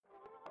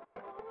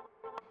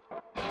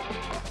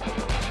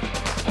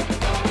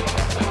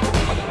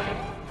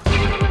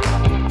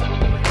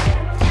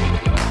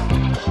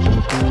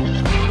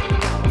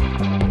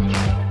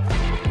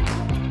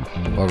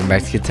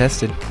back to Kid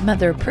Tested.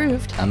 Mother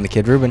approved. I'm the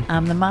Kid Ruben.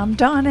 I'm the mom,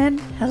 Donnan.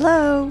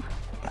 Hello.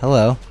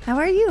 Hello. How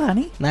are you,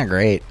 honey? Not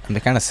great. I'm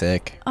kind of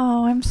sick.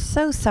 Oh, I'm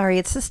so sorry.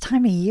 It's this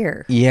time of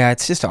year. Yeah,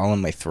 it's just all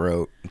in my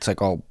throat. It's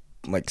like all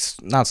like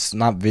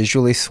not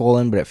visually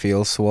swollen, but it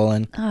feels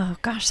swollen. Oh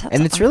gosh, that's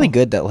And it's awful. really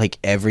good that like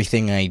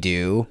everything I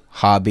do,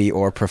 hobby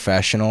or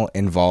professional,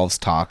 involves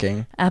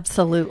talking.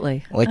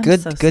 Absolutely. Like I'm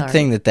good so good sorry.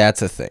 thing that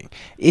that's a thing.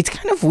 It's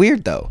kind of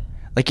weird though.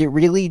 Like it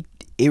really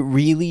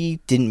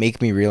didn't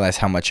make me realize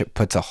how much it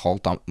puts a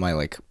halt on my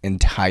like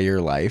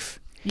entire life.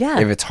 Yeah.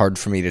 If it's hard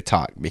for me to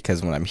talk,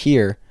 because when I'm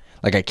here,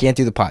 like I can't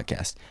do the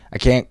podcast. I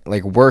can't,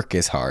 like, work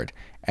is hard,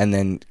 and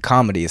then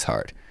comedy is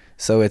hard.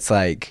 So it's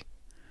like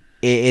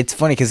it's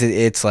funny because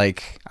it's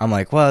like I'm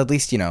like, well, at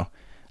least, you know,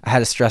 I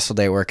had a stressful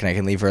day at work and I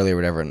can leave early or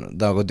whatever, and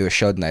they'll go do a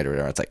show tonight or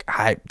whatever. It's like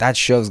that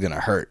show's gonna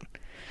hurt.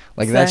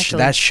 Like Exactly.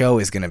 that show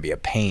is gonna be a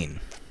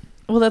pain.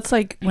 Well, that's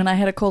like when I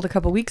had a cold a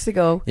couple weeks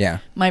ago. Yeah.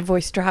 My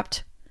voice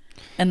dropped,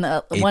 and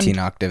the 18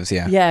 octaves.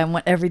 Yeah. Yeah,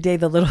 and every day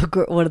the little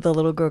girl, one of the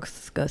little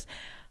girls goes,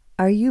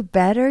 "Are you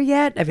better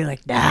yet?" I'd be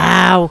like,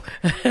 "No."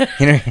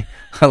 You know,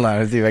 hold on,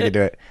 let's see if I can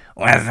do it.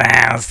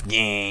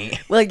 Wazowski.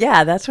 Well,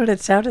 yeah, that's what it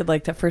sounded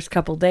like the first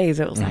couple days.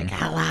 It was Mm-hmm. like,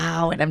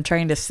 "Hello," and I'm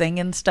trying to sing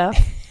and stuff.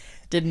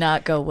 Did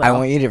not go well. I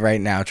want you to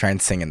right now try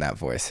and sing in that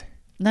voice.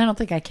 No, I don't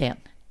think I can.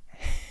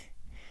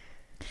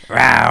 Row,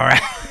 row.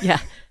 Yeah.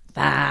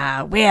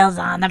 The wheels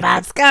on the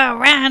bus go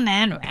round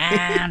and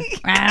round,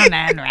 round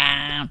and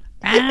round,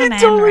 round and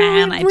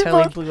round. I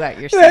totally blew out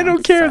your sound. I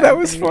don't care. Sorry, That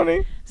was baby.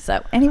 funny.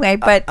 So anyway,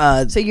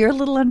 but so you're a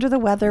little under the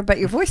weather, but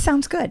your voice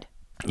sounds good.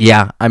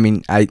 Yeah, I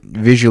mean, I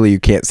visually you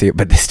can't see it,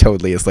 but this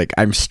totally is like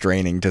I'm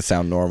straining to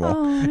sound normal.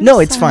 Oh, I'm No,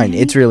 it's fine.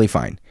 sorry. It's really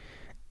fine.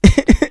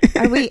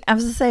 Are we? I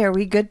was gonna say, are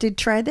we good to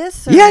try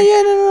this? or- Yeah,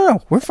 no.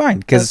 We're fine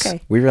because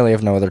Okay. we really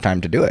have no other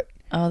time to do it.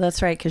 Oh,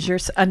 that's right.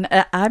 Because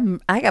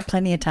I got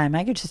plenty of time.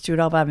 I could just do it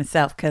all by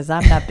myself because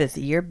I'm not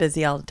busy. You're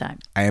busy all the time.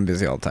 I am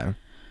busy all the time.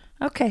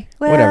 Okay.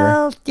 Well,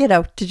 Whatever. you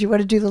know, did you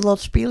want to do the little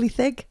spiely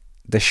thing?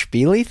 The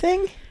spiely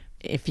thing?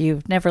 If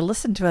you've never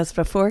listened to us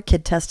before,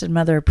 Kid Tested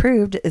Mother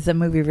Approved is a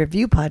movie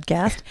review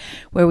podcast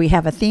where we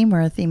have a theme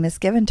or a theme is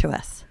given to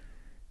us.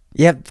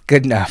 Yep,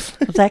 good enough.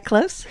 Was that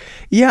close?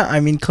 Yeah, I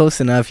mean, close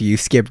enough. You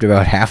skipped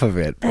about half of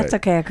it. That's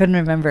but okay. I couldn't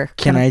remember.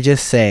 Can I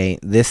just say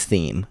this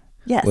theme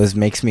Yes.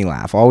 makes me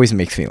laugh. Always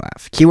makes me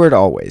laugh. Keyword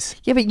always.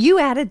 Yeah, but you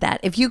added that.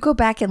 If you go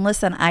back and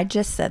listen, I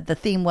just said the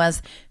theme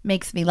was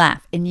makes me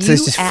laugh, and you So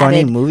it's just added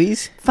funny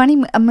movies?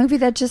 a movie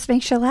that just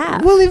makes you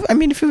laugh. Well,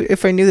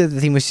 if I knew that the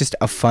theme was just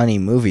a funny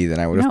movie, then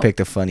I would have No. picked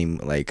a funny,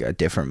 like a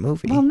different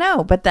movie. Well,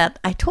 no, but that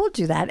I told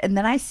you that, and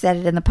then I said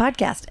it in the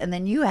podcast, and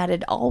then you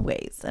added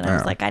always, and I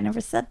was Oh. like, I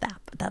never said that,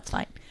 but that's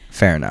fine.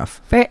 Fair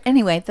enough.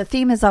 Anyway, the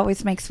theme is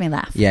always makes me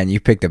laugh. Yeah, and you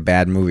picked a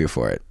bad movie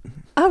for it.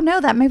 Oh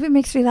no, that movie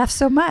makes me laugh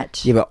so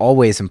much. Yeah, but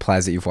always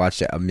implies that you've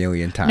watched it a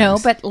million times. No,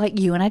 but like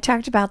you and I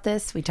talked about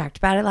this. We talked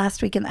about it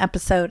last week in the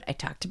episode. I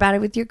talked about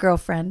it with your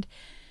girlfriend,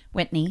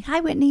 Whitney. Hi,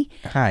 Whitney.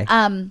 Hi.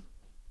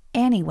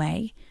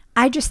 Anyway,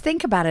 I just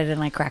think about it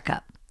and I crack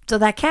up. So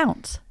that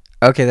counts.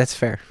 Okay, that's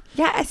fair.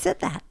 Yeah, I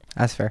said that.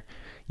 That's fair.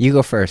 You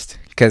go first,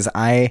 because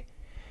I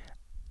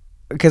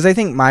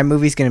think my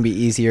movie's going to be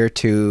easier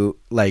to,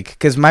 like,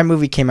 because my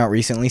movie came out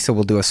recently, so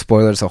we'll do a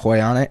spoilers ahoy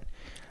on it.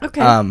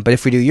 Okay. But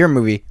if we do your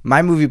movie,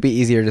 my movie would be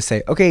easier to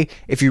say, okay,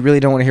 if you really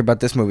don't want to hear about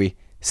this movie,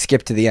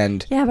 skip to the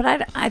end. Yeah,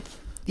 but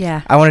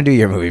yeah. I want to do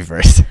your movie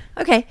first.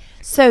 Okay.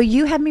 So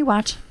you had me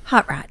watch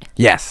Hot Rod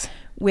Yes.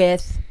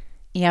 with,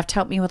 you have to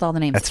help me with all the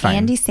names. That's fine.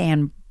 Andy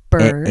Samberg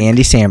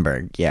Andy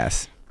Samberg,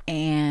 yes.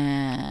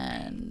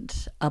 and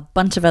a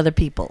bunch of other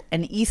people.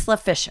 And Isla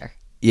Fisher.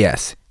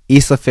 Yes.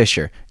 Isla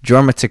Fisher,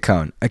 Jorma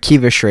Taccone,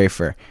 Akiva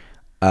Schrafer,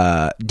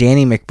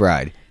 Danny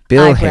McBride,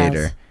 Bill Eyebrows.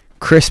 Hader,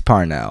 Chris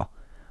Parnell,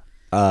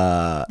 The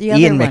other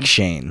Ian one.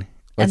 McShane.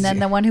 And then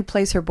the one who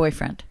plays her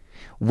boyfriend.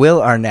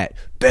 Will Arnett.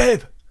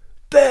 Babe.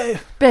 Babe,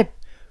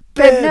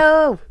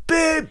 no.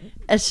 Babe.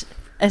 As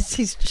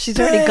she's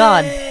already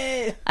gone.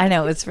 I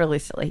know, it's really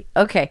silly.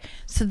 Okay,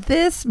 so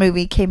this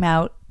movie came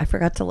out, I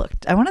forgot to look.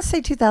 I want to say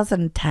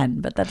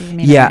 2010, but that doesn't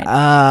mean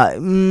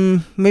I'm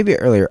right. Maybe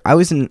earlier. I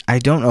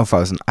don't know if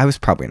I was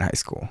probably in high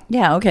school.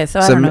 Yeah, okay, so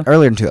I don't know.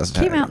 Earlier in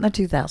 2010. Came out in the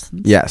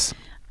 2000s. Yes.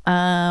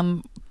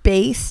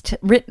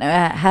 Written,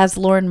 has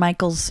Lauren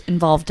Michaels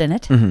involved in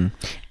it. Mm-hmm.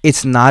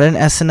 It's not an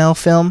SNL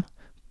film.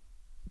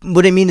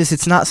 What I mean is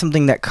it's not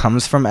something that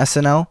comes from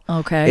SNL.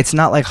 Okay. It's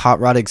not like Hot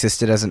Rod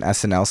existed as an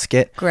SNL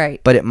skit.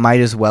 Great. But it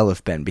might as well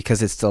have been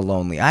because it's the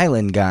Lonely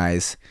Island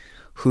guys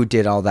who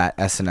did all that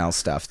SNL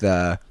stuff.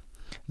 The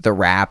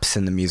raps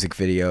and the music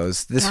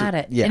videos. Got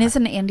it. Yeah. And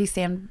isn't Andy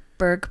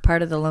Samberg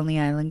part of the Lonely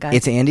Island guys?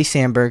 It's Andy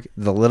Samberg,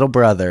 the little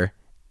brother,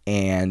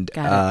 and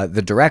Got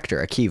the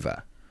director,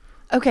 Akiva.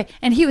 Okay,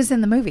 and he was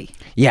in the movie.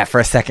 Yeah, for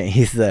a second.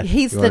 He's the-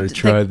 wanna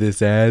try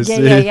this ass?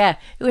 Yeah.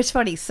 It was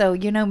funny. So,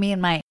 you know me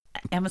and my...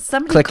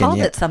 somebody Clicking, called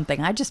yeah. it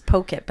something. I just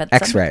poke it. But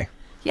X-ray.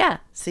 Yeah.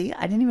 See,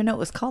 I didn't even know it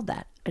was called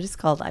that. I just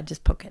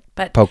poke it.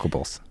 But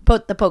Pokables.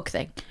 the poke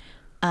thing.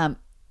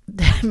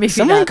 Maybe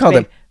Somebody not. called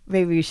it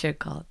Maybe we should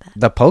call it that.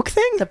 the poke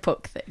thing? The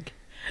poke thing.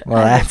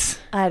 Well,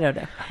 I don't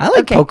know. I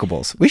like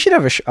Pokeballs. We should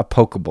have a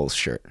Pokeballs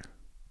shirt.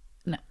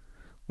 No.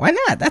 Why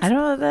not? I don't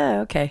know that.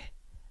 Okay.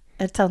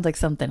 It sounds like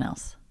something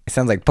else. It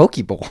sounds like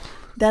Pokeball.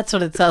 That's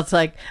what it sounds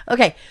like.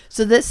 Okay.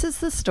 So this is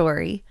the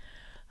story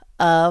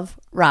of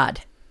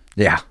Rod.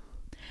 Yeah.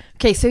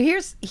 Okay. So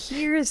here's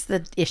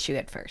the issue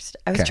at first.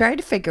 I was trying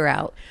to figure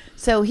out.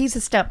 So he's a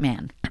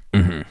stuntman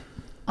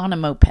on a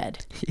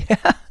moped.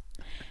 Yeah.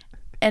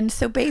 And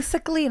so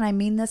basically, and I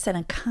mean this in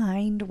a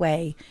kind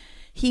way,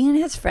 he and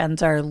his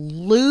friends are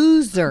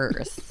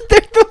losers.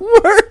 They're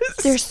the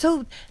worst. They're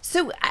so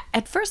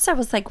at first I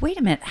was like, wait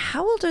a minute,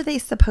 how old are they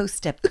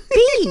supposed to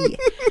be?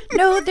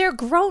 No, they're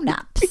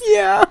grown-ups.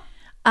 Yeah.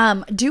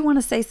 Do you want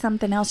to say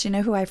something else? You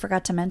know who I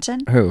forgot to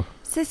mention? Who?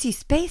 Sissy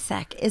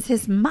Spacek is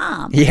his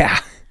mom. Yeah.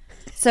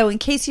 So in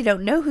case you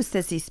don't know who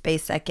Sissy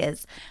Spacek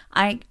is,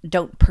 I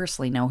don't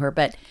personally know her,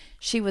 but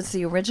she was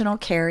the original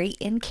Carrie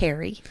in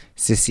Carrie.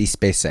 Sissy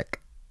Spacek.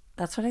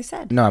 That's what I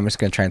said. No, I'm just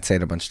going to try and say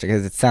it a bunch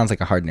because it sounds like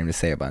a hard name to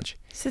say a bunch.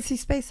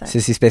 Sissy Spacek.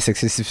 Sissy Spacek.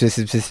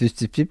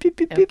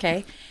 Sissy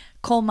Okay.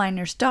 Coal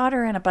miner's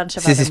daughter and a bunch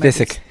of Sissy other movies.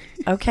 Spacek.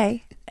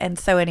 Okay. And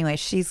so anyway,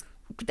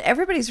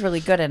 everybody's really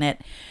good in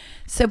it.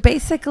 So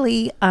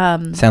basically,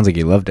 sounds like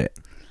you loved it.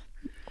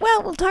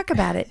 well, we'll talk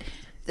about it.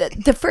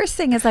 The first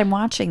thing is I'm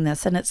watching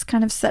this and it's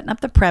kind of setting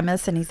up the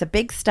premise, and he's a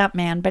big stunt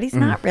man, but he's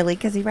not really,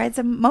 because he rides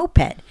a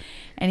moped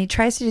and he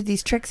tries to do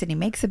these tricks and he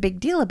makes a big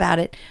deal about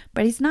it,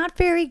 but he's not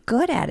very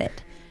good at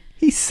it.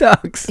 He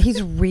sucks.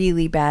 He's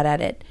really bad at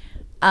it.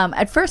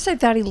 At first I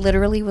thought he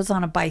literally was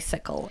on a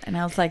bicycle, and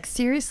I was like,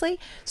 seriously?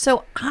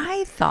 So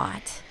I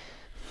thought,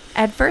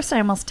 at first I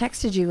almost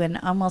texted you and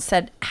almost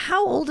said,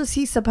 how old is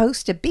he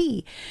supposed to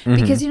be?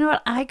 Because you know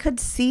what? I could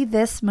see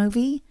this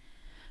movie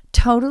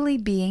totally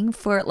being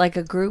for like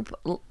a group,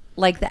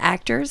 like the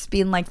actors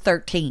being like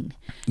 13.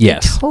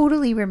 Yes. It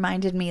totally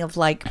reminded me of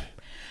like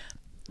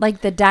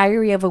the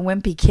Diary of a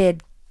Wimpy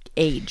Kid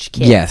age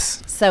kid.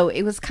 Yes. So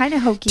it was kind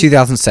of hokey.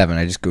 2007.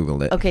 I just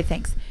Googled it. Okay,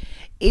 thanks.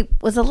 It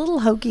was a little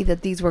hokey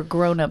that these were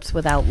grown-ups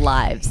without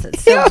lives that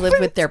still lived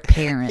with their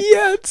parents.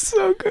 Yeah, it's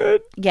so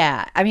good.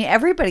 Yeah. I mean,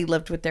 everybody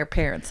lived with their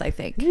parents, I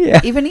think.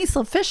 Yeah. Even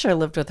Isla Fisher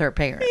lived with her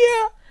parents.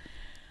 Yeah.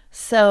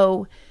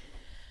 So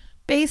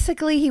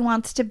basically, he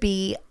wants to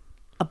be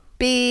a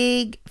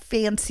big,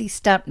 fancy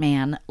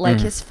stuntman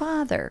like his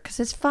father, because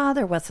his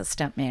father was a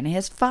stuntman.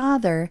 His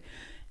father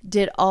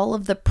did all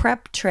of the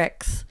prep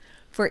tricks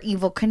for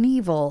Evel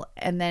Knievel,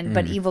 and then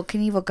but Evel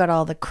Knievel got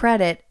all the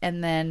credit,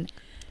 and then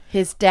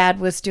his dad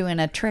was doing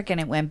a trick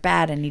and it went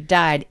bad and he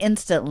died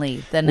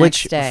instantly the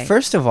next day.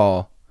 First of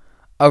all,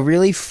 a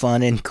really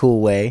fun and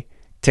cool way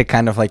to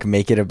kind of like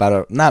make it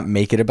about not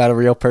make it about a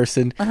real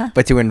person,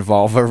 but to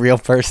involve a real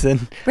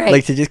person. Right.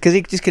 Like to just, because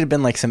it just could have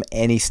been like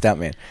any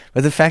stuntman.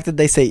 But the fact that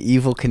they say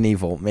Evel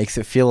Knievel makes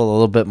it feel a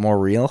little bit more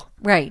real.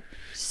 Right.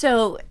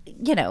 So,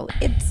 you know,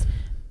 it's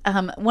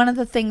one of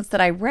the things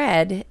that I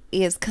read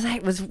is, because I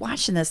was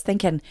watching this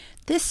thinking,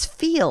 this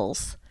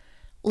feels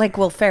like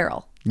Will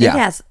Ferrell. Yeah. It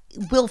has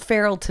Will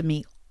Ferrell to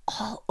me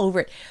all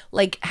over it.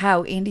 Like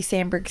how Andy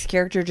Samberg's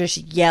character just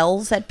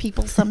yells at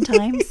people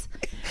sometimes.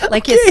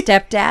 Like his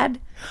stepdad.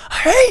 I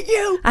hate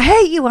you. I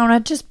hate you. I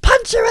want to just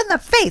punch her in the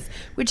face,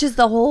 which is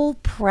the whole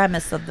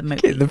premise of the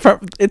movie.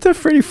 It's a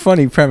pretty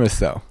funny premise,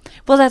 though.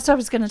 Well, that's what I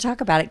was going to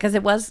talk about it, because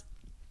it was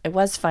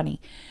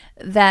funny.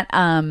 That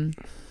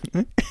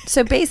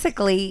so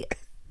basically,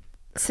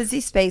 Sissy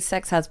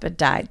Spacek's husband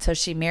died, so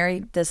she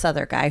married this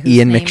other guy whose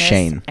Ian name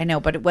McShane. is, I know,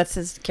 but what's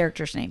his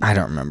character's name? I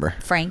don't remember.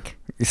 Frank.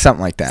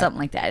 Something like that. Something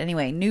like that.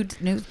 Anyway, new,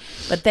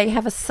 but they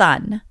have a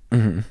son,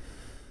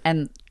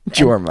 and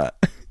Jorma.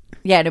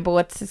 yeah, no, but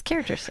what's his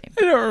character's name?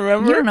 I don't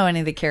remember. You don't know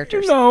any of the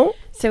characters. No.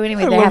 So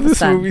anyway, I they love have a this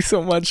son. movie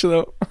so much,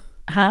 though.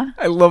 Huh?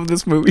 I love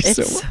this movie It's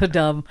so much. so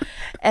dumb.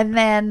 And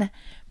then,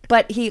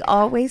 but he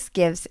always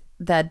gives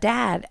the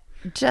dad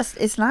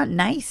it's not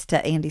nice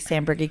to Andy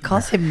Samberg. He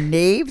calls him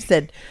names,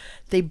 and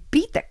they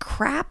beat the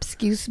crap,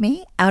 excuse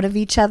me, out of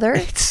each other.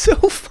 It's so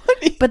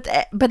funny.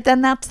 But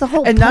then that's the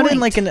whole And point.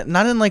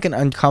 not in like an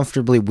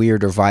uncomfortably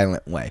weird or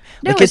violent way.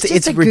 No, like it's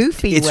just a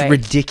goofy It's way.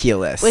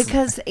 ridiculous.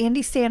 Because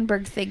Andy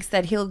Samberg thinks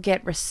that he'll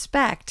get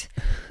respect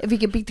if he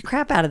can beat the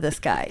crap out of this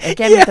guy.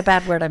 Again, with the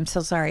bad word, I'm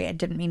so sorry. I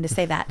didn't mean to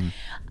say that.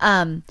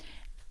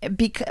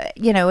 Because,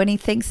 and he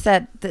thinks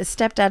that the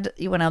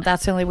stepdad,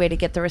 that's the only way to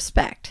get the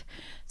respect.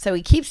 So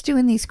he keeps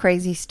doing these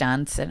crazy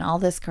stunts and all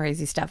this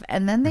crazy stuff.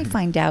 And then they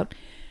find out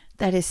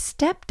that his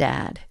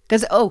stepdad,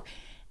 because,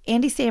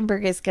 Andy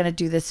Samberg is going to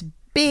do this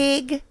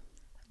big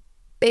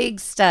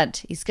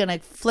stunt. He's going to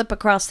flip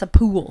across the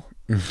pool.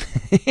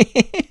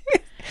 Okay.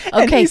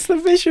 And Isla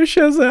Fisher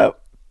shows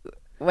up.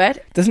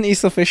 What? Doesn't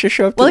Isla Fisher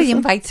show up? Well, he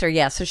invites her,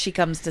 yeah. So she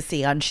comes to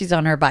see she's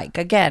on her bike.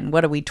 Again,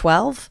 what are we,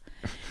 12?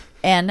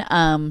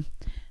 And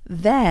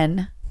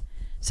then,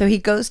 so he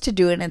goes to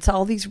do it, and it's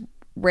all these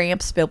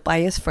ramps built by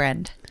his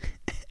friend.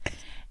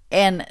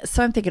 And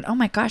so I'm thinking, oh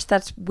my gosh,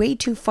 that's way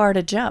too far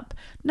to jump.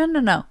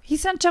 No.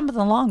 He's not jumping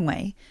the long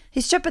way.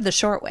 He's jumping the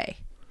short way.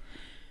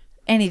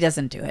 And he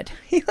doesn't do it.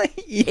 He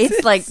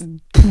It's like,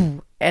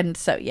 boom, And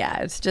so yeah,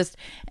 it's just,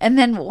 and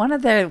then one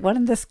of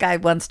this guy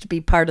wants to be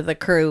part of the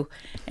crew,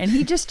 and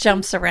he just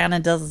jumps around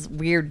and does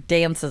weird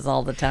dances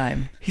all the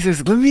time. He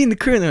says, "Let me be in the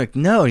crew," and they're like,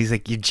 "No." And he's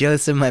like, "You're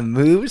jealous of my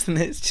moves," and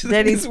it's just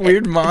this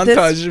weird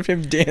montage of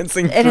him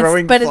dancing,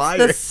 throwing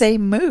flyers. It's the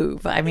same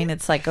move. I mean,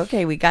 it's like,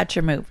 okay, we got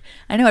your move.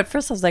 I know at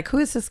first I was like, who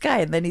is this guy?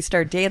 And then he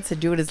started dancing,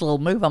 doing his little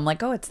move. I'm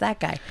like, oh, it's that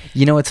guy.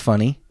 You know what's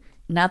funny?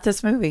 Not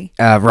this movie.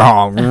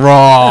 Wrong.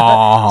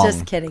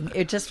 Just kidding.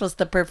 It just was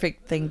the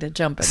perfect thing to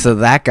jump in. So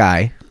that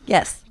guy,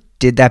 yes,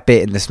 did that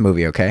bit in this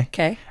movie. Okay.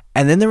 Okay.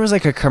 And then there was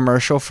like a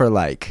commercial for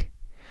like,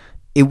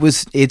 it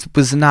was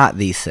not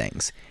these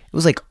things. It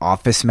was like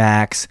Office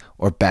Max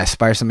or Best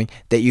Buy or something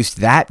that used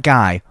that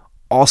guy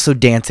also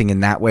dancing in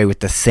that way with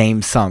the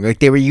same song. Like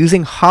they were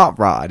using Hot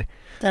Rod.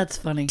 That's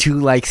funny. To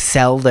like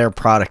sell their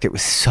product. It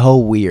was so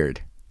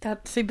weird.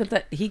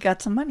 He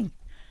got some money.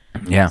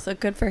 Yeah. So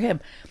good for him.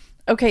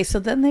 Okay, so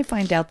then they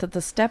find out that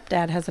the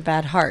stepdad has a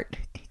bad heart.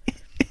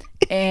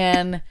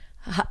 And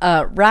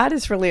Rod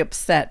is really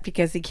upset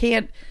because he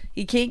can't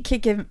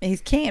kick him, he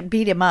can't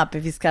beat him up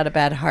if he's got a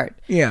bad heart.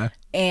 Yeah.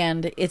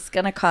 And it's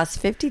going to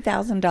cost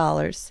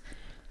 $50,000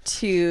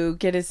 to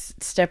get his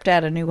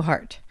stepdad a new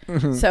heart.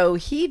 Mm-hmm. So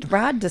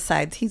Rod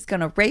decides he's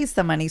going to raise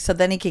the money so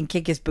then he can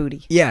kick his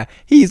booty. Yeah,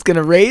 he's going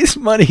to raise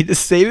money to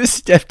save his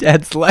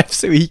stepdad's life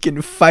so he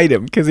can fight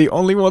him because he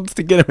only wants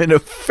to get him in a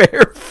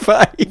fair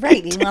fight.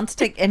 Right, he wants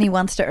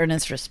to earn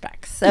his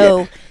respect.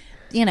 So,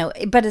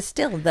 but it's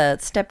still, the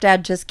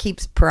stepdad just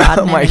keeps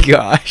prodding my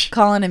gosh.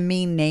 Calling him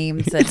mean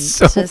names. And it's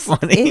so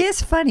funny. It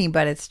is funny,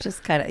 but it's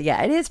just kind of,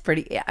 it is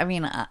pretty, I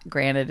mean,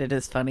 granted, it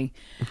is funny.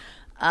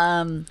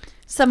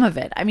 Some of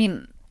it, I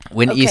mean...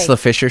 When Isla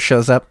Fisher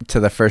shows up to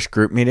the first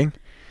group meeting.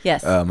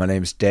 Yes. My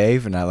name's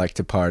Dave, and I like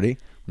to party.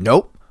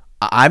 Nope.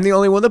 I'm the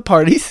only one that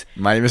parties.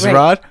 My name is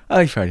Rod. I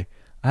like to party.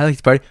 I like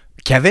to party.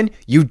 Kevin,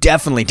 you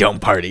definitely don't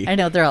party. I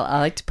know. They're all, I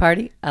like to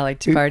party. I like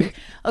to party.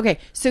 Okay,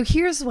 so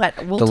here's what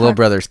the little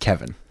brother's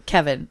Kevin.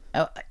 Kevin.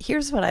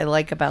 Here's what I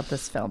like about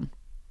this film.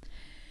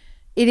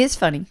 It is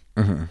funny.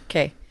 Mm-hmm.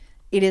 Okay.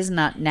 It is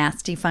not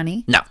nasty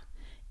funny. No.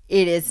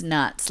 It is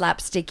not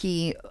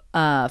slapsticky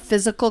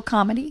physical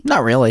comedy.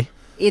 Not really.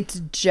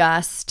 It's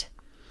just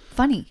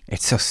funny.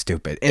 It's so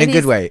stupid. In a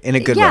good way.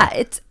 Yeah,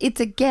 it's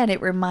again,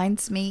 it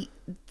reminds me,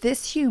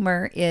 this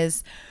humor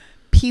is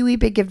Pee-wee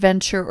Big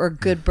Adventure or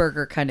Good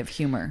Burger kind of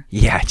humor.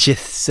 Yeah,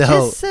 just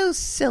so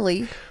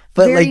silly,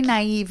 but very like,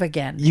 naive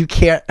again. You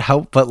can't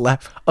help but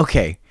laugh.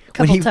 Okay. A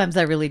couple times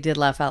I really did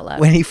laugh out loud.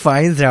 When he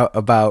finds out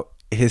about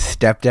his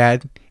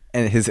stepdad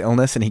and his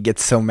illness and he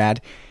gets so mad,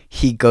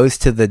 he goes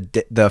to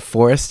the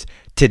forest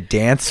to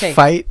dance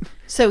fight.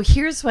 So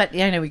here's what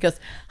I know. He goes,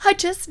 I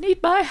just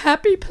need my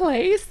happy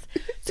place.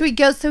 So he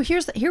goes. So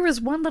here was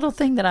one little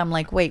thing that I'm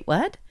like, wait,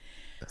 what?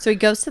 So he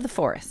goes to the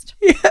forest.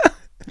 Yeah.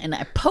 And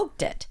I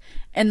poked it,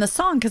 and the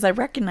song, because I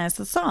recognize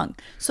the song.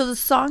 So the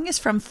song is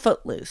from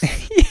Footloose,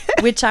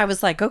 which I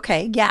was like,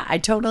 okay, yeah, I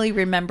totally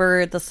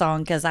remember the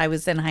song because I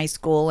was in high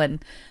school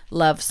and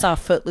saw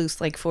Footloose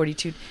like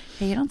 42.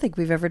 Hey, I don't think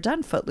we've ever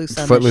done Footloose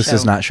on Footloose this show.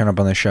 is not shown up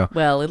on this show.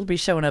 Well, it'll be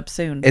showing up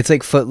soon. It's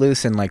like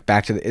Footloose and like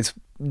it's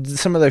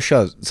some of those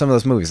shows, some of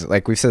those movies.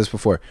 Like we've said this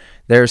before,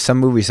 there are some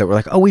movies that we're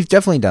like, oh, we've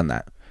definitely done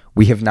that.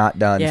 We have not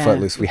done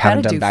Footloose. We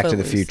haven't done Back to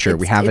the Future.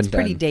 We haven't done. It's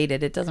pretty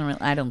dated. It doesn't really.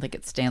 I don't think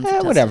it stands the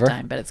test whatever. of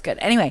time, but it's good.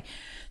 Anyway,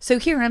 so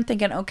here I'm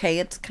thinking, okay,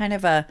 it's kind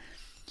of a.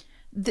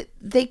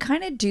 They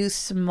kind of do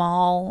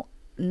small,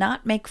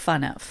 not make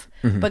fun of,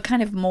 but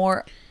kind of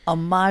more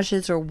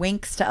homages or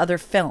winks to other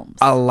films.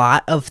 A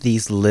lot of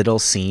these little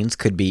scenes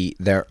could be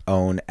their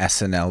own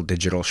SNL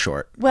digital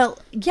short. Well,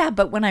 yeah,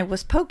 but when I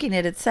was poking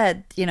it, it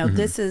said,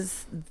 this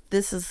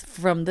is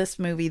from this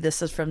movie.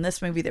 This is from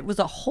this movie. There was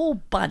a whole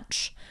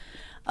bunch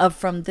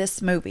from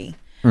this movie.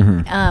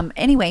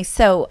 Anyway,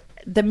 so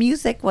the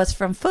music was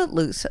from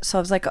Footloose. So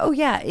I was like, oh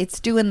yeah, it's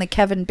doing the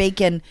Kevin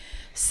Bacon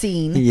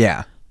scene.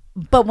 Yeah.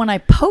 But when I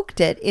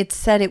poked it, it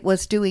said it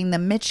was doing the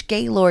Mitch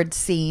Gaylord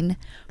scene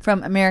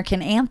from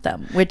American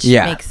Anthem, which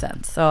makes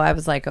sense. So I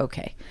was like,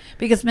 okay.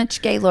 Because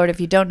Mitch Gaylord,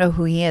 if you don't know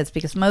who he is,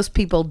 because most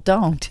people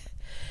don't,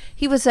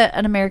 he was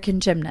an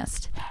American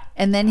gymnast.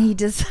 And then he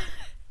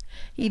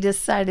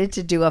decided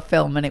to do a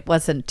film, and it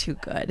wasn't too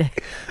good.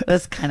 It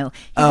was kind of...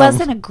 He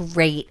wasn't a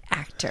great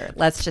actor.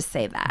 Let's just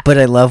say that. But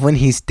I love when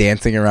he's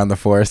dancing around the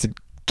forest and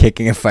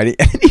kicking and fighting,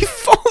 and he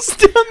falls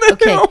down the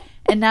hill.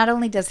 And not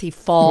only does he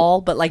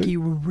fall, but like he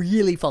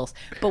really falls.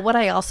 But what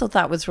I also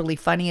thought was really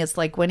funny is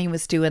like when he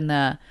was doing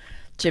the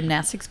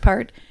gymnastics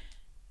part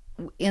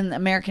in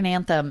American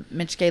Anthem,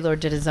 Mitch Gaylord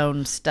did his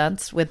own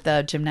stunts with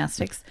the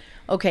gymnastics.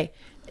 Okay,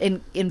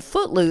 in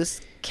Footloose,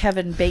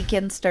 Kevin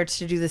Bacon starts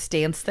to do this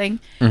dance thing,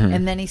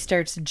 and then he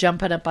starts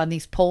jumping up on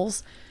these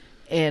poles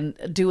and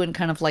doing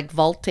kind of like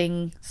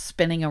vaulting,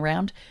 spinning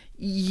around.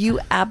 You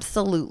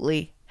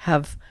absolutely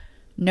have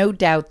no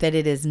doubt that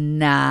it is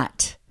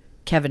not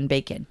Kevin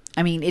Bacon.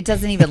 I mean, it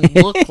doesn't even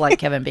look like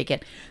Kevin Bacon.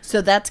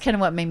 So that's kind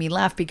of what made me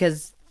laugh,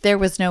 because there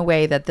was no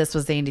way that this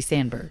was Andy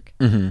Samberg.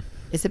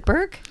 Is it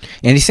Berg?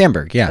 Andy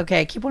Samberg, yeah.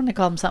 Okay, I keep wanting to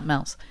call him something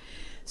else.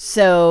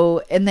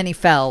 So, and then he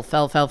fell.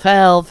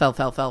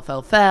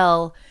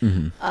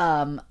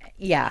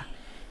 Yeah.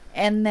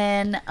 And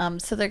then,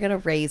 so they're going to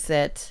raise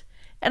it.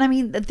 And I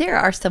mean, there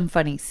are some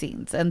funny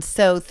scenes. And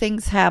so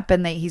things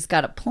happen that he's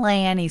got a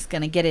plan. He's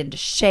going to get into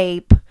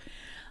shape.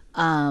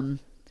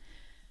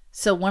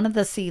 So one of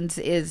the scenes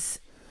is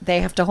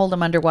they have to hold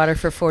him underwater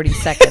for 40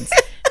 seconds.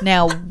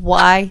 Now,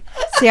 why?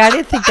 See, I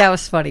didn't think that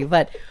was funny,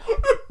 but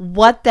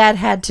what that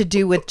had to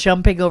do with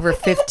jumping over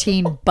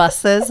 15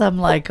 buses, I'm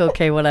like,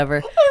 okay,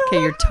 whatever.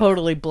 Okay, you're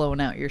totally blowing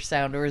out your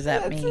sound, or is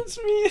that me? It's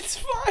me. It's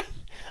fine.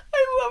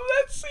 I love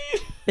that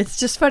scene. It's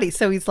just funny.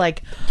 So he's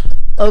like,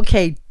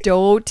 okay,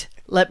 don't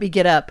let me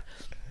get up.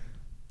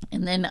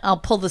 And then I'll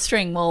pull the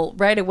string. Well,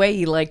 right away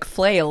he like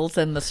flails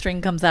and the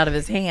string comes out of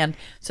his hand.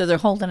 So they're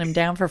holding him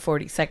down for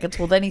 40 seconds.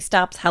 Well, then he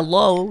stops.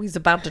 Hello, he's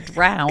about to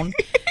drown.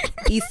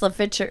 Isla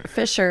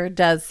Fisher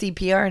does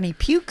CPR and he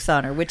pukes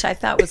on her, which I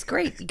thought was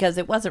great because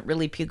it wasn't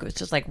really puke. It was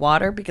just like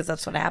water because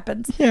that's what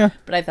happens. Yeah.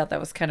 But I thought that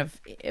was kind of,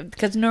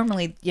 because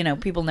normally,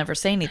 people never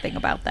say anything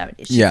about that.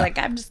 She's like,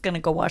 I'm just going to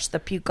go wash the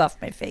puke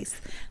off my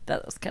face.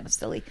 That was kind of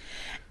silly.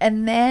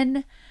 And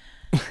then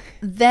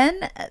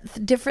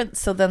different.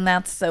 So then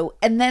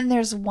and then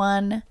there's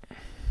one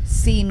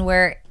scene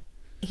where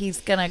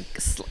he's gonna,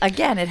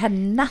 again, it had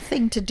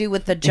nothing to do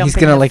with the jumping. He's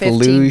gonna like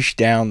luge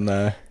down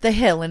the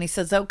hill, and he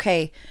says,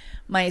 okay,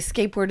 my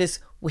escape word is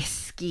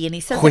whiskey, and he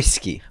says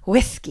whiskey.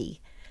 Whiskey.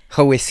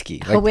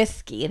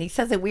 And he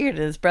says it weird,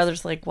 and his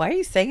brother's like, why are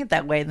you saying it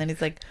that way? And then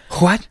he's like,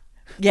 what?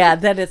 Yeah,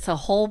 then it's a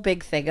whole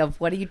big thing of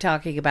what are you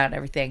talking about and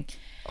everything.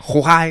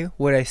 Why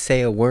would I say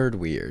a word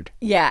weird?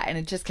 Yeah, and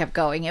it just kept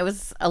going. It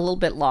was a little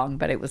bit long,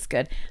 but it was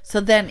good. So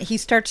then he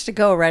starts to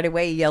go right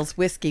away. He yells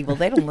whiskey. Well,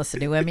 they don't listen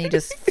to him. He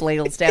just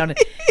flails down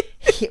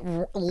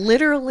and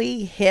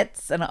literally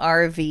hits an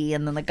RV.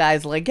 And then the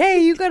guy's like,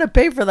 hey, you got to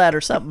pay for that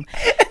or something.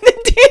 And then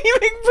Danny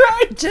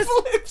McBride just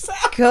flips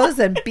out. Goes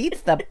and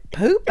beats the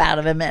poop out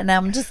of him. And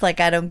I'm just like,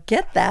 I don't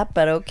get that,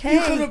 but okay.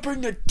 You're going to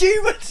bring the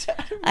demons out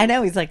of me. I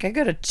know. He's like, I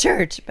go to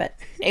church, but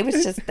it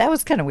was just, that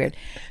was kind of weird.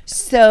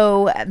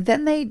 So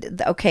then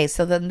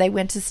they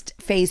went to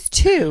phase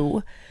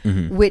 2,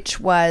 which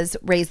was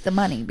raise the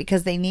money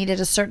because they needed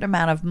a certain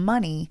amount of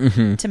money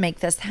to make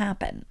this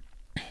happen.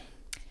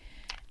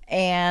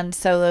 And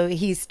so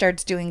he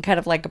starts doing kind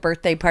of like a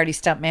birthday party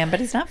stuntman, but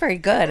he's not very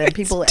good. And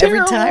people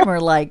every time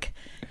are like,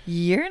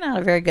 you're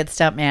not a very good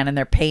stuntman. And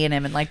they're paying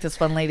him. And like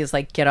this one lady's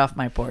like, get off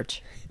my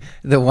porch.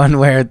 The one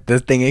where the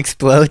thing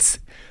explodes.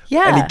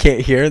 Yeah. And he can't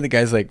hear. The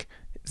guy's like,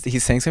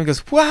 he's saying something. He goes,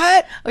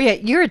 what? Oh, yeah.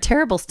 You're a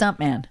terrible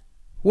stuntman.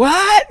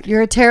 What?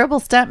 You're a terrible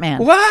stuntman.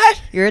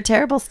 What? You're a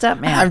terrible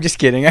stuntman. I'm just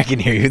kidding. I can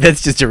hear you.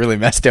 That's just a really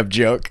messed up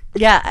joke.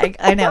 Yeah,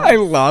 I know. I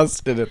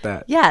lost it at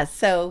that. Yeah,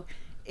 so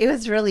it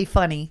was really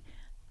funny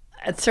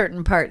at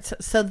certain parts.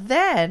 So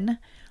then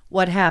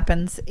what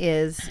happens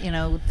is,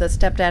 the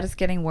stepdad is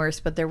getting worse,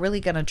 but they're really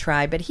going to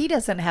try. But he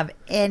doesn't have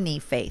any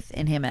faith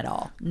in him at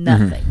all.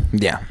 Nothing. Mm-hmm.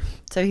 Yeah.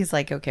 So he's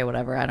like, okay,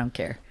 whatever. I don't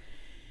care.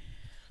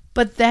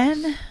 But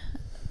then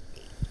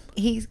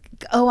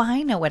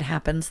I know what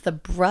happens. The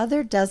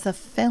brother does a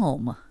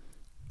film.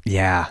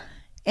 Yeah.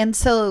 And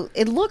so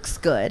it looks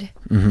good.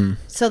 Mm-hmm.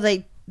 So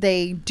they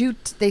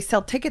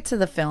sell tickets to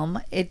the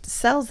film. It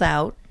sells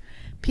out.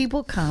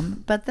 People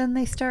come, but then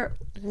they start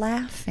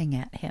laughing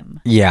at him.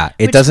 Yeah,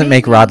 it doesn't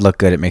make Rod look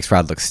good. It makes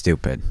Rod look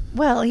stupid.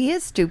 Well, he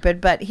is stupid,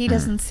 but he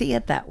doesn't see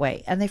it that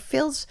way. And I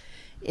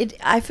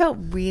felt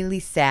really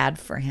sad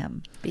for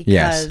him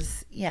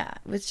because, it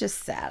was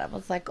just sad. I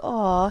was like,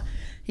 oh,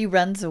 he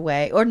runs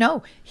away. Or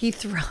no, he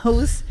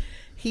throws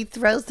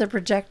the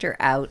projector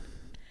out.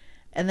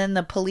 And then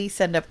the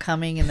police end up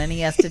coming, and then he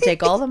has to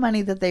take all the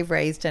money that they've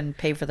raised and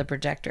pay for the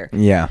projector.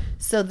 Yeah.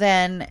 So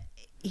then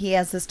he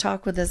has this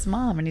talk with his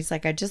mom, and he's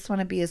like, I just want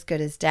to be as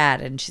good as Dad.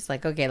 And she's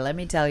like, okay, let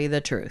me tell you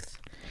the truth.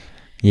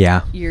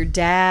 Yeah. Your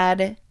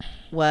dad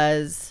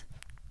was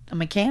a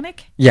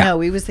mechanic? Yeah.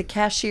 No, he was the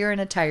cashier in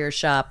a tire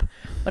shop.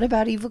 What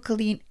about Evel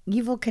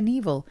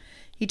Knievel?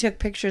 He took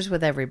pictures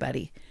with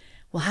everybody.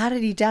 Well, how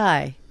did he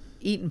die?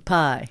 Eating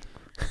pie.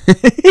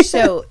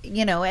 So,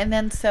 and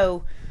then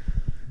so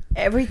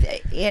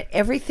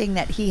everything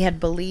that he had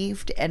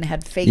believed and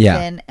had faith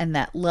in and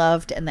that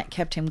loved and that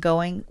kept him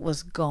going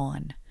was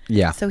gone.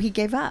 Yeah. So he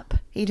gave up.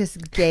 He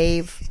just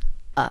gave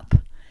up.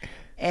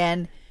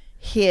 And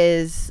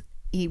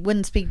he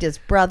wouldn't speak to his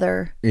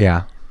brother.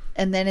 Yeah.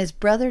 And then his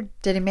brother,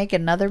 did he make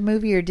another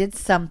movie or did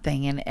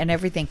something and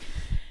everything?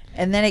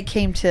 And then it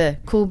came to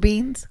Cool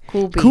Beans.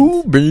 Cool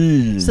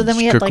Beans. So then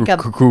we had like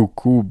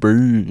Cool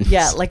Beans.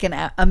 Yeah, like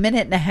a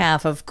minute and a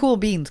half of Cool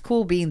Beans,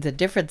 and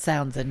different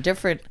sounds and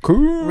different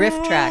riff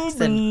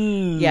tracks.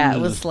 And yeah, it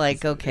was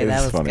like, okay,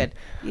 that was funny. Good.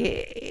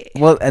 Yeah.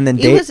 Well, and then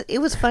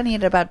it was funny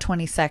at about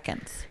 20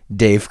 seconds.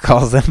 Dave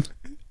calls him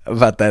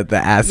about the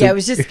acid. Yeah, I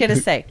was just going to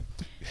say.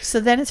 So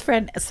then his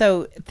friend,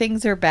 so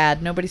things are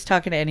bad. Nobody's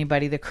talking to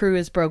anybody. The crew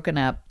is broken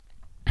up.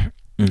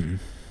 Mm-hmm.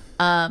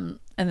 And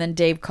then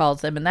Dave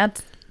calls him,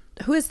 and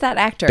who is that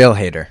actor? Bill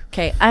Hader.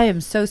 Okay, I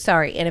am so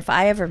sorry. And if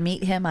I ever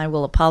meet him, I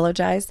will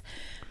apologize.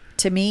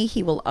 To me,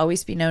 he will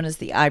always be known as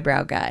the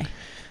eyebrow guy.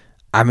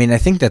 I mean, I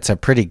think that's a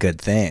pretty good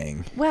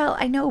thing. Well,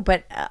 I know,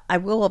 but I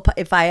will,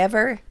 if I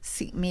ever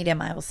meet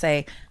him, I will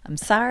say, I'm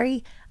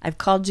sorry, I've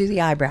called you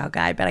the eyebrow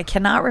guy, but I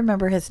cannot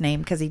remember his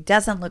name because he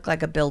doesn't look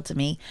like a Bill to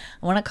me.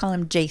 I want to call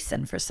him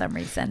Jason for some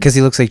reason. Because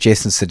he looks like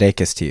Jason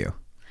Sudeikis to you.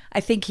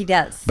 I think he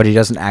does. But he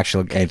doesn't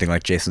actually look anything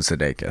like Jason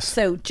Sudeikis.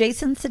 So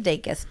Jason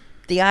Sudeikis,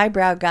 the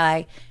eyebrow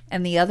guy,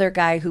 and the other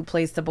guy who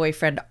plays the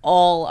boyfriend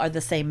all are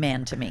the same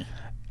man to me.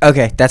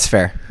 Okay, that's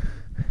fair.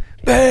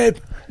 Babe!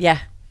 Yeah.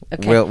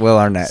 Okay. Will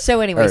Arnett.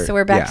 So anyway, so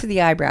we're back to the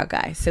eyebrow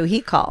guy. So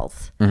he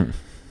calls. Mm-hmm.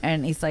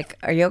 And he's like,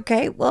 "Are you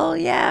okay?" "Well,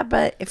 yeah,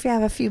 but if you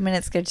have a few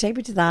minutes, can you take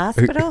me to the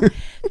hospital?"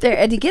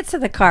 And he gets to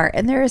the car,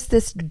 and there is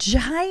this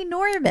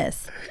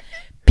ginormous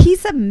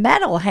piece of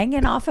metal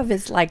hanging off of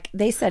his, like,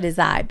 they said his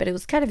eye, but it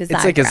was kind of his eyebrow.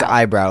 It's like his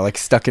eyebrow, like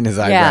stuck in his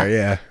eyebrow,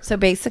 yeah. So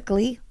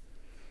basically,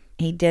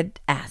 he did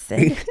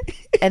acid,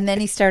 and then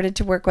he started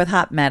to work with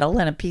hot metal,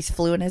 and a piece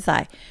flew in his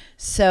eye.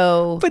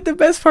 So, But the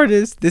best part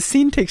is, this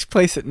scene takes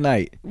place at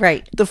night.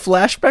 right. The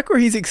flashback where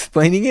he's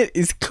explaining it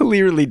is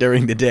clearly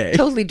during the day.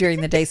 Totally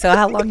during the day. So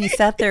how long he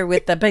sat there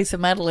with the piece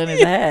of metal in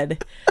his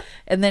head.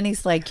 And then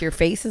he's like, your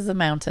face is a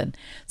mountain.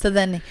 So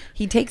then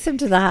he takes him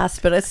to the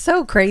hospital. It's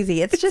so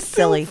crazy. It's just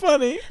silly. So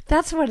funny.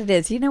 That's what it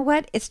is. You know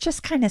what? It's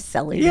just kind of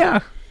silly. Yeah.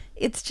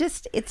 It's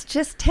just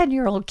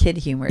 10-year-old kid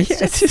humor. It's Yeah,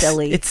 just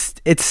silly.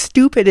 It's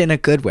stupid in a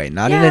good way,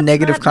 not in a it's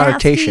negative not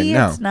connotation. nasty.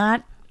 No, It's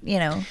not, you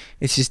know,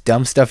 it's just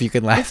dumb stuff you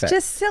can laugh it's at.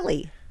 just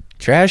silly.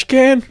 Trash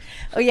can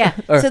Oh yeah.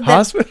 or So then,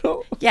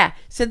 hospital. yeah.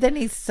 So then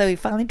he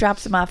finally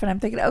drops him off, and I'm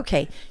thinking,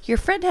 okay, your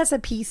friend has a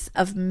piece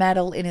of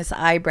metal in his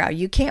eyebrow.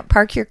 You can't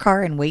park your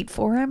car and wait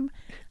for him.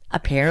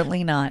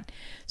 Apparently not.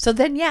 So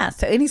then, yeah.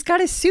 So and he's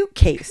got his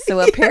suitcase. So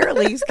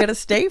apparently he's gonna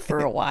stay for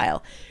a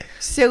while.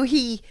 So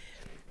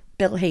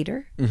Bill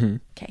Hader. Mm-hmm.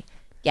 Okay.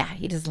 Yeah,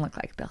 he doesn't look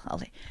like Bill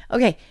Hader.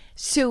 Okay.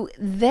 So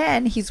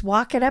then he's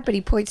walking up and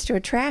he points to a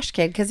trash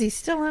can because he's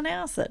still on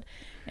acid.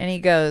 And he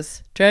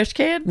goes, trash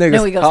can?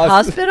 No, He goes,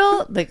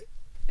 hospital?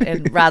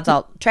 And Rod's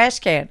all, trash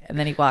can. And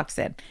then he walks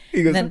in.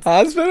 He goes, And then,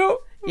 hospital.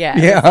 yeah.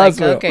 Yeah, it's like,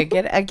 hospital. okay,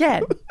 get it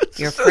again.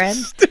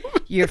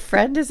 Your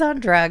friend is on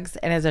drugs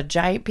and has a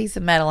giant piece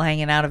of metal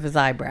hanging out of his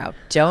eyebrow.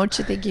 Don't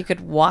you think you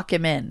could walk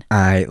him in?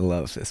 I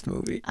love this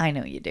movie. I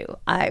know you do.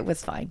 I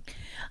was fine.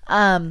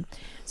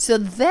 So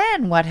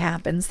then what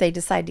happens? They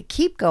decide to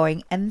keep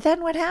going. And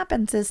then what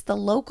happens is the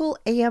local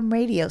AM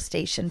radio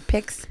station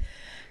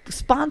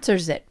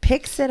sponsors it,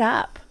 picks it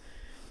up.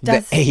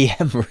 The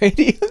AM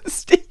radio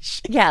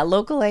station. Yeah,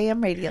 local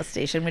AM radio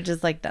station, which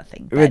is like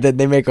nothing. But then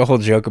they make a whole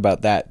joke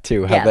about that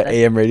too. How Yeah, the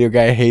AM radio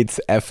guy hates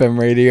FM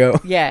radio.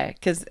 Yeah,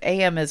 because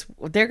AM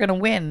they're going to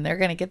win. They're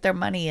going to get their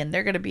money and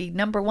they're going to be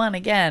number one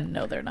again.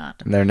 No, they're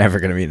not. They're never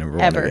going to be number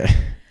Ever. one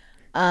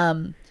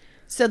again.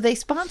 So they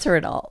sponsor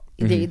it all.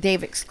 They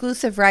have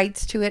exclusive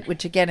rights to it,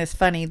 which again is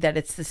funny that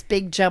it's this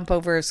big jump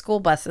over school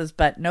buses,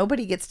 but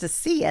nobody gets to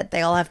see it.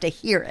 They all have to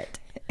hear it.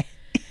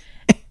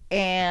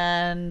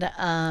 And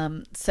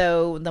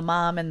so the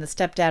mom and the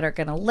stepdad are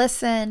going to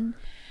listen,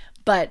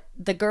 but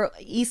the girl,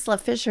 Isla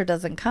Fisher,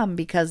 doesn't come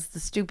because the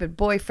stupid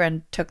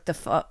boyfriend took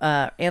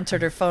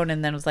answered her phone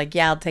and then was like,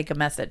 yeah, I'll take a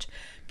message.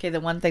 Okay, the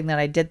one thing that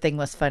I did think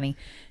was funny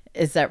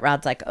is that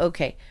Rod's like,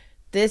 okay,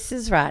 this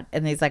is Rod.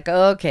 And he's like,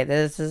 okay,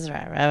 this is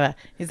Rod.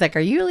 He's like, are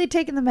you really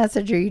taking the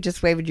message or are you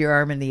just waving your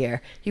arm in the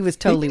air? He was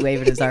totally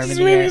waving his arm in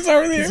the air.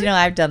 Because, you know,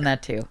 I've done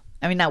that too.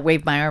 I mean, not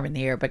wave my arm in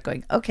the air, but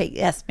going, okay,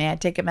 yes, may I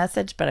take a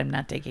message? But I'm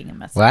not taking a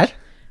message. What?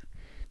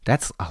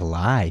 That's a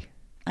lie.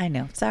 I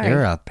know. Sorry.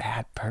 You're a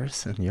bad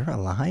person. You're a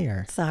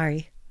liar.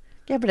 Sorry.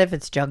 Yeah, but if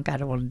it's junk, I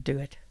don't want to do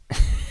it.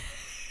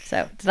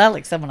 So it's not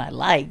like someone I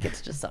like.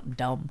 It's just something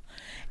dumb.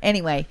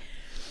 Anyway,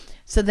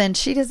 so then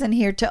she doesn't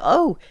hear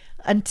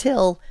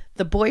until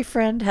the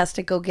boyfriend has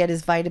to go get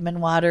his vitamin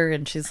water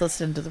and she's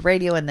listening to the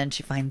radio and then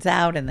she finds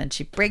out and then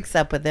she breaks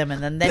up with him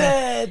and then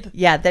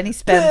then he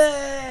spends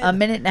a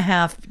minute and a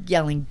half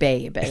yelling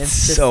babe. And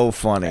it's just so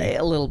funny.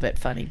 A little bit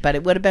funny, but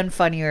it would have been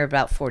funnier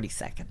about 40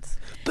 seconds.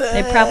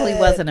 It probably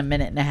wasn't a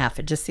minute and a half.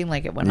 It just seemed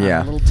like it went on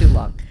a little too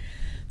long.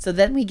 So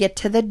then we get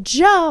to the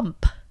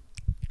jump.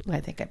 Ooh, I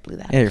think I blew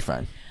that. Yeah, you're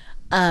fine.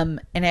 And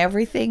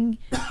everything,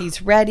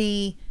 he's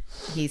ready.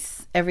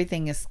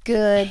 Everything is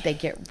good. They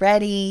get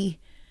ready.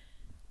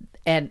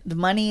 And the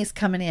money is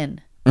coming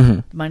in. Mm-hmm.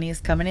 The money is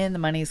coming in. The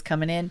money is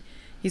coming in.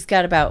 He's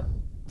got about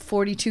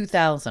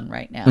 $42,000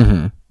 right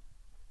now.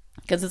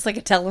 Because it's like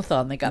a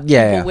telethon. They got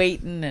people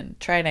waiting and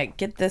trying to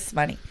get this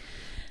money.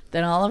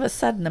 Then all of a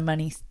sudden the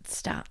money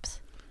stops.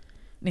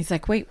 And he's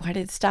like, wait, why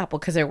did it stop? Well,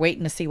 because they're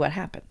waiting to see what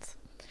happens.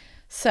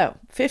 So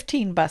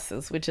 15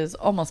 buses, which is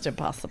almost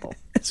impossible.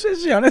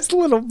 Especially on his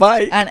little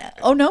bike. And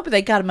but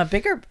they got him a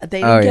bigger.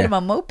 They didn't get him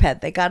a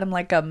moped. They got him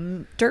like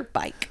a dirt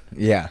bike.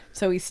 Yeah.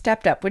 So he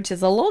stepped up, which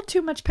is a little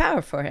too much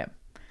power for him.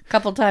 A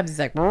couple times he's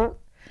like, "Brr."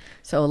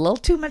 So a little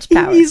too much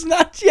power. He's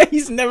not. Yeah,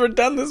 he's never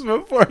done this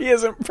before. He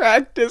hasn't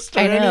practiced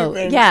or I know.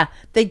 anything. Yeah,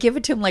 they give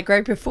it to him like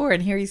right before,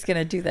 and here he's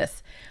gonna do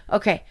this.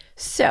 Okay,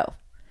 so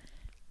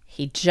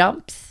he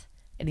jumps.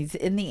 And he's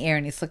in the air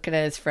and he's looking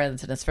at his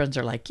friends and his friends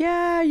are like,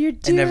 yeah, you're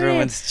doing it. And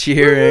everyone's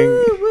cheering.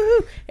 Woo-hoo,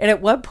 woo-hoo. And at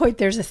one point,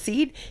 there's a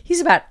scene.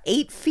 He's about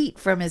 8 feet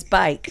from his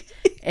bike,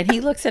 and he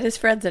looks at his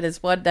friends, and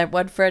that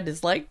one friend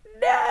is like,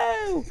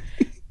 "No!"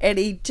 And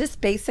he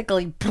just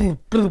basically bloop,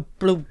 bloop,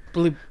 bloop,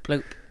 bloop,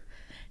 bloop,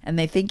 and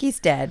they think he's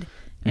dead,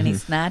 and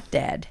he's not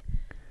dead.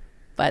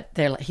 But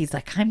he's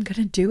like, "I'm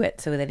gonna do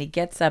it." So then he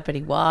gets up and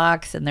he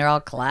walks, and they're all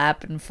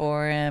clapping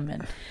for him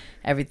and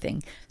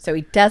everything. So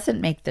he doesn't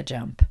make the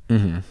jump,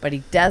 but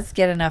he does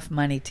get enough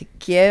money to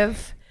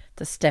give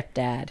the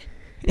stepdad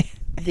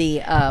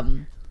the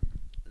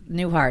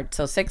new heart.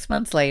 So 6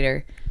 months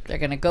later, they're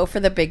gonna go for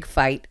the big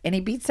fight, and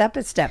he beats up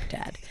his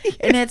stepdad,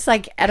 and it's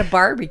like at a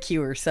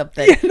barbecue or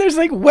something. Yeah, there's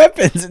like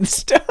weapons and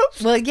stuff.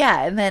 Well,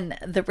 yeah, and then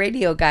the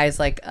radio guy's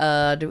like,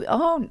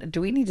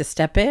 do we need to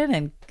step in?"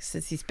 And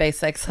Sissy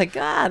Spacek's like,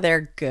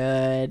 they're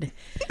good.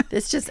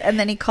 And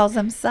then he calls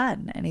him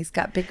son, and he's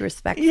got big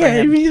respect for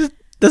him. I mean,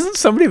 doesn't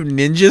somebody have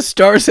ninja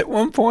stars at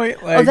one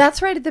point? Like,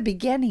 that's right at the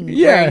beginning.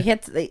 Yeah.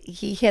 Where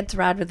he hits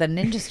Rod with a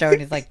ninja star,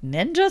 and he's like,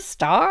 "Ninja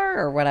star?"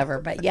 or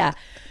whatever. But yeah,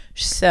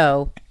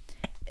 so...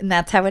 And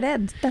that's how it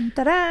ends. Dun,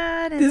 dun,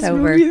 dun, it's this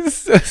over. movie is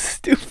so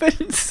stupid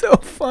and so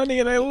funny,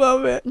 and I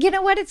love it. You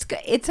know what?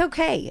 It's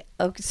okay.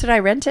 Should I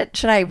rent it?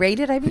 Should I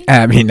rate it? I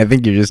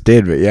think you just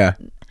did, but yeah.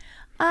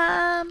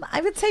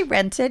 I would say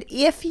rent it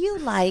if you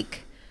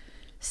like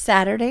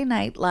Saturday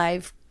Night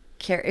Live.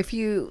 If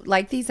you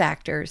like these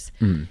actors,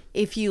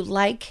 if you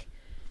like,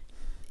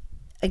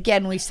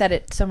 again, we've said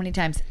it so many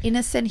times,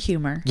 innocent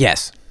humor.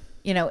 Yes.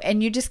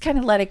 And you just kind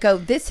of let it go.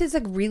 This is a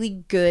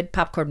really good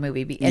popcorn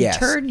movie. And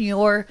Yes.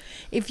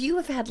 if you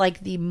have had like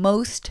the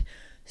most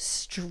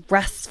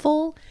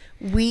stressful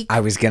week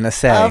I was going to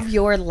say. of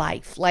your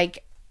life,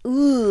 like,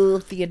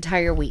 the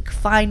entire week.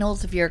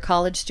 Finals, if you're a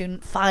college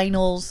student,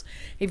 finals.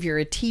 If you're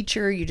a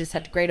teacher, you just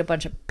had to grade a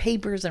bunch of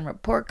papers and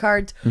report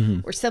cards,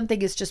 or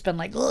something has just been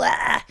like,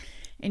 "Blah,"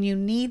 and you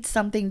need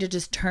something to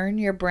just turn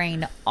your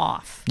brain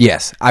off.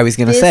 Yes, I was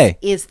going to say.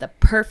 This is the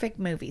perfect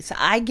movie. So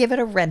I give it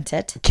a rent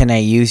it. Can I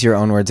use your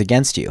own words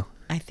against you?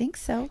 I think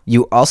so.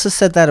 You also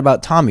said that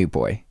about Tommy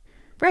Boy.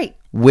 Right.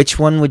 Which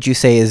one would you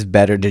say is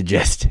better to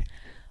just...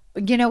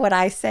 You know what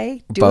I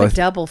say? Do Both. a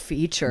double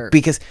feature.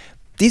 Because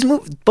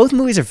both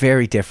movies are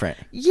very different.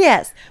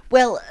 Yes.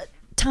 Well,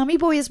 Tommy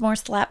Boy is more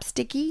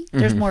slapsticky.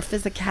 There's more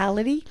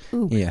physicality.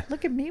 Ooh, Yeah.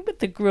 look at me with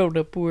the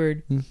grown-up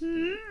word.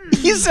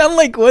 You sound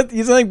like what?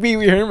 You sound like Pee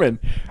Wee Herman.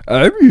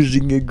 I'm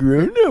using a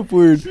grown-up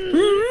word.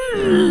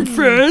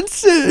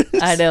 Francis.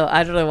 I know.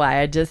 I don't know why.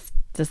 I just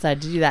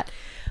decided to do that.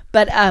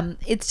 But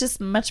it's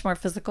just much more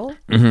physical.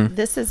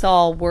 This is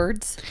all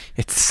words.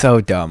 It's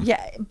so dumb.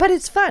 Yeah, but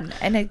it's fun.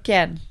 And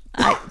again,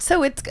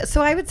 so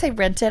I would say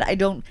rent it. I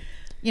don't,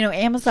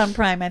 Amazon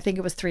Prime, I think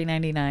it was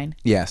 $3.99.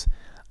 Yes.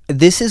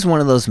 This is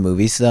one of those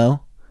movies,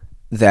 though,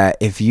 that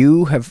if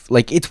you have,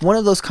 like, it's one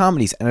of those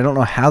comedies, and I don't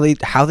know how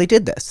they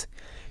did this.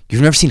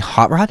 You've never seen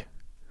Hot Rod?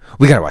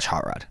 We gotta watch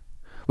Hot Rod.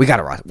 We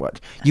gotta watch.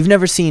 You've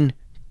never seen,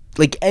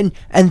 like, and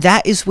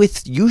that is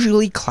with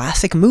usually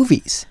classic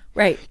movies.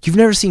 Right. You've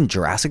never seen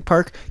Jurassic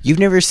Park. You've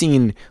never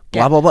seen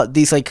blah, blah, blah.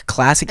 These, like,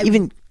 classic,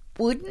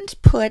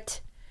 Wouldn't put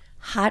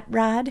Hot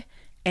Rod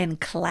and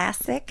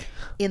classic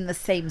in the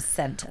same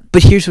sentence.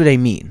 But here's what I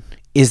mean,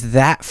 is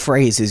that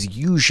phrase is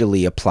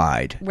usually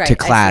applied Right, I see what to you're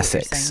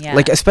classics. saying, yeah.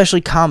 Like, especially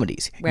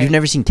comedies. Right. You've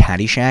never seen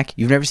Caddyshack.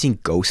 You've never seen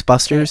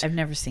Ghostbusters. I've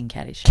never seen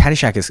Caddyshack.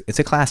 Caddyshack it's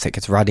a classic.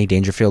 It's Rodney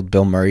Dangerfield,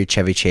 Bill Murray,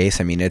 Chevy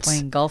Chase. I mean, it's...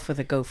 Playing golf with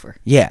a gopher.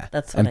 Yeah.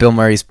 That's what and I Bill mean.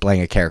 Murray's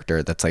playing a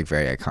character that's, like,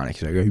 very iconic.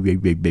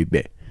 He's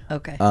like...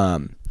 Okay.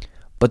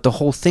 But the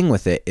whole thing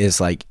with it is,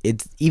 like,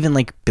 it's even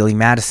like Billy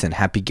Madison,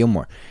 Happy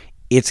Gilmore.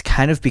 It's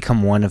kind of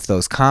become one of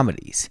those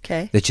comedies.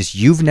 Okay. That just,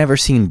 you've never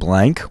seen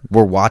blank.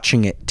 We're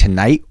watching it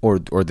tonight or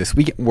this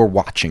weekend. We're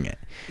watching it.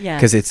 Yeah.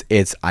 Because it's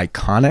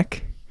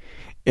iconic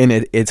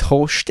in its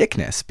whole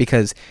shtickness.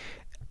 Because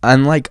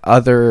unlike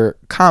other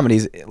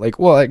comedies,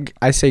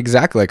 I say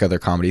exactly like other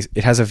comedies,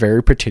 it has a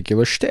very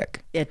particular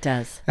shtick. It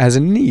does. It has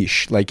a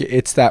niche. Like,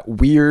 it's that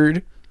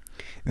weird...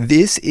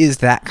 This is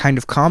that kind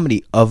of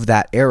comedy of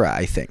that era,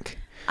 I think.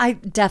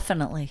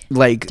 Definitely.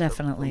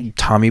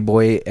 Tommy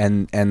Boy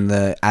and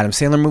the Adam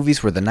Sandler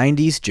movies were the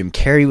 90s. Jim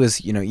Carrey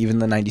was, even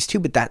the 90s too,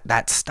 but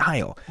that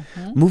style.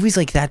 Movies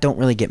like that don't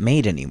really get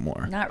made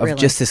anymore. Not of really.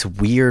 just this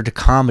weird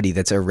comedy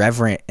that's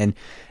irreverent and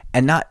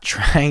not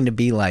trying to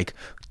be like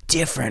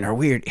different or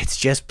weird. It's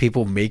just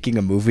people making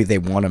a movie they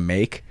want to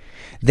make.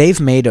 They've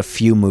made a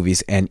few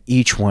movies and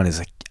each one is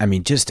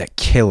just a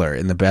killer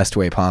in the best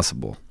way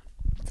possible.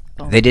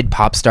 They did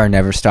Popstar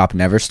Never Stop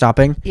Never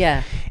Stopping.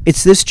 Yeah.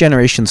 It's this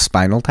generation's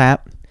Spinal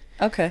Tap.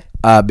 Okay.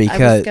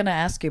 Because I was going to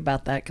ask you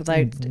about that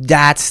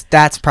because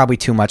that's probably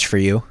too much for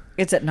you.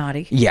 Is it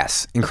naughty?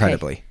 Yes,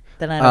 incredibly. Okay.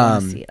 Then I don't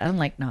want to see it. I don't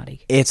like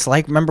naughty. It's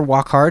like, remember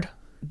Walk Hard?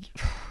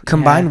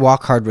 Combine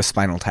Walk Hard with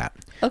Spinal Tap.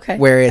 Okay.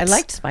 Where I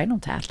liked Spinal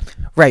Tap.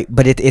 Right,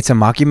 but it's a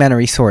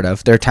mockumentary, sort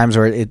of. There are times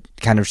where it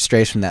kind of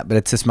strays from that, but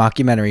it's this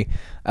mockumentary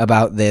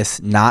about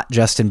this, not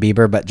Justin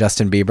Bieber, but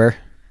Justin Bieber.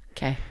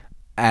 Okay.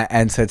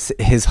 And so it's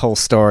his whole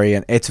story,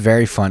 and it's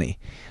very funny.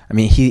 I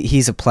mean,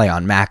 he's a play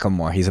on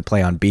Macklemore. He's a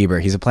play on Bieber.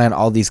 He's a play on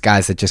all these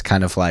guys that just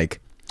kind of like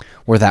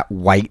where that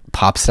white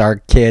pop star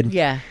kid.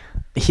 Yeah.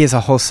 He has a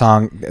whole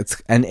song.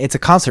 It's a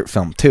concert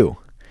film too.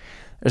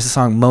 There's a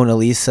song, Mona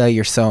Lisa,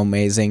 you're so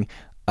amazing.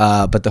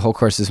 But the whole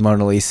chorus is,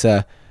 Mona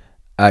Lisa,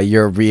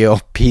 you're a real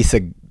piece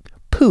of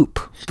poop.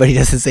 But he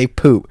doesn't say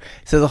poop.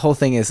 So the whole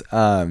thing is,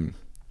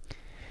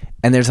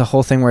 and there's a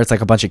whole thing where it's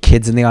like a bunch of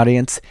kids in the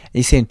audience. And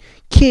he's saying,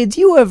 kids,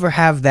 you ever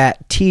have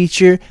that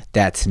teacher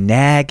that's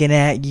nagging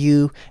at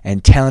you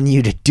and telling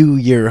you to do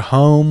your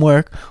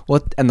homework?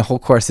 What? And the whole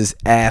chorus is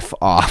F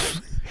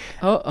off.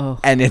 Uh-oh.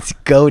 And it's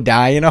go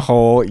die in a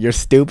hole. You're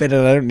stupid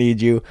and I don't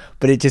need you.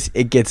 But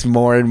it gets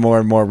more and more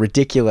and more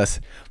ridiculous.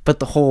 But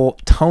the whole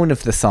tone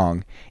of the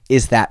song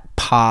is that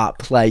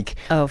pop, like,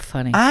 Oh,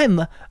 funny.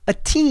 I'm a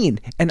teen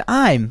and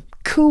I'm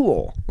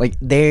cool. Like,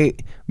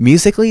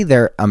 musically,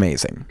 they're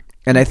amazing.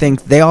 And I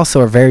think they also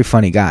are very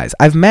funny guys.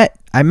 I met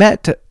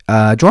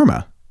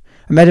Jorma.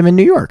 I met him in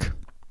New York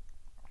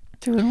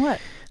Doing what?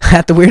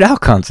 at the Weird Al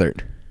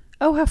concert.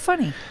 Oh, how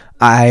funny.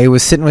 I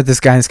was sitting with this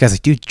guy, and this guy's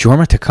like, dude,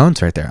 Jorma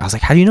Tacone's right there. I was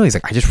like, how do you know? He's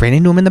like, I just ran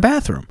into him in the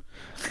bathroom.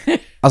 I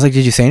was like,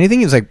 did you say anything?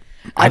 He was like,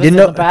 I didn't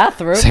know. In the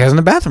bathroom. So he was in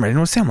the bathroom. I didn't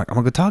know what to say. I'm like, I'm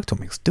going to go talk to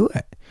him. He goes, do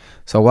it.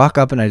 So I walk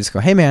up, and I just go,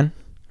 hey, man,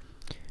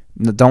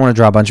 don't want to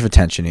draw a bunch of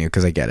attention to you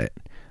because I get it.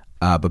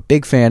 But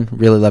big fan.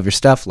 Really love your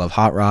stuff. Love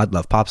Hot Rod.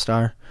 Love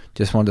Popstar.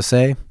 Just wanted to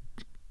say,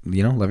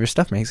 love your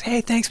stuff, man. He goes,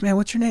 hey, thanks, man.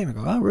 What's your name? I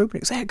go, oh, Ruben. He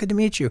goes, hey, good to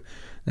meet you. And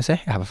I say,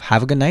 hey,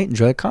 have a good night.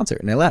 Enjoy the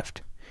concert. And I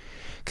left.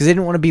 Because they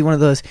didn't want to be one of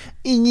those,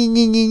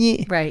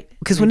 Right.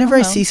 Because whenever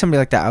I see somebody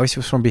like that, I always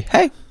just want to be,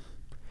 hey,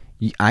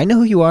 I know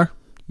who you are.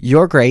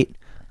 You're great.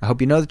 I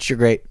hope you know that you're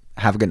great.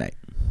 Have a good night.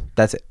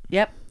 That's it.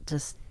 Yep.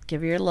 Just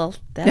give your little,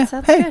 that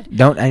sounds hey, good.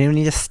 I don't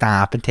need to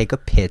stop and take a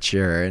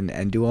picture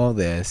and do all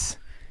this.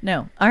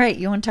 No. All right.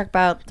 You want to talk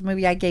about the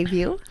movie I gave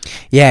you?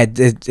 Yeah,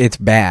 it's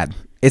bad.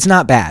 It's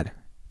not bad.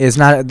 It's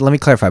not, let me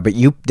clarify, but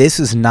this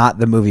is not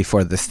the movie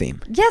for this theme.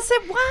 Yes,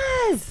 it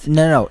was.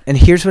 No. And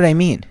here's what I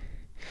mean.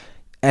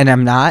 And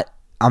I'm not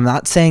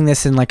saying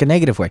this in like a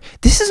negative way.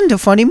 This isn't a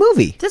funny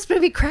movie. This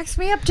movie cracks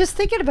me up just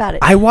thinking about it.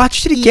 I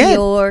watched it again.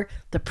 Eeyore,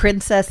 the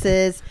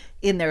princesses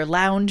in their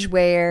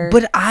loungewear.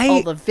 But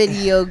all the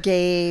video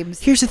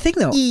games. Here's the thing,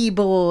 though.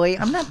 E-boy.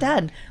 I'm not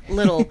done.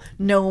 Little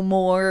No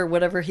More, or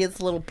whatever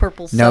his little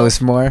purple soap.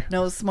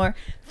 Knows more.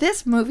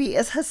 This movie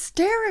is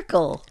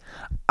hysterical.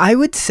 I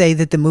would say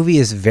that the movie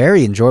is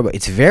very enjoyable.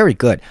 It's very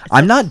good.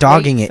 I'm not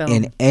dogging it film.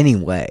 in any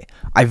way.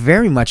 I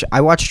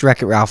watched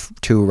Wreck-It Ralph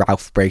 2,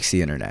 Ralph Breaks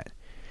the Internet.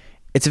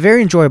 It's a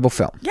very enjoyable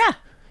film. Yeah.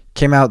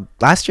 Came out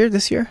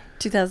this year?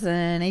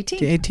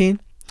 2018. 18.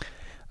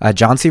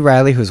 John C.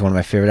 Reilly, who's one of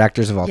my favorite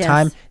actors of all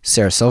time.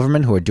 Sarah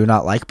Silverman, who I do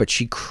not like, but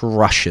she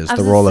crushes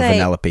the role of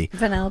Vanellope.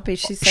 Vanellope,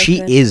 she's so she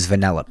good. is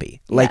Vanellope.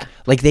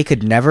 Like they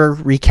could never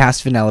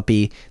recast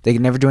Vanellope. They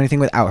could never do anything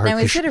without her. Now,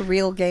 is it a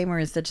real game or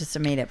is it just a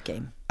made-up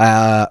game?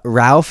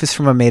 Ralph is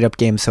from a made-up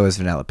game, so is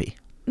Vanellope.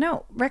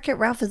 No, Wreck-It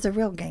Ralph is a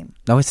real game.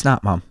 No, it's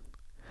not, Mom.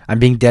 I'm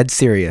being dead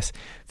serious.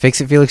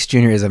 Fix-It Felix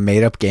Jr. is a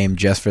made-up game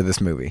just for this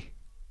movie.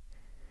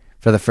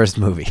 For the first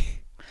movie.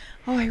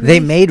 Oh, They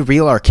made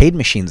real arcade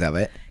machines of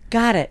it.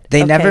 Got it.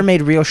 They Okay. never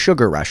made real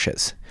Sugar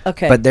Rushes.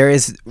 Okay. But there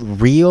is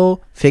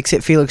real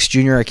Fix-It Felix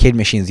Jr. arcade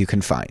machines you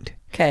can find.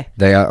 Okay.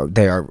 They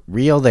are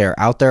real. They are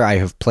out there. I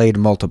have played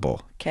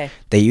multiple. Okay.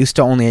 They used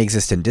to only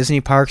exist in Disney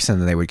parks, and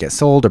then they would get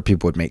sold, or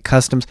people would make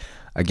customs.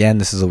 Again,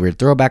 this is a weird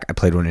throwback. I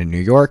played one in New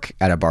York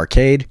at a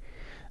barcade.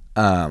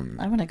 I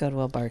want to go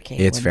to a barcade.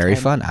 It's very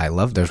fun.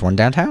 There's one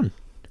downtown.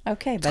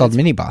 Okay. It's called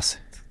Mini Boss.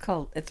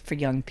 It's for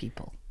young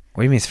people.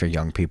 What do you mean it's for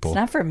young people? It's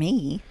not for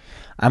me.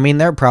 I mean,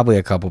 there are probably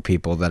a couple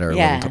people that are a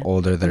little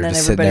older that and are then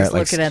just sitting there.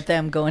 everybody's looking at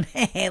them going,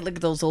 hey, look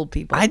at those old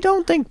people. I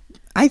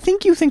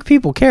think you think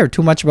people care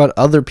too much about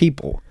other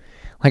people.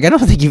 Like, I don't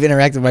think you've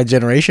interacted with my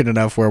generation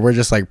enough where we're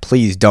just like,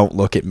 please don't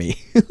look at me.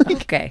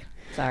 Okay.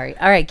 Sorry.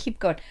 All right, keep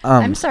going.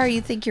 I'm sorry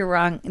you think you're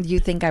wrong. You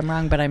think I'm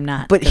wrong, but I'm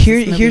not. But This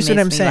movie here's what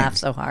makes I'm me saying. Laugh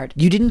so hard.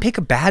 You didn't pick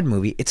a bad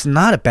movie. It's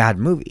not a bad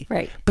movie.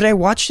 Right. But I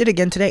watched it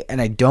again today,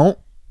 and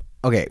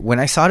okay, when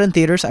I saw it in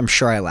theaters, I'm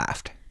sure I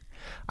laughed.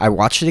 I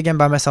watched it again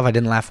by myself. I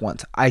didn't laugh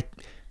once.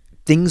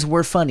 Things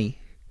were funny,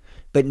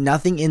 but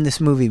nothing in this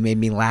movie made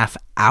me laugh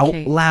out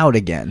loud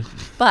again.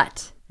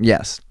 But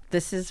Yes.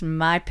 this is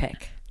my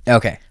pick.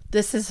 Okay.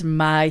 This is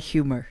my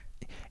humor.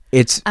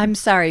 It's I'm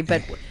sorry,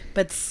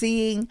 but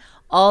seeing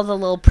all the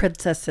little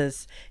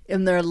princesses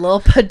in their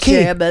little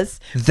pajamas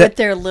with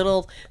their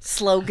little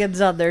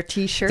slogans on their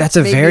T-shirts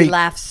made me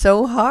laugh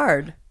so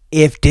hard.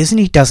 If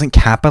Disney doesn't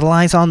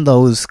capitalize on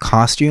those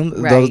costumes,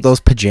 Right. those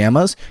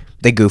pajamas,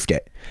 they goofed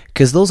it.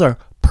 Because those are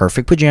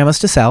perfect pajamas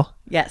to sell.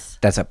 Yes.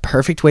 That's a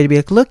perfect way to be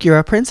like, look, you're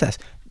a princess.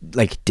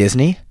 Like,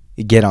 Disney,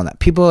 get on that.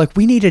 People are like,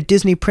 we need a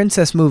Disney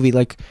princess movie.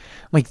 Like,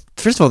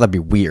 first of all, that'd be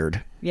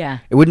weird. Yeah.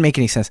 It wouldn't make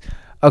any sense.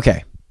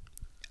 Okay.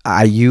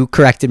 You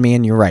corrected me,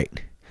 and you're right.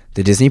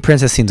 The Disney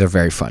princess scenes are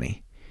very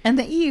funny. And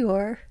the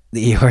Eeyore.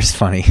 The Eeyore's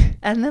funny.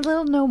 And the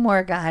little No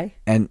More guy.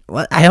 And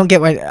I don't get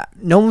why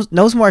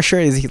knows more. Sure,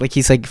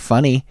 he's like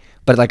funny,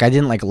 but like I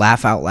didn't like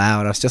laugh out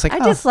loud. I was just like, I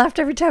just laughed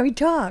every time he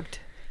talked.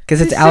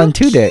 because it's He's Alan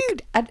so Tudyk.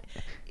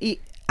 cute.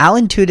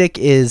 Alan Tudyk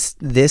is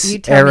this You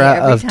tell me era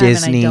every of time and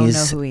I don't know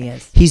Disney's. who he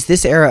is. He's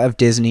this era of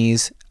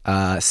Disney's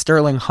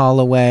Sterling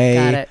Holloway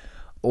Got it.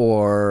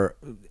 or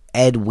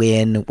Ed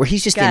Wynn, where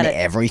he's just Got in it.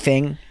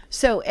 everything.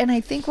 So, and I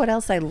think what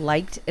else I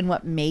liked and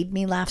what made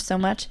me laugh so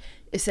much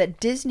is that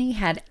Disney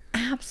had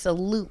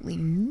absolutely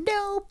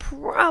no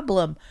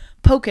problem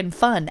poking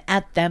fun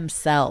at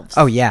themselves.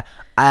 Oh yeah.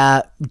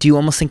 Do you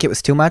almost think it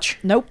was too much?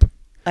 Nope.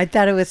 I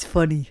thought it was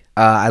funny.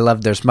 I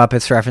love. There's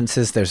Muppets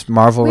references. There's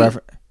Marvel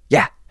references.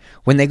 Yeah.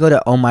 When they go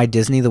to Oh My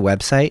Disney, the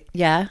website,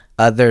 Yeah.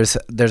 there's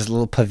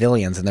little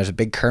pavilions, and there's a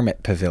big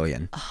Kermit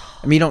pavilion.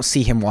 I mean, you don't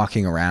see him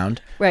walking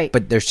around, Right.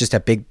 But there's just a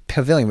big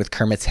pavilion with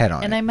Kermit's head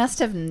on And it. I must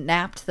have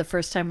napped the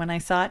first time when I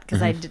saw it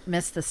because I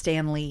missed the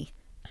Stan Lee.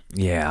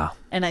 Yeah,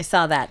 And I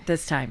saw that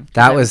this time.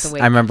 that was.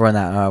 awake. I remember when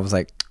that. I was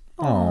like,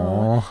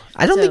 oh.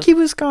 I don't So- think he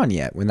was gone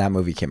yet when that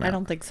movie came out. I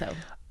don't think so.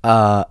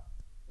 Uh,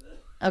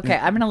 Okay,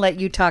 I'm going to let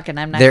you talk, and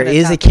I'm not there gonna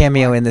is a talk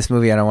cameo anymore. in this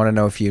movie, and I want to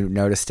know if you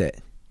noticed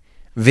it.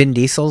 Vin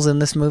Diesel's in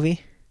this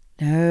movie.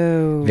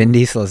 No. Vin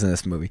Diesel is in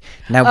this movie.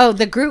 Now Oh,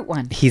 the Groot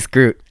one. he's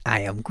Groot. I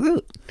am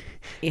Groot.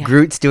 Yeah.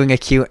 Groot's doing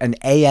an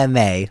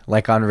AMA,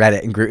 like on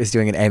Reddit, and Groot is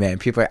doing an AMA, and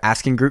people are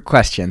asking Groot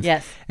questions.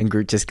 Yes. And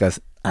Groot just goes,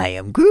 I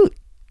am Groot.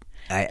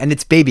 And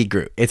it's baby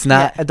Groot. It's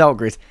not Yeah. adult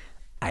Groot.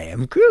 I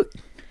am Groot.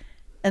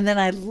 And then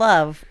I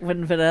love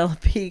when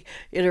Vanellope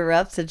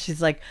interrupts and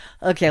she's like,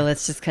 okay,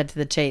 let's just cut to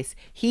the chase.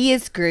 He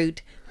is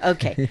Groot.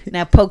 Okay,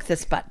 now poke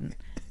this button.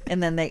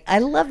 And then I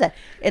love that.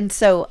 And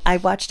so I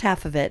watched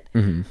half of it.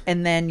 Mm-hmm.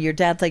 And then your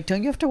dad's like,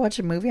 don't you have to watch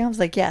a movie? I was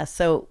like, yeah.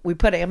 So we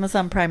put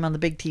Amazon Prime on the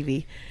big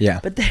TV. Yeah.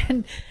 But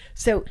then,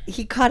 so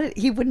he caught it.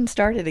 He wouldn't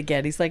start it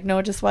again. He's like,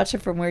 no, just watch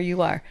it from where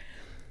you are.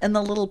 And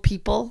the little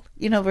people,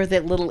 you know, where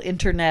that little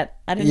internet,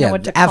 I didn't Yeah, know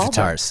what to the call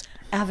avatars.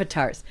 them.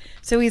 Avatars.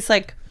 So he's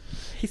like,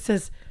 he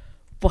says,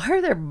 why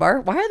are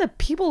the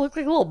people look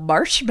like little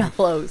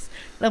marshmallows?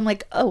 And I'm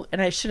like, oh,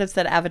 and I should have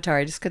said avatar.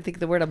 I just couldn't think of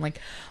the word. I'm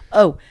like,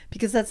 oh,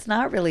 because that's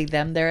not really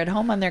them. They're at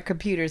home on their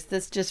computers.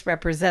 This just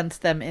represents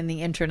them in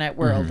the internet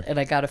world. Mm-hmm. And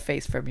I got a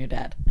face from your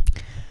dad.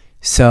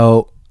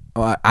 So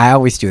I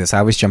always do this. I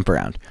always jump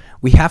around.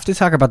 We have to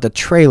talk about the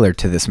trailer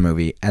to this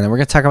movie, and then we're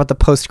going to talk about the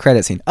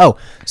post-credit scene. Oh,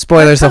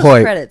 spoilers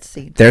ahoy. Credit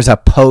scene. There's a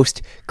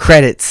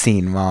post-credit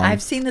scene, Mom.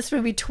 I've seen this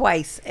movie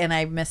twice and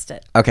I missed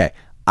it. Okay.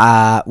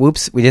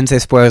 Whoops. We didn't say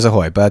spoilers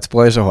ahoy, but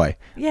spoilers ahoy.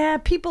 Yeah,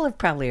 people have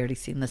probably already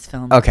seen this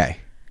film. Okay.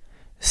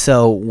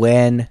 So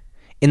when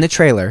in the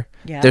trailer,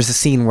 Yeah. there's a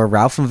scene where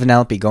Ralph and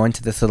Vanellope go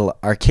into this little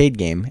arcade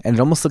game, and it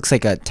almost looks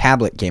like a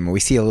tablet game where we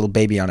see a little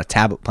baby on a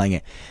tablet playing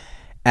it.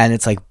 And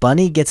it's like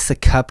Bunny gets the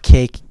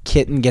cupcake,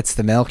 Kitten gets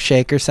the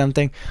milkshake or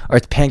something, or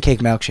it's pancake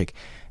milkshake.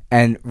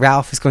 And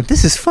Ralph is going,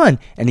 this is fun.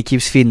 And he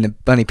keeps feeding the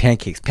bunny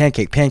pancakes,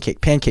 pancake, pancake,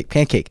 pancake,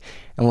 pancake.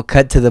 And we'll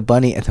cut to the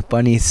bunny, and the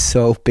bunny is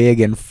so big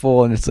and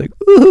full, and it's like,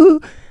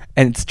 ooh.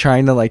 And it's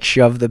trying to like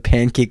shove the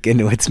pancake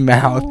into its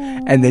mouth.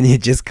 And then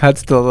it just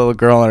cuts to the little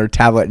girl on her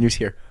tablet, and you just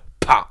hear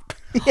pop.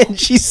 And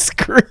she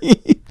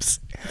screams.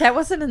 That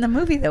wasn't in the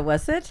movie though,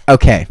 was it?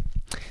 Okay.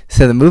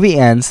 So the movie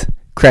ends,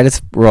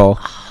 credits roll.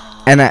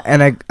 And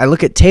I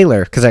look at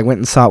Taylor, because I went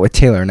and saw it with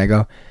Taylor, and I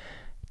go,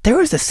 there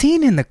was a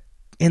scene in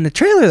the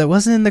trailer that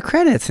wasn't in the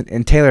credits.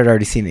 And Taylor had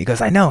already seen it. He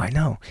goes, I know.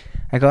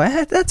 I go,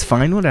 that's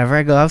fine, whatever.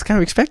 I go, I was kind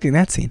of expecting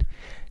that scene.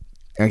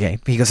 Okay.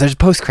 He goes, there's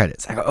post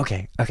credits. I go,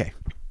 okay.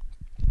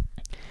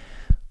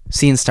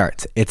 Scene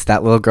starts. It's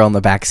that little girl in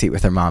the back seat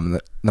with her mom.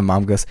 And the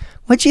mom goes,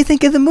 what'd you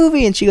think of the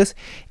movie? And she goes,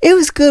 it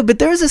was good, but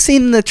there was a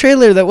scene in the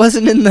trailer that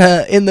wasn't in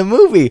the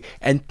movie.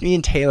 And me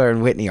and Taylor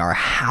and Whitney are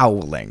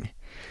howling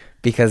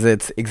because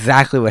it's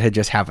exactly what had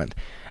just happened.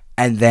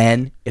 And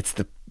then it's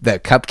the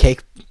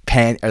cupcake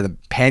the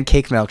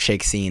pancake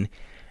milkshake scene,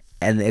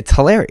 and it's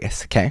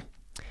hilarious. Okay.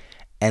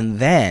 And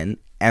then,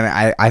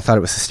 I thought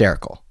it was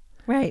hysterical.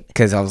 Right.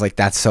 Because I was like,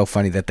 that's so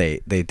funny that they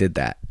did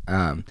that.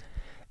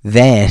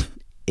 Then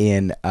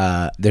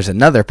there's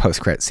another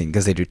post-credit scene,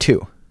 because they do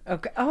two.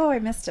 Okay. Oh, I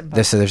missed him.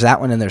 both. So there's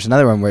that one, and there's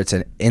another one where it's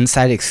an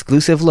inside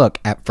exclusive look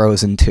at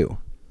Frozen 2.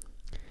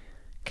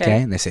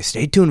 Okay. And they say,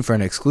 stay tuned for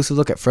an exclusive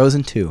look at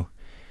Frozen 2.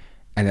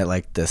 And it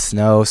like the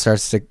snow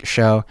starts to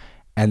show,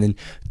 and then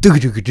do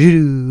do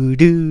do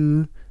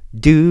do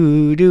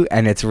do do,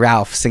 and it's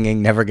Ralph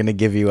singing "Never Gonna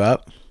Give You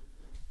Up."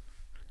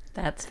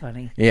 That's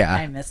funny. Yeah.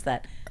 I missed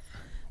that.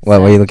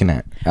 What are you looking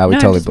at? We No, I'm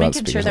totally just blew out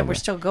making sure speakers that over we're there.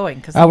 still going.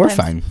 Cause Oh, we're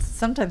fine.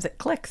 Sometimes it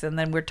clicks, and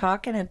then we're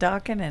talking and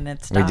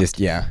it stops. We just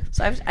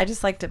So I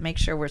just like to make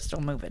sure we're still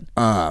moving.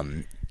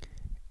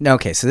 No,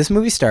 okay, so this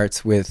movie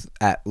starts with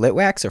at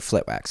Litwax or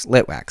Flitwax?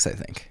 Litwax, I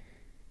think.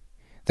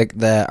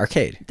 The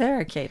arcade. The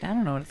arcade. I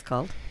don't know what it's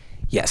called.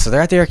 Yeah, so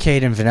they're at the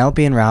arcade, and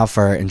Vanellope and Ralph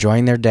are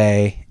enjoying their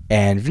day,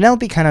 and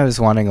Vanellope kind of is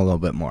wanting a little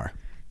bit more.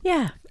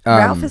 Yeah.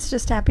 Ralph is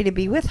just happy to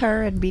be with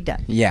her and be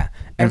done. Yeah,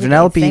 and Every day,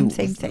 Vanellope,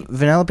 same.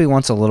 Vanellope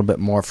wants a little bit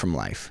more from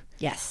life.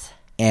 Yes.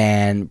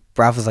 And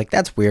Ralph is like,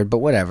 that's weird, but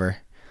whatever.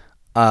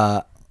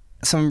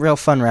 Some real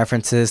fun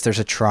references. There's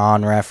a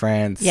Tron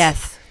reference.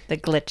 Yes. The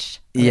glitch.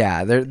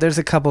 Yeah, there's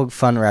a couple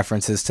fun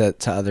references to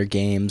other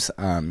games.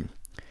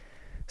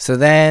 So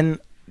then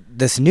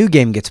this new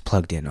game gets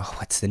plugged in. Oh,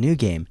 what's the new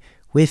game?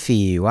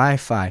 Wi-Fi,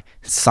 Wi-Fi.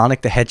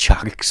 Sonic the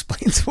Hedgehog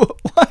explains what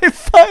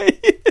Wi-Fi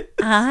is.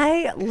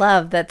 I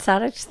love that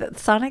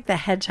Sonic the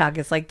Hedgehog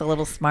is like the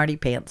little smarty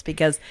pants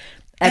because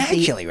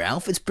Actually,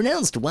 Ralph, it's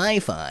pronounced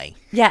Wi-Fi.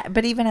 yeah,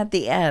 but even at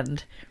the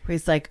end where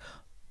he's like,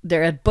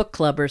 they're at book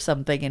club or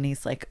something, and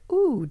he's like,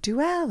 "Ooh,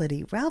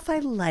 duality, Ralph, I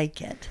like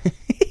it."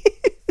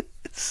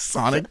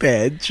 Sonic the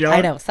Hedgehog.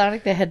 I know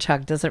Sonic the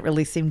Hedgehog doesn't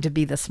really seem to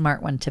be the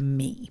smart one to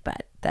me,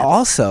 but that's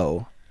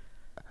Also,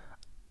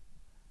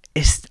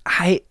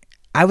 I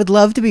would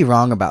love to be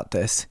wrong about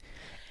this.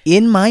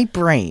 In my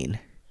brain,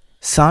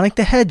 Sonic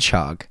the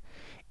Hedgehog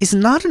is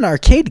not an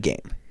arcade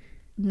game.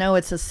 no,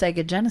 it's a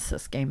Sega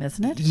Genesis game,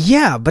 isn't it?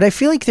 Yeah, but I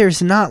feel like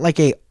there's not like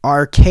a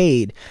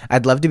arcade.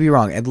 I'd love to be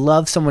wrong. I'd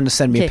love someone to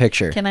send me a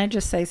picture. Can I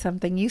just say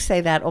something? You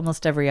say that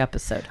almost every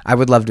episode. I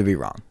would love to be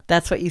wrong.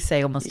 That's what you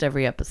say almost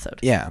every episode.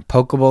 Yeah,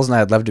 Pokeballs and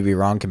I'd love to be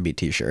wrong can be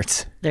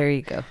t-shirts. There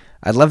you go.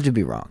 I'd love to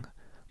be wrong.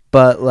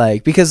 But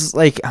like, because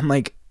like, I'm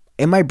like,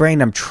 in my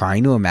brain, I'm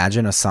trying to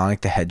imagine a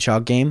Sonic the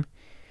Hedgehog game.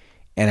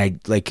 And I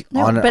like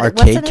No, on an but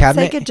arcade wasn't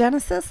cabinet. it Sega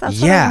Genesis? That's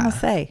Yeah, what I want to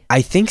say.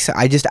 I think so.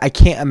 I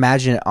can't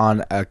imagine it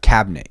on a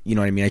cabinet. You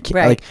know what I mean? I can't.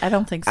 Right. Like, I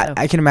don't think so.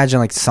 I can imagine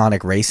like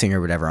Sonic Racing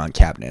or whatever on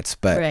cabinets,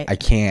 but Right. I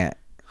can't.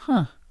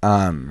 Huh.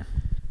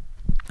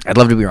 I'd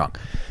love to be wrong.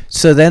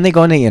 So then they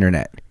go on the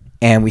internet,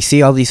 and we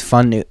see all these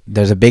fun.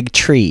 There's a big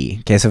tree.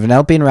 Okay, so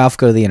Vanellope and Ralph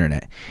go to the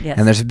internet, Yes.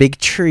 and there's a big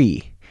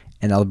tree,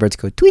 and all the birds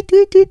go tweet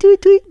tweet tweet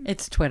tweet tweet.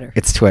 It's Twitter.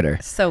 It's Twitter.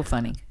 So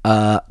funny.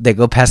 They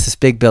go past this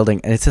big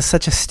building, and it's just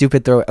such a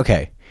stupid throw.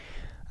 Okay,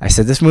 I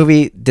said this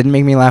movie didn't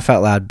make me laugh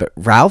out loud, but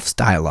Ralph's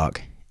dialogue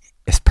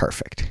is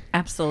perfect.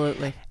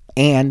 Absolutely.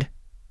 And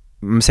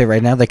I'm gonna say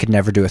right now, they could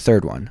never do a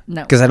third one.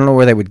 No. Because I don't know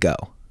where they would go.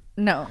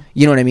 No.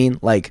 You know what I mean?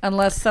 Like,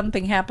 Unless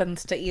something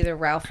happens to either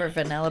Ralph or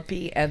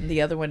Vanellope and the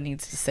other one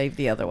needs to save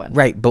the other one.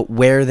 right, but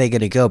where are they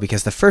going to go?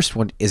 Because the first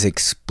one is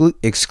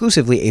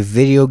exclusively a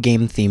video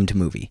game themed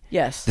movie.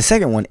 Yes. The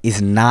second one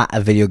is not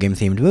a video game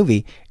themed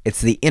movie. It's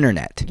the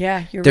internet.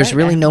 Yeah, you're There's right.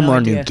 really I no have more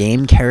idea. new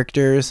game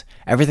characters.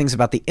 Everything's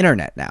about the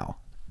internet now.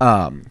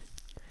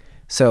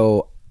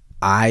 So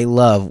I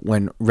love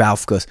when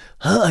Ralph goes,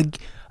 I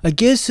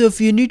guess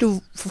if you need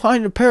to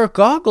find a pair of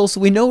goggles,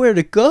 we know where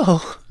to go.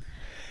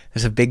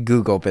 There's a big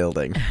Google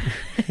building.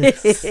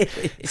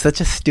 It's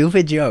such a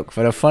stupid joke,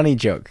 but a funny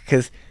joke.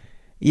 Because,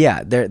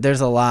 yeah, there's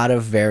a lot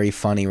of very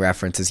funny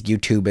references.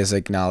 YouTube is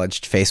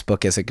acknowledged.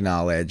 Facebook is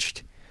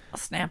acknowledged.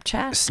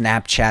 Snapchat.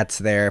 Snapchat's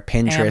there.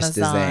 Pinterest is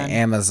there.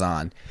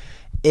 Amazon.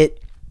 Amazon.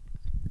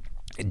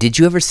 Did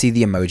you ever see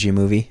the Emoji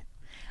Movie?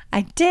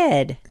 I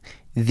did.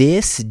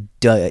 This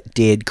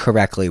did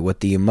correctly what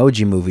the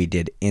Emoji Movie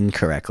did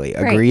incorrectly.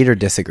 Agreed or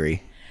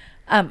disagree?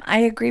 I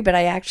agree, but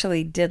I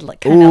actually did kind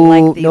of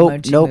like the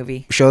Emoji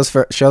Movie.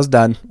 Show's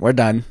done. We're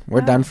done.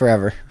 We're done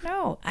forever.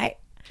 No,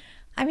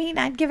 I mean,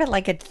 I'd give it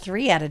like a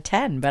 3 out of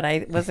 10, but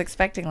I was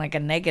expecting like a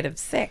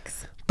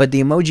 -6. But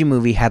the Emoji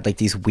Movie had like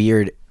these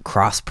weird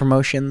cross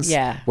promotions.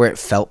 Yeah. Where it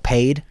felt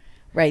paid.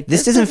 Right.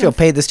 This doesn't feel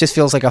paid. This just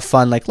feels like a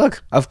fun, like,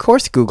 look, of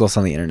course Google's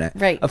on the internet.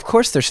 Right. Of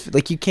course there's,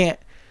 like, you can't.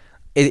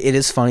 It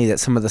is funny that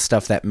some of the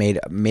stuff that made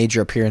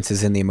major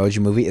appearances in the Emoji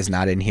Movie is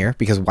not in here,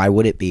 because why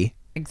would it be?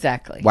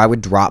 Exactly. Why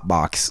would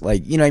Dropbox,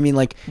 like, you know what I mean?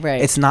 Like,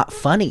 Right. It's not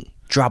funny.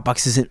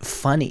 Dropbox isn't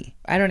funny.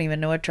 I don't even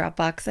know what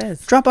Dropbox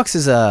is. Dropbox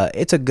is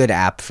it's a good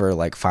app for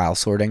like file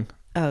sorting.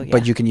 Oh, yeah.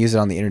 But you can use it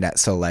on the internet.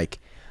 So like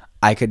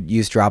I could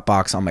use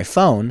Dropbox on my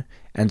phone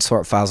and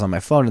sort files on my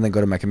phone and then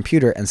go to my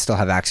computer and still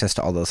have access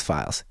to all those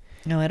files.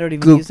 No, I don't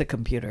even use a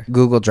computer.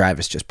 Google Drive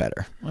is just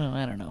better. Well,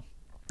 I don't know.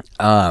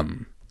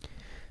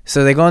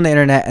 So they go on the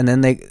internet and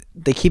then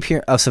they keep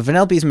hearing, oh, so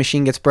Vanellope's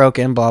machine gets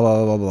broken, blah, blah,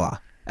 blah, blah, blah.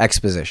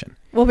 Exposition.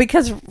 Well,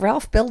 because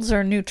Ralph builds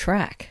her a new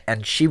track.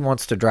 And she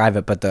wants to drive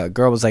it, but the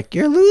girl was like,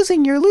 you're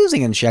losing.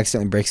 And she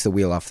accidentally breaks the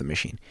wheel off the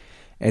machine.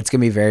 And it's going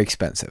to be very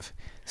expensive.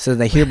 So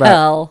they hear about...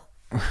 Well,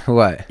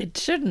 what? it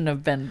shouldn't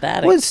have been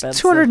that Well, it's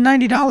expensive.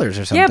 $290 or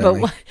something. Yeah, but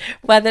like,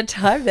 by the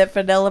time that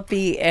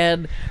Vanellope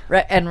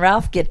and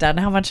Ralph get done,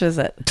 how much is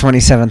it?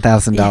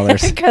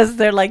 $27,000. Because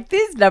they're like,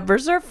 these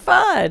numbers are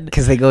fun.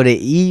 Because they go to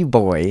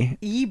eBoy.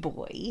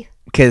 E-boy.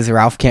 Because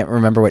Ralph can't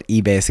remember what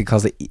eBay is. He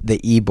calls it the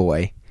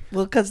eBoy.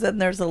 Well, because then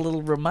there's a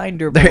little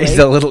reminder. There's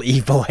boy. a little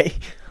eBoy,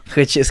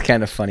 which is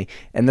kind of funny.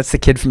 And that's the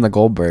kid from the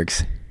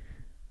Goldbergs.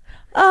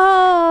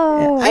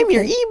 Oh, I'm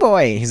your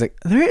eBoy. He's like,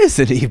 there is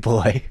an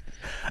eBoy.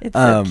 it's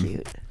so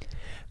cute.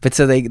 But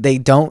so they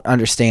don't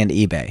understand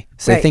eBay.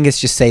 So Right. they think it's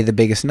just say the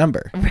biggest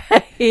number.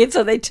 Right,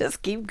 so they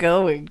just keep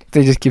going.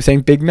 They just keep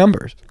saying big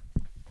numbers.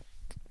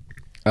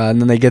 And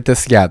then they get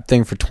this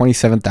thing for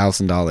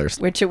 $27,000.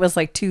 Which it was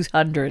like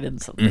 200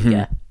 and something, Mm-hmm.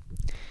 yeah.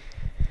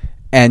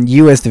 And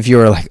you as the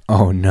viewer are like,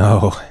 oh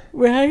no.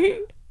 Right?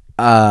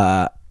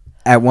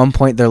 At one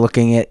point they're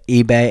looking at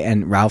eBay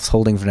and Ralph's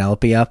holding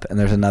Vanellope up, and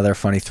there's another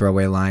funny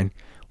throwaway line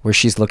where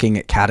she's looking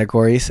at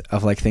categories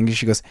of like things.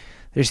 She goes,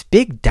 there's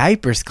big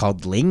diapers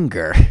called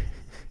Linger.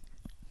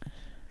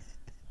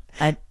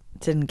 I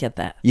didn't get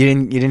that. You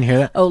didn't hear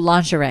that? Oh,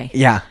 lingerie.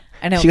 Yeah.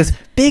 I know. She goes,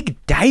 big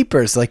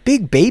diapers, like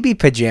big baby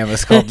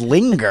pajamas called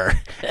Linger.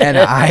 And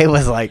I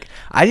was like,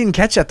 I didn't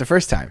catch that the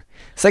first time.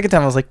 Second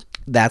time, I was like,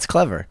 that's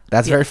clever.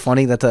 That's very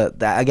funny.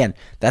 Again,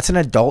 that's an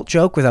adult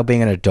joke without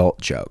being an adult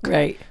joke.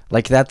 Right.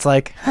 Like, that's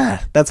like,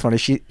 that's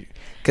funny.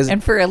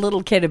 And for a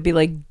little kid, it'd be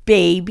like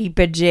baby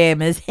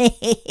pajamas.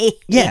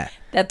 Yeah.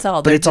 That's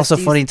all. But it's also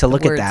funny to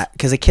look at that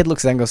because a kid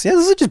looks at that and goes, yeah,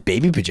 those are just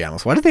baby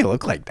pajamas. Why do they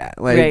look like that?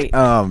 Like,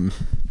 right.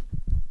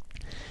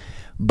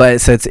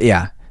 But so it's,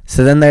 yeah.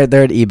 So then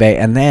they're at eBay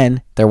and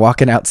then they're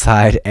walking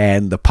outside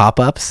and the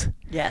pop-ups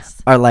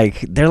are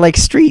like, they're like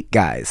street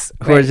guys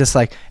who are just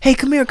like, hey,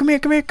 come here, come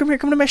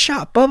to my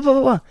shop, blah, blah,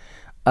 blah,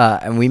 blah.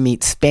 And we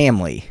meet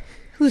Spamley.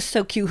 Who's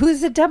so cute?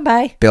 Who's it done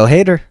by? Bill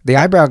Hader, the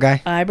eyebrow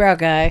guy.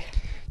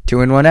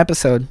 2-in-1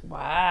 episode.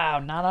 Wow,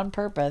 not on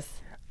purpose.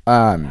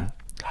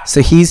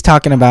 So he's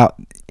talking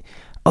about,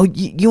 oh,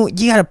 you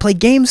got to play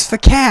games for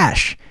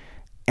cash.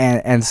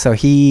 And so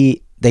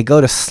they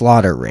go to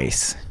Slaughter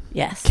Race.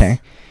 Yes. Okay.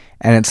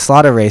 And in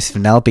Slaughter Race,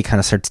 Vanellope kind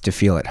of starts to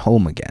feel at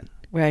home again.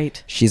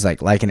 Right. She's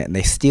like liking it. And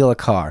they steal a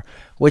car,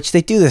 which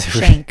they do this.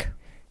 Shank.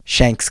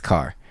 Shank's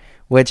car,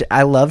 which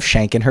I love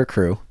Shank and her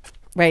crew.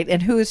 Right.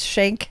 And who is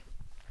Shank?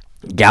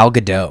 Gal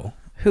Gadot.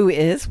 Who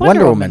is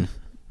Wonder Woman.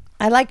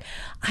 I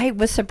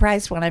was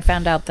surprised when I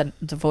found out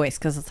the voice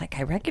because it's like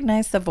I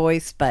recognized the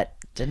voice, but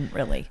didn't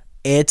really.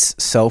 It's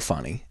so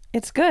funny.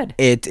 It's good.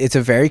 It's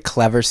a very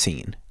clever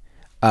scene.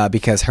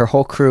 Because her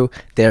whole crew,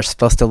 they're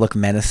supposed to look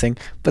menacing,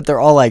 but they're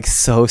all like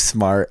so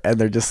smart, and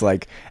they're just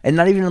like, and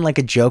not even in like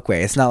a joke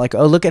way. It's not like,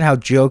 oh, look at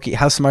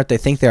how smart they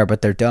think they are,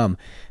 but they're dumb.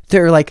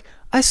 They're like,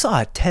 I saw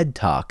a TED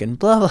talk and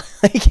blah blah.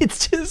 Like,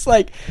 it's just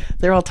like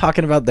they're all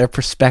talking about their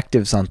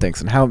perspectives on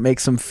things and how it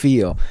makes them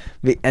feel,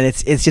 and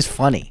it's just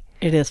funny.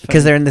 It is funny.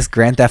 Because they're in this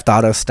Grand Theft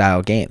Auto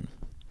style game.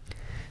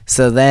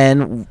 So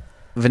then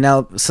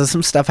so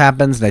some stuff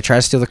happens. They try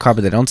to steal the car,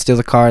 but they don't steal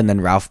the car, and then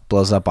Ralph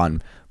blows up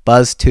on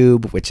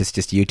BuzzTube, which is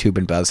just YouTube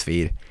and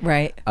BuzzFeed.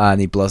 Right.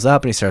 And he blows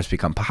up and he starts to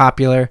become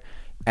popular.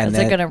 And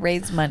they're going to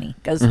raise money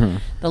because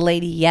the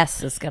lady,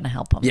 is going to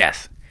help him.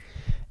 Yes.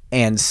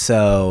 And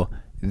so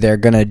they're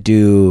going to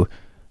do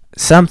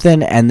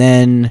something, and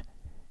then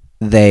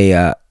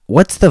they,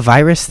 what's the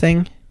virus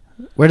thing?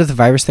 Where does the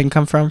virus thing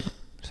come from?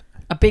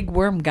 A big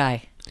worm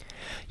guy.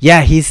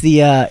 Yeah, he's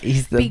the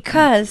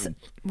because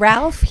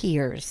Ralph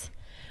hears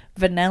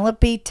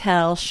Vanellope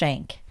tell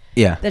Shank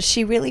that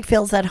she really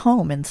feels at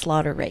home in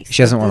Slaughter Race.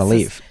 She doesn't want to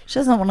leave. She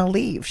doesn't want to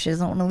leave. She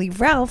doesn't want to leave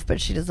Ralph,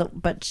 but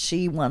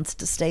she wants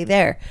to stay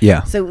there.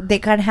 Yeah. So they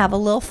kind of have a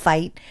little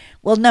fight.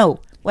 Well, no.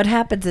 What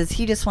happens is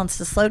he just wants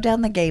to slow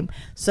down the game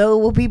so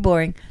it will be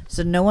boring,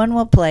 so no one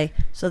will play,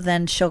 so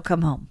then she'll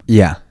come home.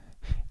 Yeah.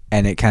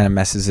 And it kind of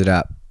messes it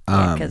up.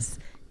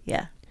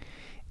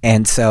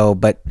 And so,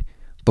 but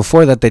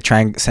before that, they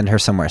try and send her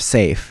somewhere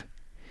safe,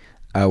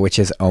 which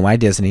is Oh My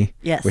Disney.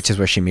 Yes. Which is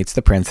where she meets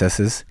the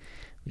princesses.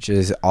 Which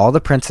is all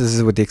the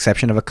princesses, with the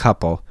exception of a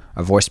couple,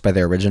 are voiced by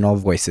their original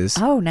voices.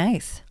 Oh,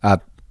 nice.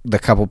 The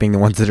couple being the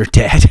ones that are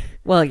dead.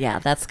 Well, yeah,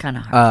 that's kind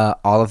of hard.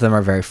 All of them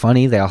are very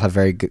funny. They all have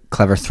very good,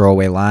 clever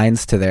throwaway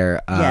lines to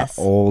their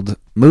old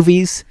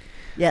movies.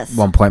 Yes. At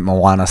one point,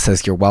 Moana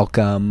says, "You're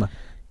welcome."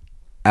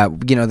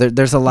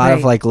 There's a lot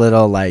of like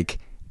little like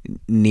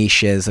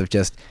niches of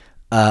just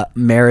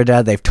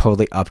Merida. They've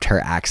totally upped her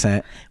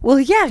accent. Well,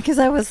 yeah, because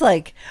I was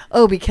like,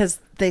 because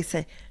they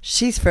say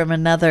she's from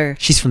the other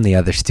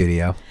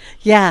studio.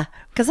 Yeah,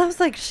 because I was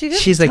like,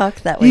 she's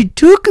talk that way. You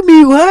took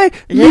me, why?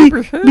 Me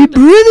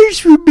brothers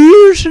for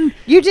beers. And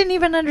you didn't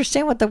even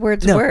understand what the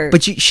words were.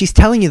 But she's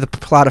telling you the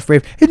plot of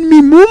Brave. And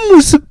me mom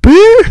was a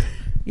bear.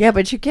 Yeah,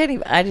 but you can't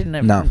even. I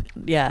didn't. No.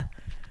 Yeah.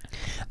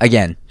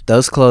 Again,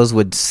 those clothes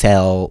would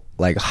sell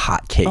like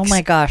hotcakes. Oh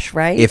my gosh!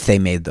 Right? If they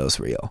made those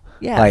real.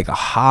 Yeah. Like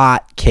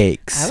hot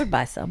cakes. I would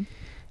buy some.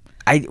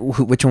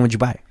 Which one would you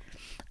buy?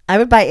 I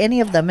would buy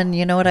any of them, and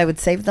you know what I would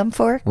save them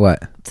for?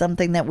 What?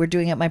 Something that we're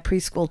doing at my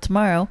preschool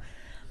tomorrow.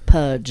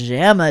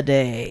 Pajama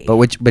day.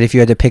 But if you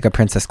had to pick a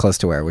princess clothes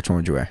to wear, which one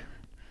would you wear?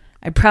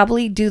 I'd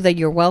probably do the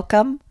You're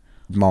Welcome.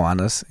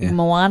 Moana's. Yeah.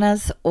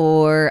 Moana's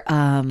or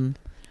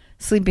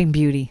Sleeping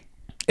Beauty.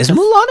 Is Mulan in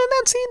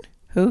that scene?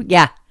 Who?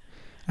 Yeah.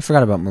 I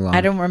forgot about Mulan.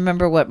 I don't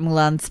remember what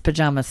Mulan's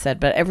pajamas said,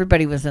 but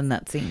everybody was in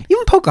that scene.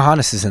 Even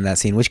Pocahontas is in that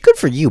scene, which good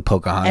for you,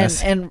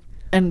 Pocahontas.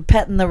 And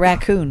petting the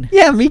raccoon.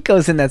 Yeah,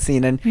 Miko's in that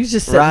scene, and he's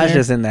just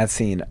Raja's in that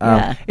scene.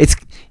 It's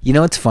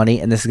it's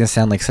funny, and this is gonna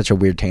sound like such a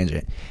weird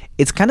tangent.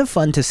 It's kind of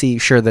fun to see.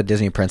 Sure, the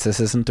Disney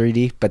princess is in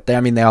 3D, but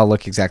they all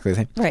look exactly the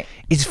same. Right.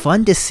 It's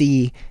fun to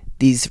see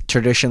these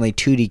traditionally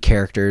 2D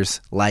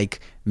characters like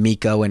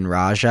Miko and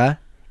Raja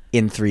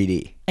in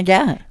 3D.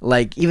 Yeah.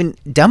 Like even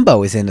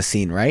Dumbo is in a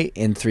scene, right,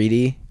 in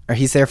 3D, or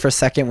he's there for a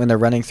second when they're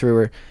running through,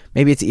 or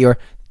maybe it's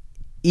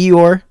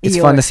Eeyore. It's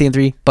fun to see in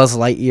 3D. Buzz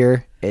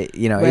Lightyear.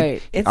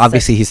 Right.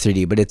 Obviously he's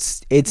 3D, but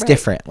it's right.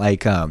 Different.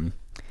 Like,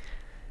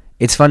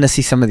 it's fun to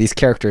see some of these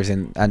characters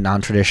in a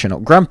non-traditional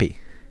Grumpy.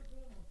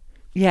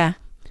 Yeah.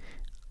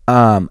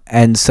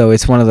 And so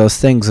it's one of those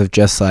things of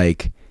just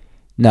like,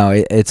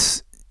 I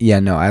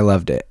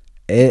loved it.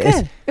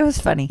 Good. It was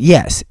funny.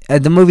 Yes,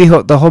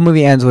 the whole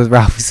movie ends with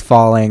Ralph's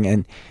falling,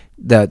 and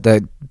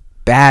the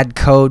bad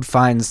code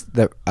finds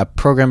a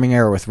programming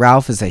error with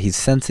Ralph is that he's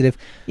sensitive.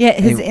 Yeah,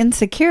 his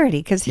insecurity,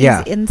 because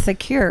he's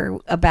insecure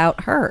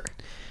about her.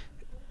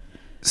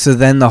 So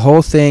then the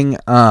whole thing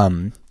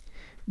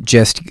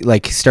just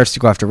like starts to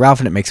go after Ralph,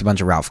 and it makes a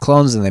bunch of Ralph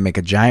clones, and they make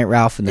a giant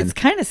Ralph, and then it's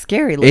kind of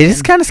scary looking. It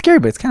is kind of scary,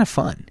 but it's kind of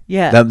fun.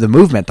 Yeah, the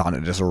movement on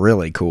it is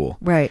really cool.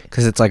 Right,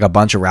 because it's like a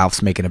bunch of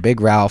Ralphs making a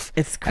big Ralph.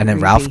 It's creepy. And then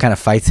Ralph kind of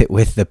fights it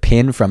with the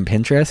pin from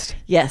Pinterest.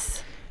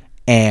 Yes,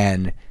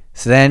 and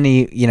so then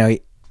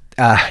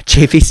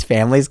JP's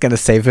family's gonna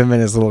save him in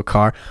his little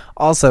car.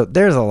 Also,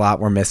 there's a lot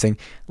we're missing,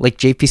 like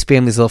JP's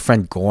family's little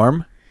friend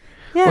Gorm.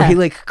 Yeah, where he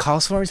like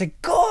calls for him. He's like,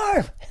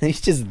 Gorm, and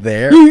he's just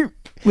there.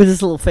 With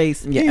his little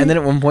face. Yeah, and then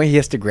at one point he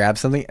has to grab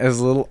something, and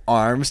his little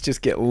arms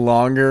just get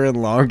longer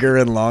and longer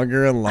and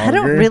longer and longer. I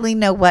don't really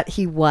know what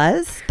he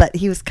was, but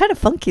he was kind of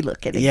funky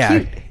looking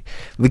and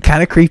cute.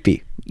 Kind of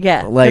creepy.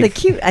 Yeah, like, but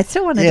cute. I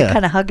still wanted to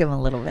kind of hug him a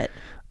little bit.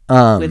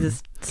 With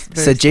his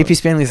so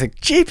JP's family's like,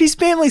 JP's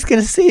family's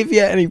going to save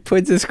you, and he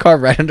puts his car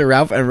right under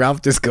Ralph, and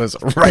Ralph just goes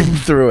right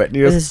through it. And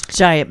he with his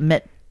giant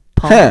mitt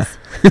paws.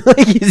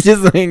 Like he's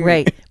just like,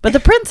 right. But the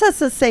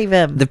princesses save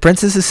him. The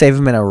princesses save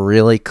him in a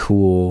really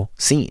cool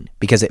scene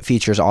because it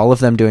features all of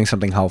them doing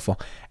something helpful,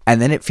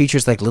 and then it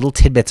features like little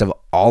tidbits of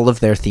all of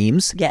their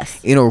themes. Yes.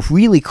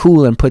 Really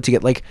cool and put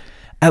together. Like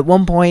at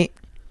one point,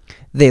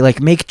 they like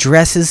make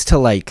dresses to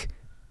like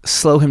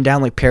slow him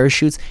down, like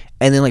parachutes,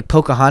 and then like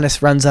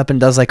Pocahontas runs up and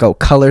does like a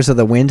Colors of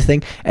the Wind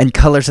thing, and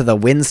Colors of the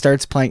Wind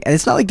starts playing, and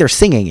it's not like they're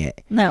singing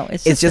it. No,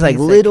 it's just like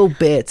little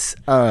bits.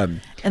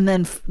 And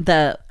then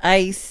the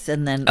ice,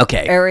 and then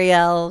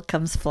Ariel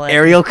comes flying.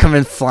 Ariel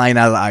coming flying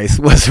out of the ice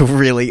it was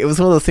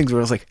one of those things where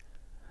I was like,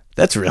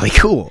 that's really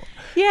cool.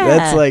 Yeah.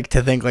 That's like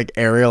to think like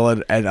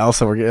Ariel and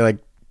also we're like,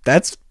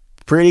 that's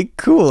pretty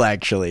cool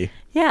actually.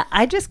 Yeah,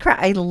 I just cry.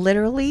 I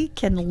literally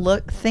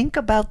can think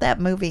about that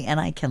movie and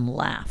I can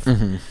laugh.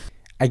 Mm-hmm.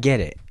 I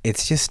get it.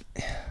 It's just,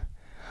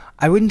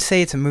 I wouldn't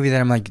say it's a movie that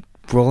I'm like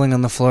rolling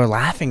on the floor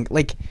laughing.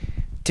 Like,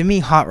 to me,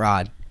 Hot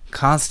Rod,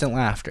 constant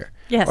laughter.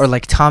 Yes. Or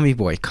like Tommy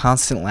Boy,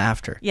 constant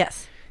laughter.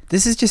 Yes.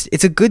 This is just,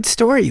 it's a good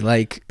story.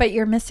 Like, but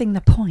you're missing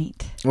the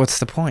point. What's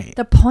the point?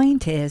 The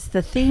point is,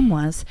 the theme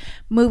was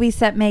movies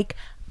that make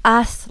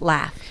us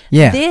laugh.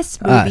 Yeah.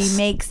 This movie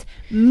makes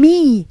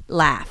me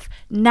laugh,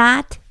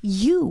 not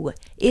you.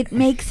 It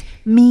makes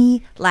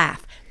me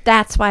laugh.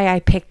 That's why I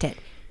picked it.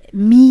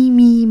 Me,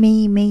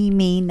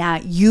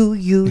 not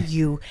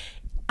you.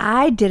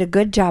 I did a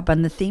good job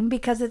on the theme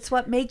because it's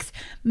what makes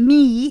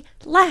me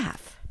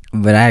laugh.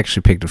 But I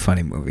actually picked a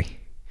funny movie.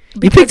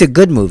 You picked a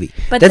good movie.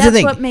 But that's the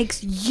thing. What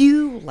makes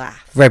you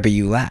laugh. Right, but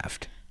you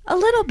laughed. A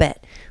little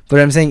bit. But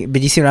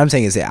you see what I'm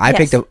saying is that I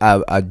picked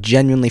a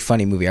genuinely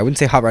funny movie. I wouldn't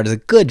say Hot Rod is a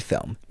good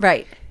film.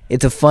 Right.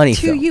 It's a funny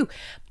film. To you.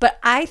 But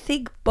I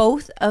think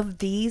both of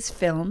these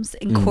films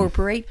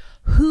incorporate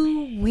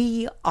who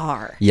we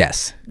are.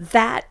 Yes.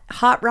 That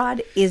Hot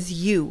Rod is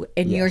you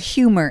and your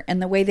humor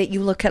and the way that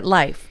you look at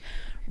life.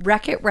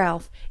 Wreck-It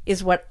Ralph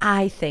is what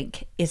I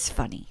think is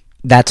funny.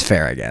 That's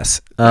fair, I guess.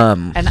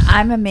 And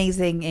I'm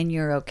amazing and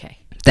you're okay.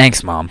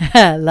 Thanks, Mom.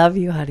 Love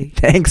you, honey.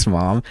 Thanks,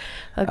 Mom.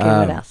 Okay,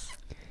 what else?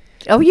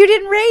 Oh, you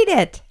didn't rate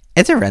it.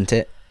 It's a rent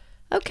it.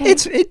 Okay.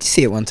 It's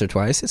see it once or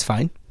twice. It's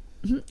fine.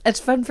 It's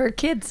fun for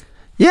kids.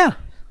 Yeah.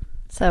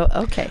 So,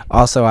 okay.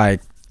 Also, I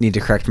need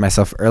to correct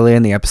myself. Earlier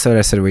in the episode,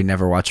 I said we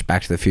never watched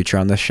Back to the Future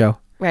on this show.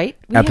 Right.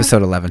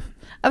 Episode 11.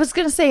 I was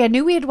going to say, I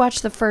knew we had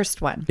watched the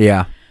first one.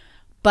 Yeah.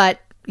 But,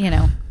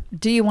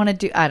 do you want to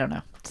do, I don't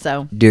know.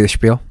 So. Do the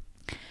spiel?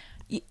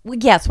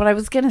 Yes. What I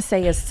was going to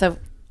say is, I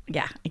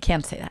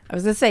can't say that. I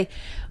was going to say,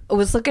 I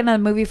was looking at a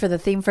movie for the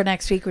theme for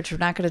next week, which we're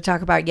not going to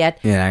talk about yet.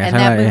 Yeah, and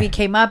that movie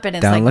came up, and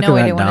it's like, no,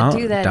 I didn't want to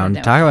do that. Don't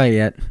talk about it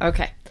yet.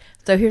 Okay.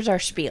 So here's our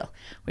spiel.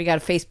 We got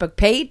a Facebook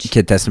page.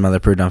 Kid Test and Mother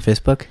Approved on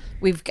Facebook.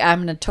 I'm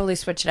going to totally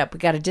switch it up. We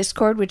got a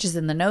Discord, which is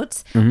in the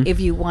notes. Mm-hmm.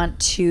 If you want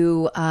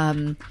to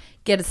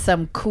get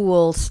some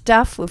cool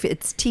stuff, if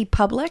it's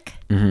TeePublic,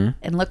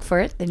 and look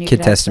for it, then you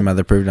Kid Test and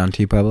Mother Approved on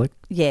TeePublic.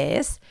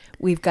 Yes.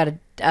 We've got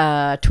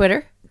a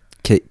Twitter.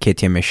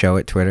 KTMA Show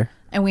at Twitter.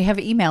 And we have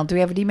an email. Do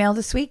we have an email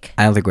this week?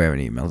 I don't think we have an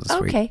email this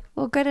week. Okay.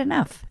 Well, good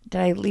enough.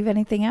 Did I leave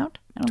anything out?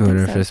 I don't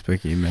Twitter, think so.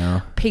 Facebook,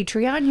 email.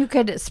 Patreon. You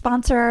could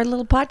sponsor our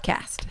little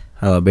podcast.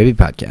 Hello, Baby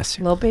Podcast.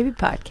 Little Baby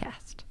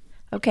Podcast.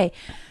 Okay.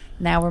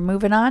 Now we're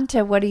moving on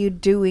to what are you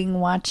doing,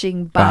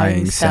 watching,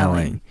 buying,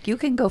 selling. You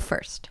can go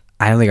first.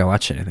 I don't think I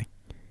watched anything.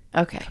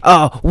 Okay.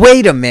 Oh,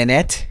 wait a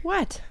minute.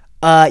 What?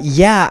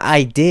 Yeah,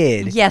 I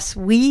did. Yes,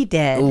 we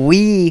did.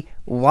 We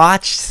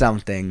watched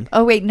something.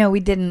 Oh, wait, no, we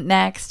didn't.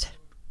 Next.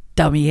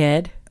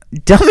 Dummyhead.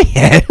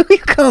 Dummyhead? Who you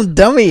call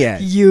Dummyhead?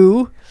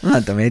 You. I'm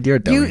not Dummyhead. You're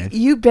Dummyhead.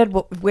 You've been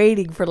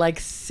waiting for like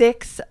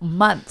 6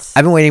 months.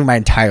 I've been waiting my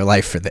entire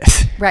life for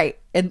this. Right.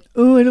 And,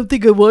 I don't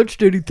think I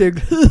watched anything.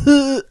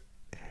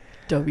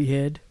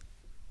 Dummyhead.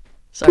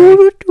 Sorry.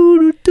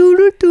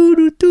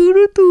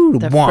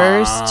 The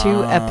first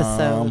 2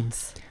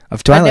 episodes.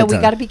 of Twilight we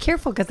Zone. got to be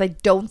careful because I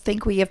don't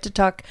think we have to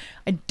talk.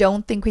 I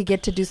don't think we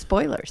get to do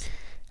spoilers.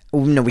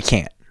 No, we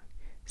can't.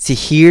 See,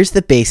 here's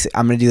the basic.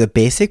 I'm going to do the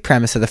basic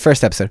premise of the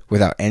first episode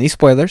without any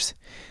spoilers.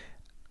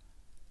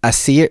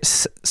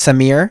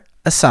 Samir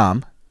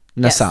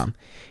Nassam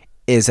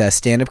is a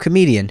stand-up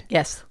comedian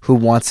Yes. who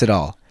wants it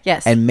all.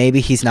 Yes. And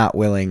maybe he's not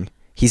willing.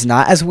 He's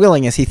not as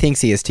willing as he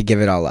thinks he is to give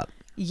it all up.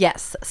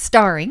 Yes.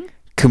 Starring.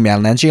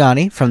 Kumail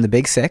Nanjiani from The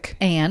Big Sick.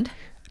 And.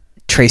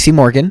 Tracy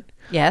Morgan.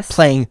 Yes.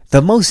 Playing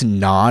the most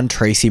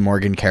non-Tracy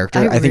Morgan character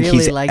I think really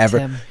he's liked ever.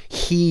 him.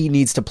 He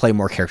needs to play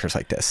more characters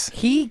like this.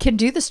 He can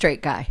do the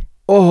straight guy.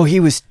 Oh, he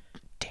was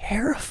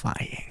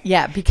terrifying.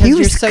 Yeah, because He you're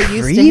was so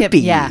used to him. creepy.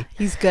 Yeah,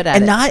 he's good at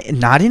And it.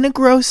 not in a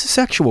gross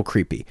sexual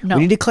creepy. No.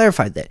 We need to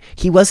clarify that.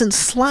 He wasn't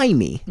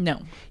slimy.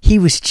 No. He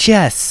was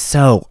just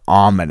so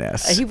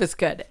ominous. He was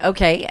good.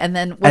 Okay, and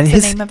then what's And the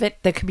his- name of it?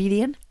 The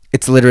Comedian?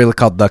 It's literally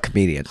called The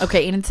Comedian.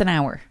 Okay, and it's an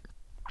hour.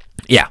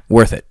 Yeah,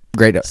 worth it.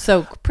 Great.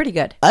 So pretty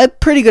good. A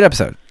pretty good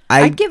episode.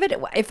 I'd give it,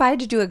 if I had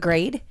to do a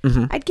grade,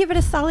 Mm-hmm. I'd give it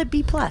a solid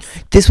B+.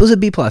 This was a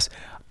B+.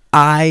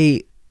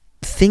 I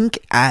think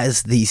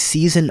as the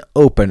season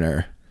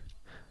opener,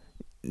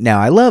 now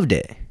I loved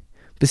it.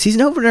 But season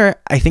opener,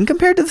 I think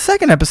compared to the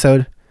second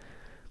episode,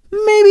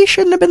 maybe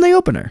shouldn't have been the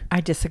opener. I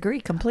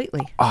disagree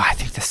completely. Oh, I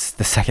think the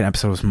second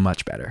episode was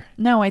much better.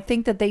 No, I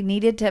think that they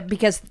needed to,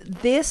 because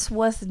this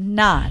was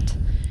not,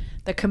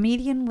 The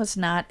Comedian was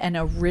not an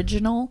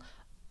original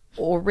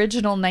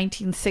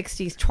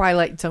 1960s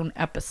Twilight Zone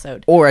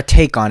episode. Or a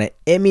take on it.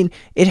 I mean,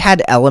 it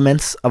had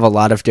elements of a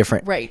lot of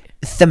different... Right.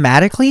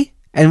 Thematically,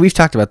 and we've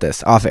talked about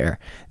this off air,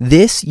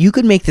 you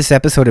could make this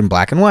episode in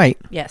black and white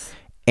Yes.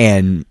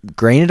 and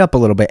grain it up a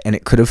little bit, and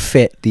it could have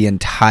fit the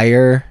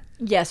entire...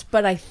 Yes,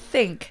 but I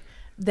think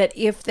that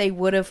if they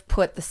would have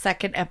put the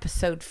second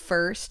episode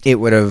first, It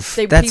would have...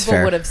 people That's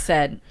fair. would have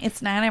said,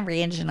 it's not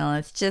original,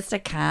 it's just a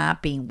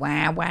copy.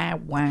 Wow, wow,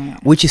 wow.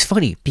 Which is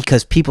funny,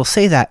 because people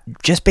say that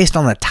just based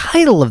on the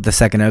title of the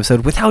second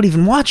episode without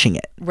even watching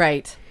it.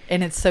 Right.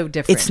 And it's so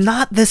different. It's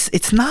not this...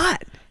 It's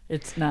not.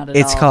 It's not at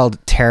all. It's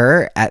called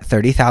Terror at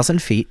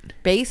 30,000 Feet.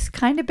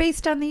 kind of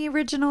based on the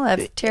original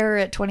of Terror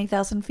at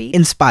 20,000 Feet?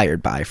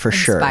 Inspired by, for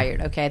sure.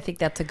 Inspired. Okay, I think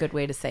that's a good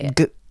way to say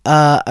it.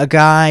 A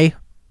guy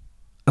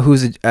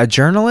who's a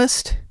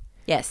journalist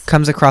Yes.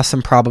 comes across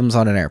some problems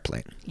on an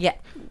airplane. Yeah.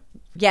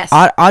 Yes.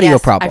 Audio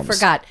Yes, problems. I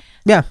forgot.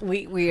 Yeah.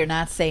 We are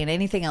not saying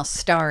anything else.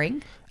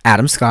 Starring,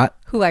 Adam Scott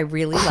who I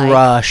really like.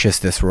 crushes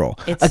this role.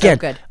 It's so Again,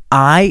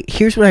 good.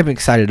 here's what I'm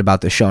excited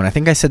about this show, and I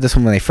think I said this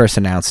when they first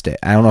announced it.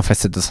 I don't know if I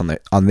said this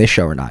on this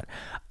show or not.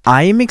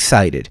 I am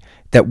excited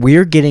that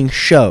we're getting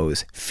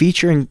shows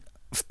featuring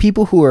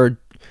people who are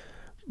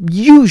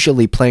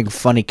usually playing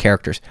funny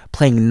characters,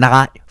 playing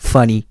not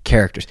funny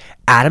characters.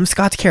 Adam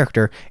Scott's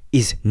character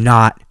is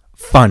not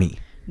funny.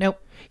 Nope.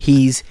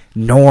 He's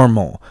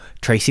normal.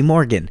 Tracy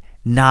Morgan,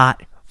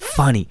 not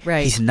funny.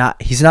 Right. He's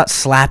not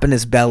slapping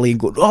his belly and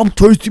going, I'm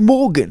Tracy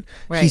Morgan.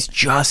 Right. He's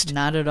just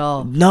Not at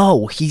all.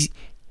 no. He's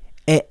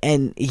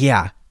and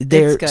yeah,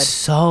 they're good.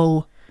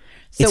 so.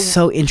 It's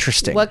so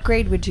interesting. What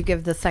grade would you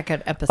give the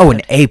second episode? Oh,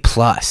 an A+.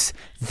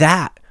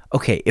 That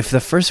okay. If the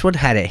first one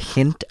had a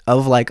hint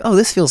of like, oh,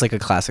 this feels like a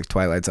classic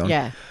Twilight Zone.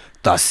 Yeah.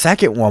 The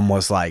second one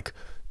was like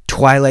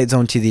Twilight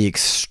Zone to the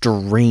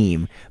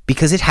extreme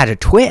because it had a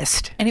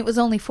twist. And it was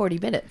only 40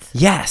 minutes.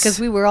 Yes. Because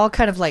we were all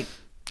kind of like,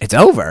 It's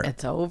over.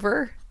 it's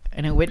over.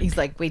 And then Whitney's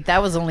like, wait,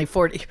 that was only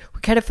 40.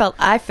 We kind of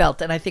I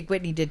felt, and I think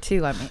Whitney did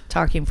too. I mean,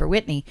 talking for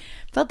Whitney,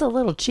 felt a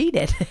little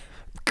cheated.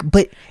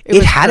 But It it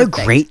was had perfect.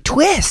 a great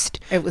twist.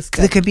 It was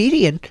The good.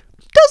 Comedian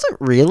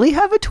doesn't really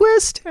have a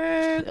twist.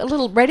 A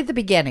little right at the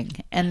beginning.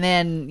 And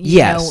then,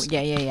 Yes.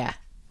 yeah.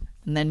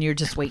 And then you're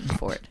just waiting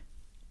for it.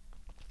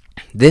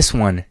 This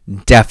one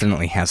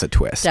definitely has a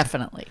twist.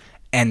 Definitely.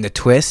 And the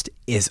twist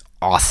is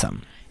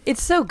awesome.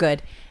 It's so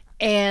good.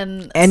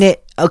 And Not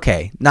Go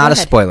a ahead.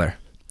 spoiler.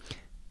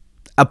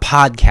 A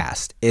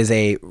podcast is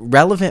a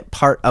relevant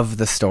part of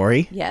the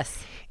story. yes.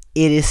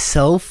 It is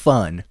so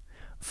fun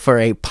for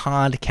a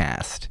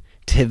podcast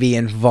to be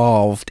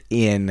involved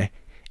in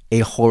a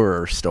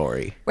horror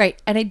story.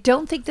 Right. And I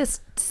don't think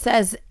this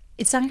says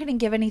it's not going to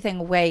give anything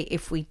away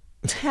if we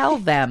tell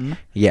them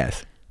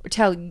Yes.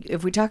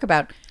 if we talk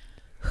about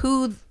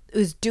who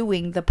is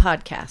doing the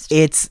podcast.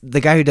 It's the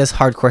guy who does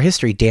Hardcore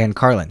History, Dan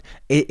Carlin.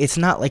 It's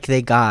not like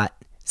they got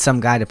some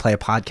guy to play a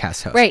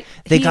podcast host. Right.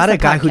 They He's got a the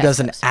guy who podcast does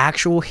an host.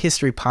 actual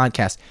history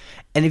podcast.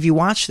 And if you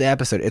watch the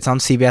episode, it's on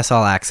CBS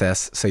All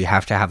Access, so you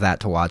have to have that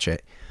to watch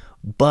it.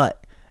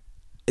 But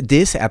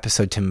this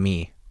episode to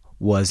me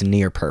was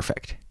near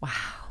perfect. Wow.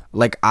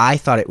 Like I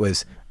thought it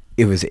was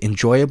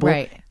enjoyable.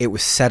 Right. It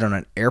was set on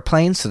an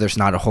airplane, so there's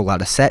not a whole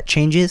lot of set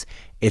changes.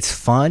 It's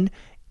fun.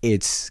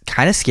 It's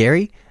kind of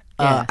scary.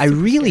 Yeah, I super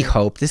really scary.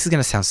 hope, this is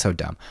going to sound so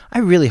dumb, I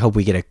really hope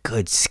we get a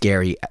good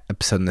scary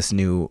episode in this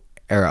new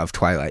era of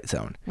Twilight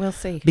Zone. We'll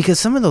see.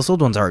 Because some of those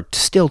old ones are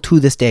still to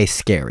this day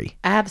scary.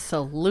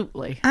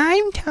 Absolutely.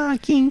 I'm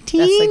talking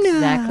Tina. That's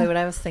exactly what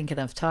I was thinking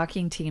of.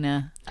 Talking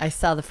Tina. I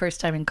saw the first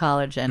time in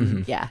college and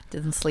Mm-hmm. yeah,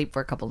 didn't sleep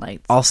for a couple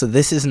nights. Also,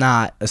 this is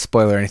not a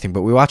spoiler or anything,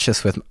 but we watched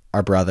this with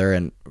our brother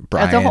and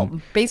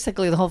Brian.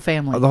 Basically the whole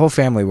family. The whole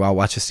family will all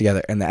watch this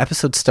together. And the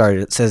episode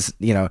started, it says,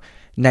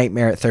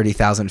 Nightmare at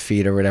 30,000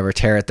 feet or whatever,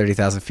 Terror at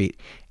 30,000 feet.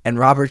 And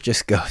Robert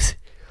just goes,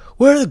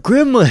 "Where are the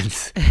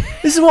gremlins?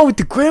 This is the one with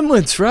the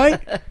gremlins,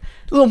 right? The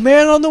little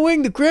man on the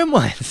wing, the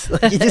gremlins."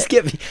 Like,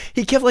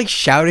 he kept like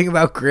shouting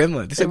about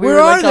gremlins. Like, we where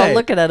were are like they? all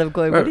looking at him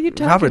going, "What are you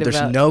talking Robert, about?"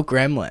 there's no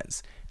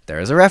gremlins. There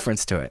is a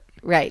reference to it.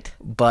 Right.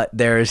 But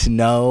there's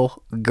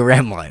no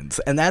gremlins.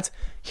 And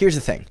here's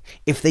the thing.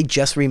 If they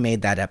just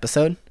remade that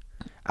episode,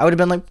 I would have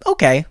been like,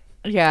 okay.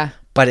 Yeah.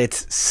 But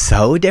it's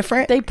so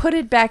different. They put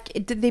it back.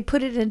 They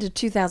put it into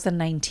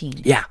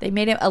 2019. Yeah. They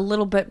made it a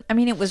little bit. I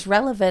mean, it was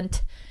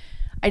relevant.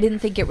 I didn't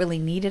think it really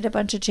needed a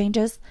bunch of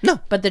changes. No.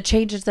 But the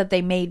changes that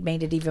they made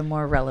it even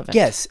more relevant.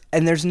 Yes.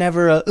 And there's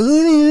never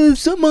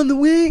something on the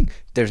wing.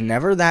 There's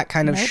never that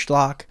kind of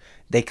schlock.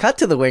 They cut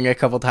to the wing a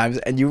couple times,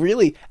 and you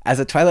really, as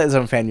a Twilight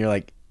Zone fan, you're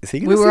like, is he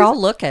going to see? We were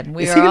all looking.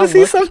 Is he going to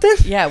see something?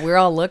 Yeah, we were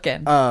all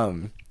looking. But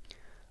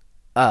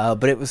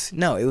it was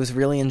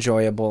really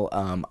enjoyable.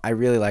 I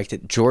really liked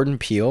it. Jordan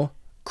Peele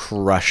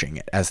crushing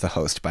it as the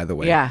host, by the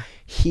way. Yeah.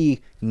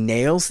 He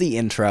nails the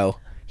intro.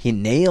 He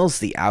nails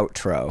the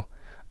outro.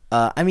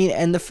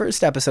 And the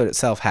first episode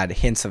itself had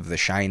hints of The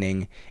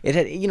Shining. It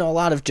had, a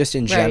lot of just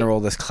in general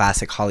this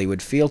classic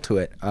Hollywood feel to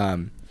it.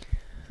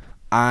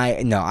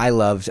 I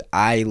love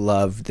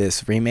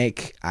this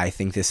remake. I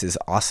think this is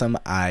awesome.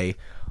 I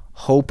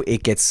hope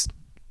it gets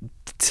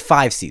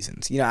 5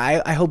 seasons.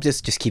 I hope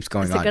this just keeps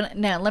going on.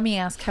 Now, let me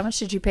ask, how much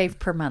did you pay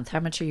per month? How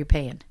much are you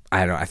paying?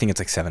 I think it's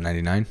like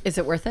 $7.99. Is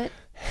it worth it?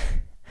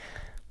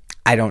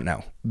 I don't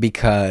know,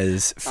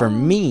 because for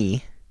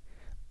me,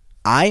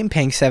 I am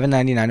paying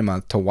 $7.99 a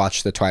month to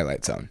watch The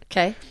Twilight Zone.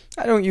 Okay.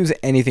 I don't use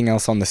anything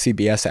else on the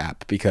CBS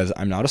app because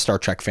I'm not a Star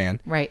Trek fan.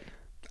 Right.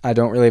 I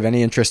don't really have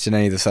any interest in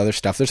any of this other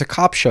stuff. There's a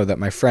cop show that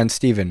my friend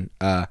Steven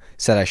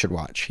said I should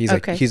watch. He's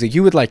like,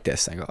 you would like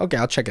this. I go, okay,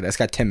 I'll check it. It's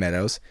got Tim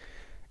Meadows.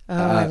 Oh,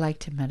 I like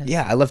Tim Meadows.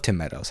 Yeah, I love Tim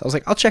Meadows. I was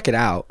like, I'll check it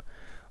out.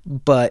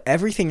 But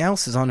everything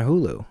else is on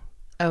Hulu.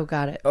 Oh,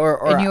 got it.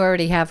 Or and you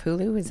already have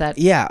Hulu? Is that?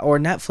 Yeah, or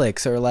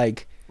Netflix, or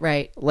like...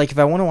 Right. Like, if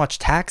I want to watch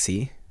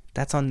Taxi,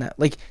 that's on that.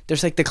 Like,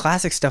 there's like the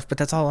classic stuff, but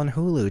that's all on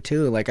Hulu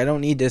too. Like, I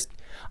don't need this.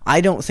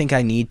 I don't think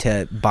I need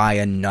to buy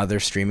another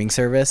streaming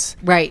service.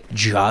 Right.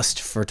 Just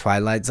for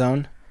Twilight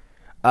Zone.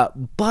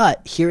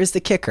 But here is the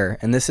kicker,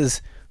 and this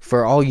is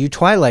for all you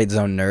Twilight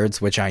Zone nerds,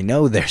 which I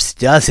know there's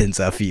dozens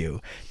of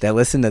you that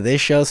listen to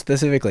this show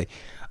specifically.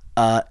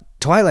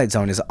 Twilight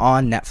Zone is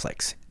on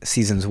Netflix.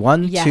 Seasons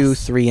 1, 2,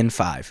 3, and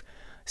 5.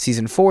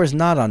 Season 4 is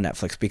not on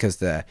Netflix because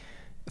the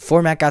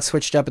format got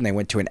switched up and they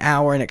went to an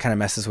hour, and it kind of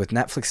messes with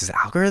Netflix's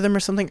algorithm or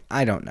something.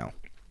 I don't know.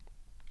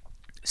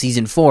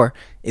 Season 4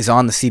 is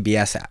on the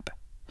CBS app.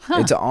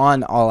 It's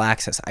on All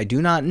Access. I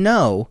do not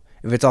know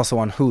if it's also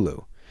on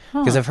Hulu,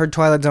 because I've heard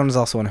Twilight Zone is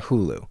also on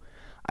Hulu.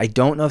 I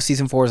don't know if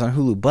season 4 is on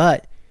Hulu,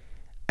 but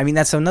I mean,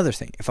 that's another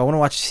thing. If I want to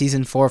watch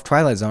season 4 of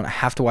Twilight Zone, I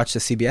have to watch the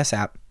CBS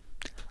app.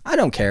 I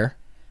don't care.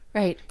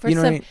 Right. You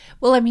know what I mean?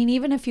 Well, I mean,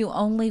 even if you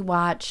only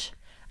watch,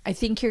 I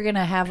think you're going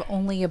to have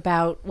only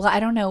about, well, I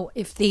don't know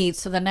if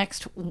so the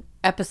next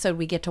episode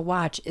we get to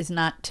watch is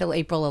not till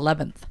April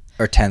 11th.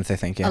 Or 10th, I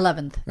think, yeah.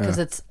 11th,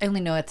 because I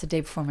only know it's a day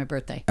before my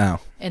birthday. Oh.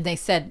 And they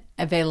said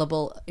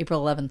available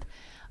April 11th.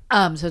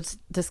 So it's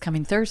this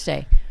coming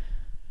Thursday.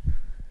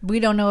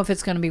 We don't know if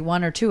it's going to be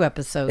 1 or 2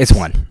 episodes. It's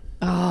 1.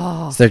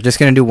 Oh. So they're just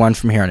going to do 1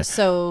 from here on in.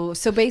 So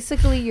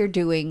basically you're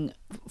doing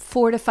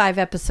 4 to 5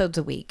 episodes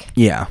a week.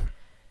 Yeah.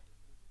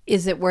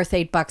 Is it worth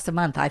 $8 a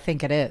month? I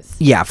think it is.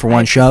 Yeah, for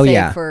one show,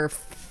 yeah. For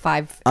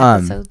 5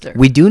 episodes.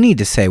 We do need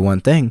to say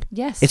one thing.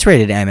 Yes. It's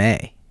rated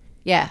MA.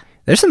 Yeah.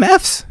 There's some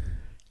Fs.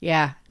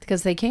 Yeah,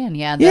 because they can.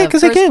 Yeah, Yeah,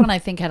 'cause they can. The first one I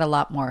think had a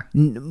lot more.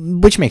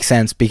 Which makes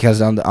sense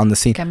because on the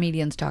scene.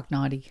 Comedians talk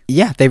naughty.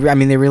 Yeah, they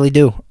really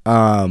do.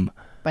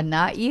 But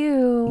not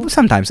you.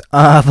 Sometimes.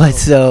 But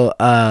so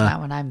Not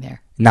when I'm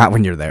there. not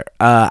when you're there.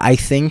 I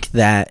think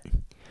that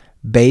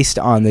based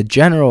on the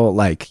general,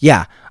 like,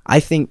 yeah, I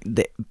think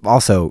that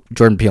also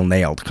Jordan Peele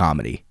nailed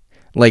comedy.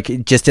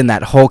 Like, just in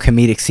that whole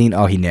comedic scene,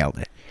 he nailed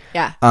it.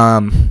 Yeah.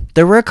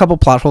 There were a couple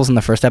plot holes in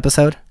the first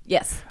episode.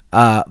 Yes.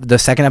 The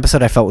second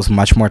episode I felt was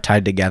much more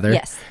tied together.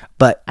 Yes.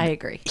 But I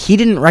agree. He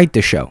didn't write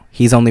the show.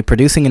 He's only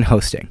producing and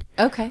hosting.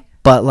 Okay.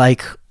 But,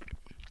 like,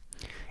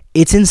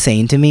 it's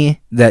insane to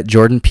me that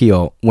Jordan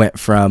Peele went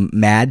from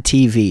Mad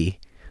TV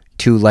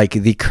to, like,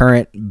 the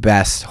current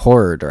best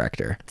horror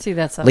director. See,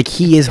 that's like,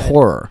 he is good.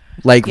 Horror.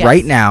 Like, yes.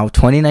 Right now,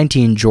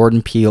 2019,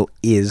 Jordan Peele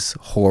is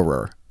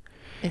horror.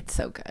 It's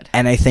so good.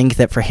 And I think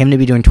that for him to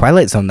be doing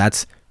Twilight Zone,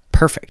 that's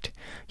perfect.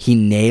 He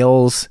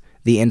nails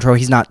the intro.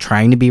 He's not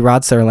trying to be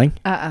Rod Serling.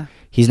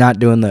 He's not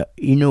doing the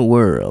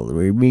world.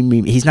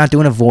 He's not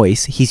doing a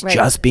voice. He's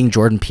just being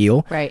Jordan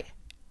Peele. Right.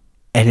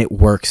 And it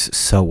works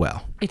so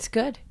well. It's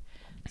good.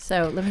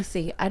 So let me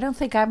see. I don't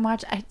think I'm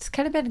watching. It's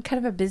been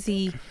kind of a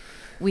busy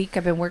week.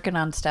 I've been working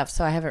on stuff,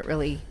 so I haven't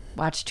really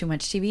watched too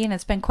much TV, and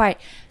it's been quiet.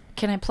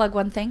 Can I plug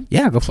one thing?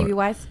 Yeah, go for it.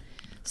 TV-wise?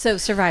 So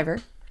Survivor.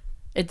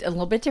 It's a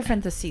little bit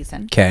different this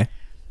season. Okay.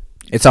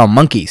 It's all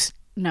monkeys.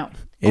 No.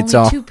 It's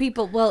only all 2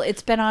 people. Well,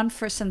 it's been on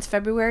since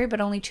February,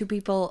 but only 2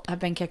 people have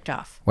been kicked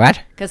off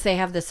what? because they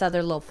have this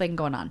other little thing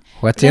going on.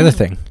 What's But the other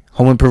anyway- thing?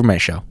 Home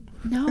Improvement show.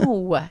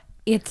 No,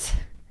 it's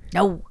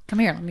no. Come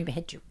here. Let me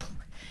hit you.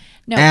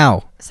 No.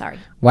 Ow. Sorry.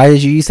 Why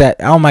did you use that?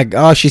 Oh my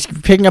gosh, she's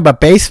picking up a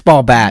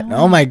baseball bat.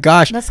 Oh my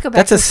gosh. Let's go back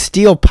That's a to-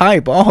 steel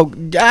pipe. Oh,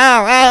 ow,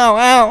 ow,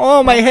 ow.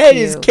 Oh, my Thank head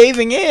is you.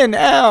 caving in.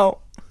 Ow.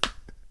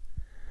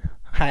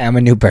 Hi, I'm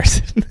a new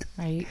person.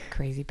 Are you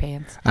crazy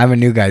pants? I'm a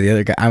new guy. The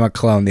other guy, I'm a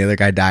clone. The other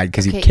guy died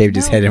because he Okay, caved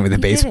his no, head in with a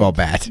he baseball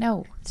didn't. bat.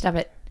 No, stop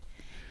it.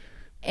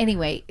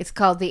 Anyway, it's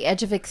called The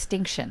Edge of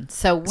Extinction.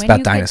 So when It's about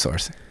you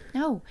dinosaurs.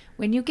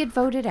 when you get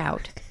voted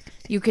out,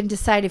 you can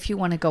decide if you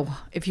want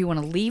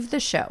to leave the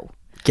show,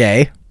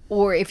 Okay.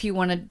 or if you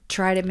want to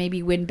try to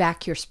maybe win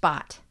back your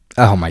spot.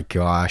 Oh my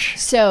gosh.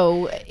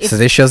 So if So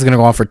this show's gonna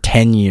go on for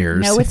 10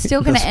 years. No, it's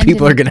still gonna Those end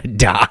people in- are gonna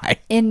die.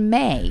 in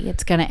May,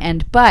 it's going to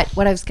end. But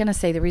what I was going to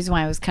say, the reason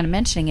why I was kind of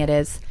mentioning it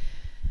is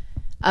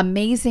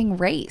Amazing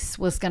Race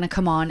was going to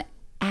come on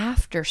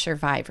after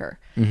Survivor.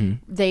 Mm-hmm.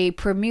 They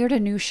premiered a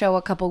new show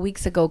a couple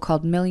weeks ago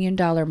called $1 Million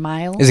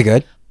Mile. Is it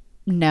good?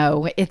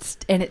 No, it's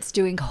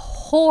doing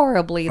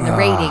horribly in the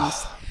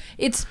ratings.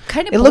 It's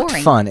kind of It boring. looked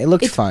fun. It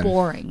looked It's fun.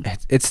 boring.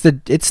 It's the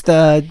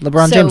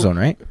LeBron So- James one,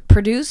 right?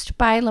 Produced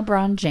by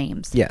LeBron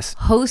James. Yes.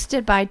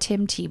 Hosted by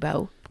Tim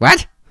Tebow.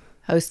 What?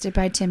 Hosted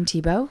by Tim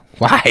Tebow.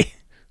 Why?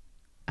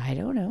 I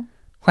don't know.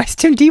 Why is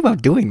Tim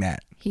Tebow doing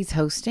that? He's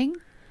hosting.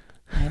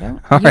 I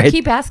don't. All You right.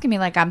 keep asking me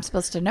like I'm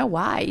supposed to know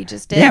why. You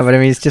just did. Yeah, but I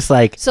mean, it's just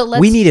like So let's-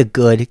 we need a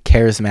good,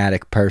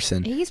 charismatic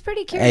person. He's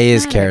pretty charismatic. He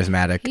is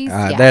charismatic. He's-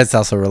 yeah. There's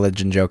also a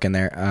religion joke in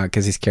there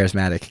because he's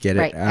charismatic. Get it?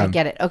 Right, I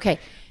get it. Okay.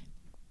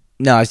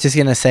 No, I was just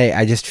gonna say,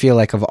 I just feel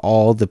like of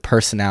all the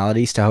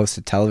personalities to host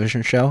a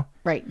television show,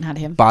 Right, not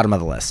him. bottom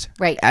of the list.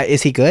 Right.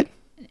 Is he good?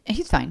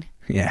 He's fine.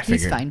 Yeah, I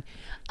He's figured.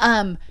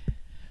 fine.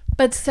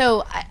 But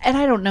so, and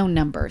I don't know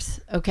numbers.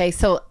 Okay,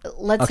 so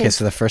let's Okay, say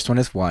so the first one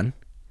is 1.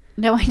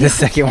 no. I know The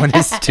second one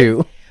is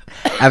 2.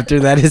 After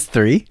that is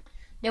 3.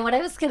 No, what I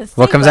was gonna say.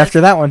 What comes was after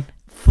that one?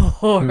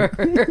 4.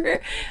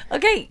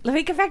 Okay, let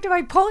me get back to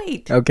my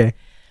point. Okay.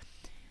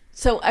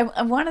 So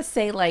I want to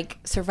say like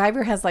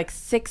Survivor has like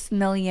 6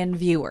 million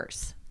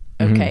viewers.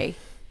 Mm-hmm. Okay.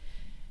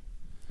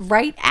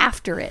 Right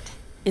after it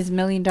is $1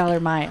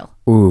 Million Mile.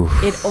 Ooh.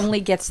 It only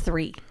gets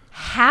 3.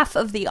 Half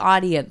of the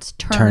audience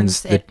Turns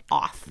turns the- it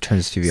off.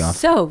 Turns TV off.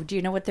 So, do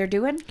you know what they're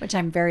doing? Which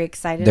I'm very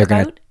excited They're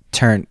gonna about.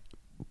 turn.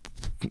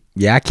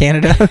 Yeah,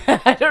 Canada.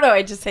 I don't know.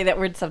 I just say that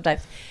word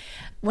sometimes.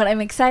 What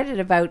I'm excited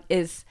about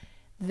is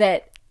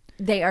that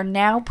they are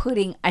now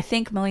putting, I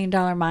think $1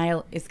 Million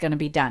Mile is going to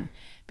be done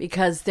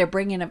because they're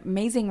bringing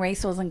Amazing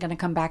Race wasn't going to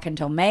come back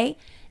until May.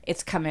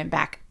 It's coming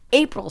back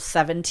April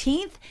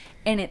 17th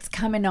and it's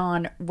coming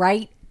on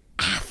right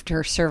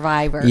after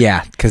Survivor.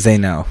 Yeah, because they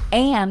know.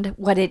 And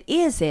what it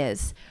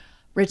is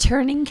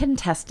returning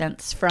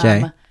contestants from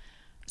Okay.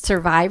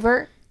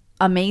 Survivor,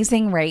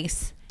 Amazing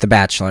Race, The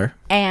Bachelor.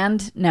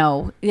 and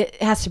no,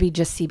 it has to be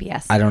just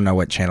CBS. I don't know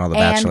what channel The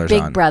and Bachelor's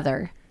Big on.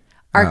 Brother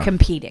are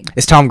competing.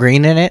 Is Tom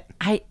Green in it?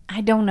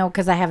 I don't know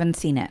because I haven't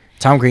seen it.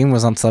 Tom Green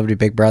was on Celebrity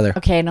Big Brother.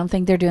 Okay, I don't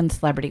think they're doing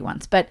celebrity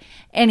ones, but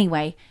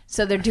anyway,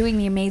 so they're doing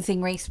the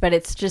Amazing Race, but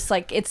it's just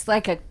like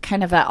a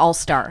kind of an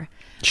all-star.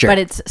 Sure. But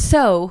it's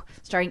so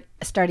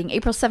starting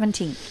April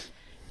 17th.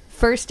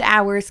 First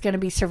hour is going to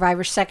be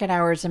Survivor. Second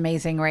hour is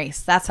Amazing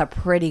Race. That's a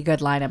pretty good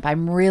lineup.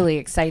 I'm really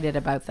excited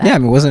about that. Yeah, I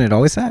mean, wasn't it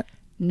always that?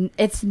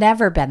 It's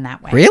never been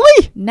that way.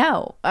 Really?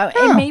 No. Oh.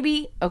 And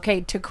maybe,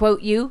 okay, to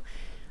quote you,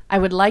 I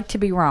would like to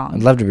be wrong.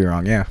 I'd love to be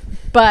wrong, yeah.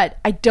 But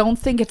I don't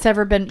think it's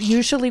ever been.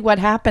 Usually, what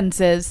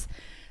happens is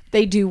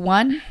they do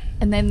one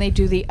and then they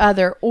do the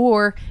other.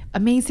 Or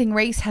Amazing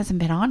Race hasn't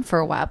been on for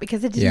a while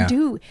because it didn't Yeah.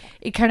 do.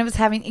 It kind of was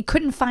having. It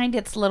couldn't find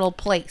its little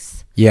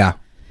place. Yeah.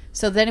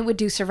 So then it would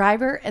do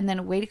Survivor and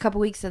then wait a couple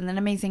weeks and then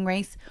Amazing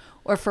Race.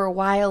 Or for a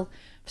while,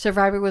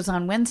 Survivor was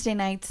on Wednesday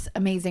nights.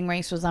 Amazing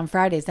Race was on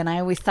Fridays. And I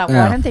always thought,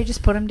 Yeah. why don't they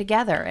just put them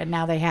together? And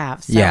now they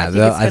have. So yeah, I think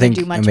though, it's I gonna think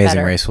do much Amazing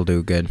better. Race will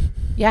do good.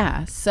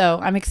 Yeah, so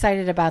I'm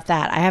excited about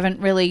that. I haven't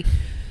really.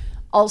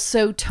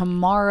 Also,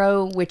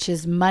 tomorrow, which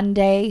is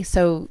Monday,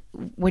 so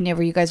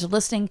whenever you guys are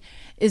listening,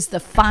 is the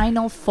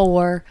Final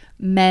Four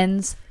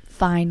men's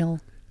final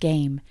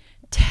game.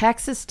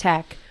 Texas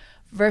Tech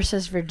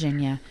versus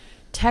Virginia.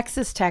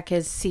 Texas Tech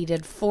is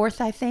seeded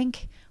 4th, I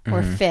think,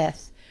 or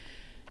 5th.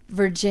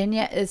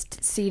 Virginia is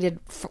seeded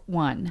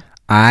 1.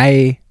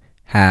 I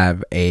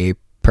have a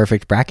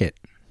perfect bracket.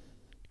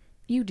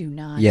 You do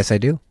not. Yes, I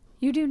do.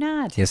 You do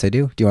not. Yes, I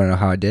do. Do you want to know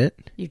how I did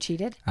it? You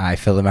cheated? I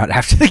filled them out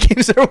after the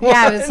games are won.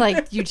 Yeah, I was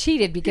like, you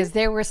cheated because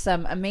there were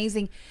some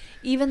amazing.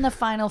 Even the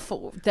final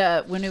four,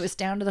 when it was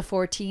down to the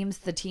 4 teams,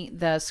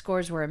 the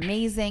scores were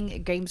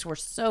amazing. Games were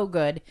so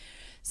good.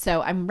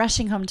 So I'm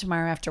rushing home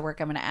tomorrow after work.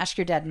 I'm going to ask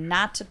your dad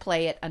not to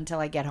play it until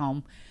I get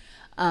home.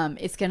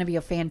 It's going to be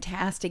a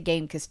fantastic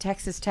game because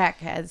Texas Tech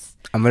has.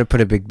 I'm going to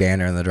put a big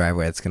banner in the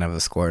driveway that's going to have the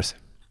scores.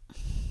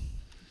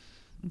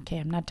 Okay,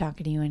 I'm not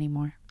talking to you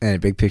anymore. And a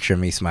big picture of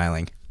me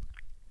smiling.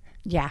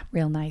 Yeah,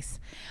 real nice.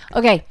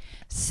 Okay,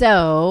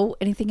 so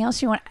anything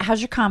else you want?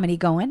 How's your comedy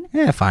going?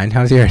 Yeah, fine.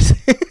 How's yours?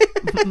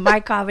 My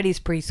comedy's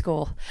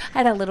preschool. I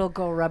had a little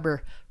girl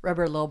rubber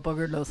little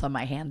booger nose on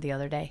my hand the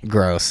other day.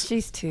 Gross.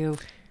 She's 2.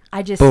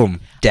 I just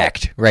Boom.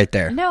 Decked. Right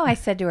there. No, I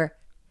said to her,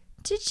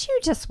 "Did you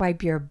just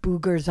wipe your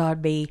boogers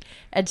on me?"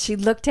 And she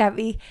looked at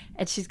me,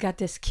 and she's got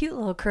this cute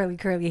little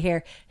curly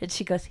hair, and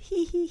she goes,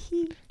 "Hee hee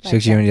hee." So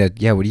you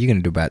said, yeah, what are you going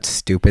to do about it,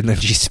 stupid? And then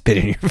she spit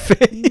in your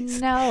face.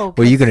 No.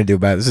 What are you going to do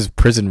about it? This is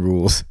prison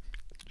rules.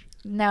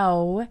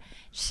 No,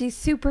 she's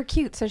super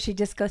cute, so she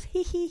just goes,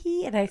 "Hee hee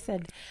hee." And I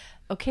said,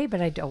 "Okay, but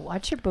I don't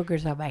want your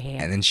boogers on my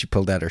hand." And then she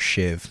pulled out her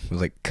shiv. It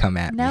was like, come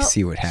at me,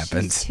 see what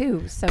happens. She's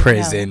 2, so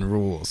Prison no.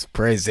 rules.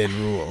 Prison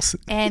rules.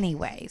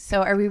 Anyway,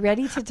 so are we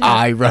ready to talk?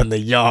 I run the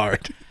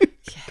yard.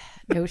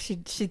 No, she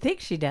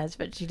thinks she does,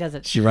 but she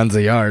doesn't. She runs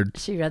the yard.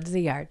 She runs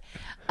the yard.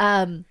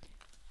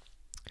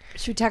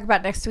 Should we talk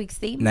about next week's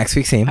theme? Next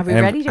week's theme. Are we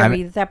ready? Are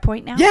we at that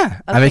point now? Yeah,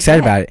 Okay, I'm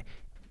excited go ahead. about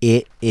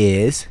it.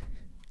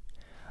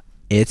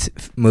 It's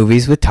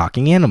movies with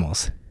talking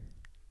animals.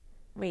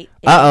 Wait.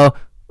 Uh-oh.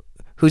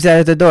 Who's that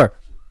at the door?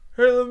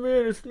 Hey, let me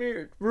in. It's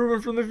me,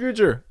 Ruben from the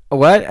future.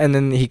 What? And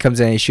then he comes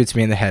in and he shoots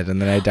me in the head,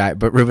 and then I die.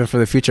 But Ruben from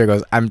the future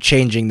goes, I'm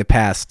changing the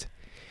past.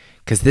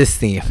 Because this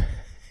theme,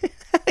 I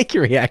like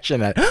your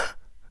reaction at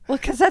Well,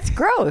 because that's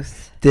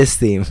gross. this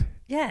theme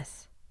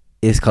Yes.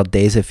 is called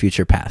Days of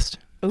Future Past.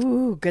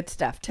 Ooh, good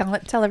stuff.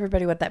 Tell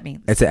everybody what that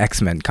means. It's an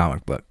X-Men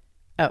comic book.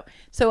 Oh,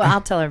 so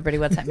I'll tell everybody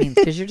what that means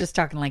because you're just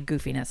talking like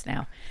goofiness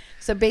now.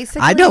 So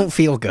basically, I don't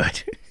feel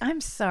good. I'm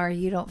sorry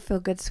you don't feel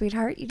good,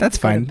 sweetheart. You need That's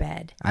to go fine. to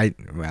bed.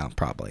 Well,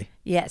 probably.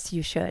 Yes,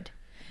 you should.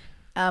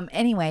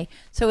 Anyway,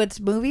 so it's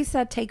movies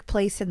that take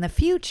place in the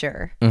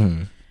future,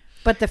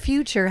 but the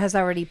future has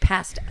already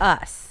passed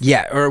us.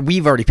 Yeah, or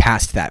we've already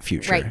passed that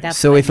future. Right, that's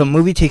so what I if a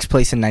movie takes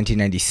place in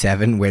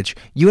 1997, which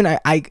you and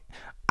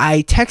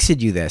I texted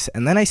you this,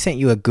 and then I sent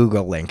you a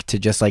Google link to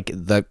just like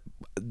the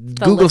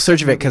Google list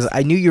search of of it because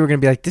I knew you were going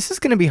to be like, this is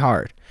going to be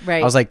hard.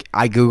 Right. I was like,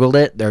 I Googled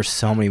it. There's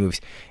so many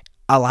movies.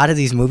 A lot of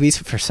these movies,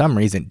 for some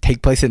reason,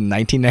 take place in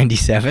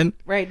 1997.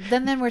 Right.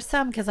 Then there were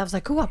some because I was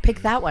like, "Ooh, I'll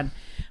pick that one,"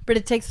 but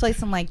it takes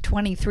place in like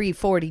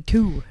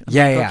 2342.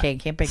 Yeah. Okay,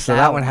 can't pick so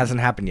that one hasn't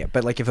happened yet.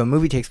 But like, if a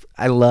movie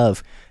I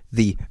love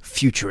the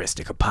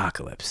futuristic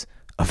apocalypse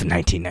of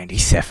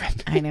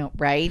 1997. I know,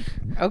 right?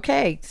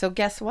 Okay, so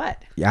guess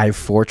what? Yeah, I have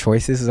 4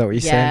 choices. Is that what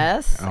you said?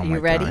 Yes. Oh Are my you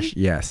ready? gosh.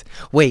 Yes.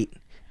 Wait.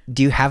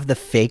 Do you have the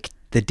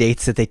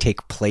dates that they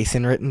take place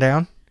in written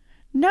down?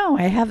 No,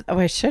 I have. Oh,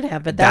 I should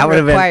have, but That that would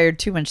have been- required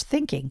too much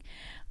thinking.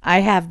 I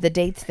have the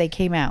dates they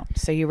came out.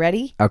 So you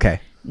ready? Okay.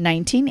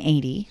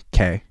 1980,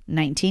 Okay.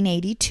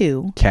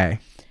 1982, Okay.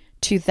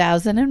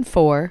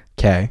 2004,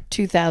 Okay.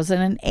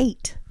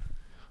 2008.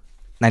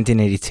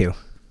 1982.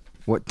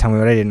 What? Tell me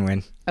what I didn't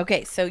win.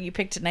 Okay, so you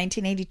picked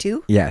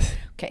 1982. Yes.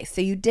 Okay,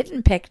 so you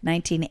didn't pick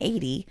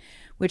 1980,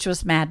 which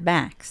was Mad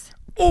Max.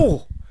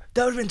 Oh,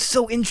 that would have been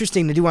so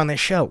interesting to do on this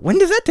show. When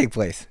does that take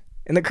place?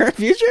 In the current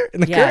future?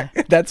 In the Yeah.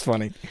 current? That's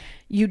funny.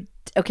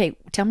 Okay,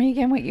 tell me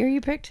again what year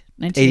you picked.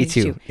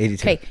 82.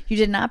 Okay, you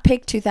did not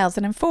pick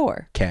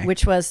 2004, Okay.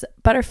 which was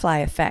Butterfly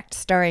Effect,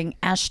 starring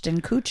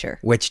Ashton Kutcher.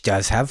 Which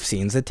does have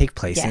scenes that take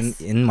place Yes.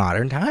 in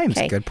modern times.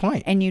 Okay, Good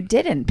point. And you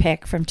didn't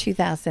pick from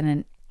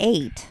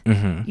 2008.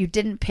 You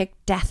didn't pick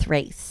Death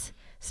Race,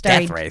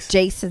 starring Death Race.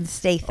 Jason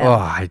Statham. Oh,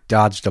 I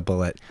dodged a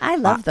bullet. I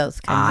love those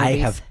kind of I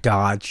movies. have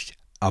dodged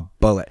a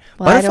bullet.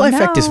 Well, I Butterfly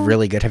don't Effect is know.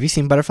 really good. Have you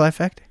seen Butterfly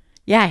Effect?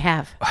 Yeah, I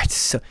have.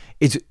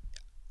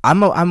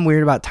 Oh, I'm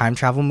weird about time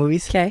travel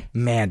movies. Okay.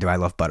 Man, do I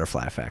love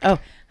Butterfly Effect. Oh,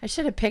 I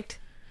should have picked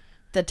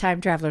The Time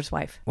Traveler's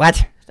Wife.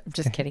 What? I'm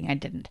just kidding. I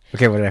didn't.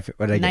 Okay, what did I get?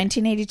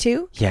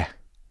 1982, Yeah.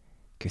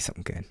 Give me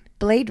something good.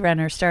 Blade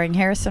Runner, starring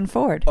Harrison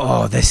Ford.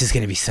 Oh, this is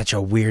going to be such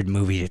a weird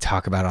movie to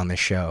talk about on this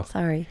show.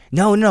 Sorry,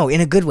 No, in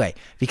a good way.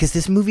 Because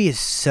this movie is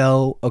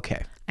so...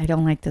 Okay. I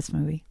don't like this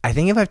movie. I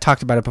think if I've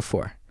talked about it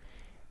before.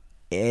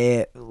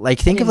 Think of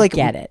didn't like...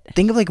 get it.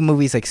 Think of like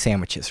movies like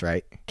sandwiches,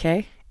 right?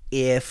 Okay.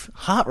 If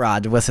Hot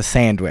Rod was a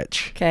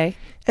sandwich... Okay.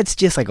 It's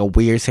just like a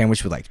weird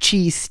sandwich with like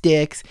cheese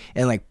sticks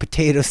and like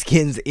potato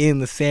skins in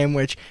the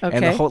sandwich and the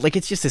Okay. whole like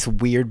it's just this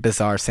weird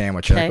bizarre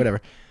sandwich or Okay. like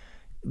whatever.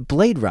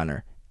 Blade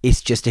Runner is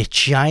just a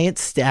giant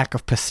stack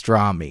of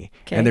pastrami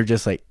Okay. and they're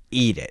just like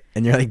eat it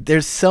and you're like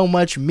there's so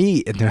much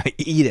meat and they're like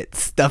eat it,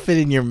 stuff it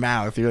in your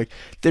mouth. You're like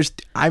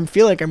I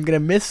feel like I'm gonna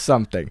miss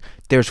something.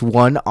 There's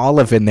one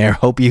olive in there.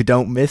 Hope you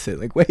don't miss it.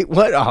 Like wait,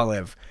 what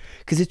olive?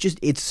 Because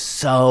it's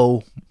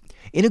so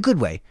in a good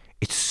way.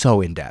 It's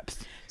so in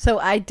depth.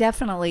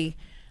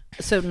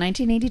 So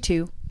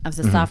 1982, I was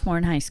a sophomore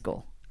in high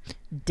school.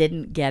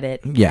 Didn't get it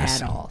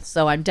Yes. at all.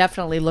 So I'm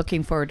definitely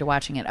looking forward to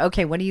watching it.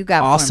 Okay, what do you got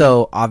for me?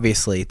 Also,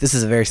 obviously, this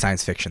is a very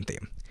science fiction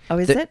theme. Oh,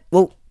 is it?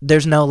 Well,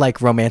 there's no like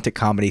romantic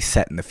comedy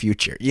set in the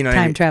future. You know what I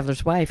Time mean?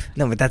 Traveler's Wife.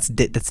 No, but that's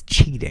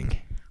cheating.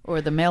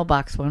 Or the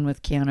Mailbox one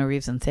with Keanu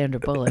Reeves and Sandra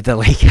Bullock. The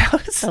Lake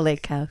House. The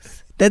Lake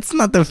House. That's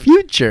not the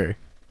future.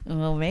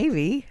 Well,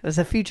 maybe. It was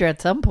a future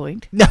at some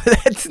point. No,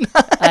 that's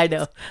not. I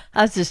know.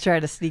 I was just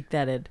trying to sneak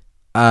that in.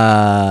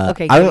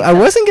 Okay, I give me I that.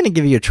 wasn't gonna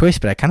give you a choice,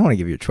 but I kind of want to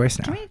give you a choice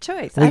now. Give me a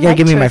choice. Well, I you gotta like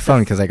give me my choices. phone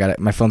because I got it.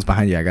 My phone's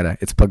behind you.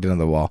 It's plugged into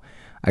the wall.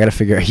 I gotta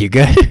figure out. You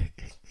good?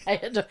 I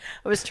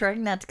was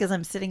trying not to because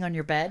I'm sitting on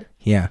your bed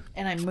Yeah.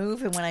 and I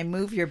move, and when I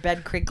move, your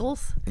bed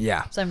crinkles.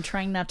 Yeah. So I'm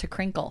trying not to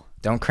crinkle.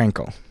 Don't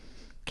crinkle.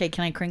 Okay,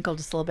 can I crinkle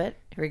just a little bit?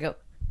 Here we go.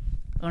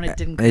 Oh, and it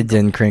didn't. It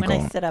didn't When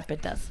crinkle. I sit up,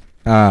 it does.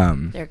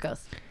 There it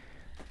goes.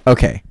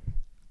 Okay.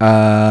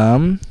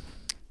 There.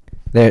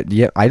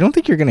 Yeah. I don't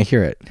think you're gonna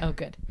hear it. Oh,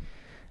 good.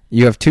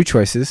 You have two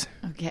choices.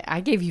 Okay,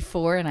 I gave you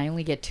 4, and I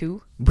only get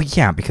 2. But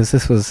yeah, because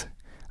this was.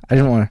 I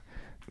didn't want to.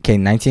 Okay,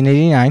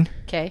 1989.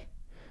 Okay.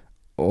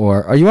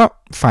 Or you want?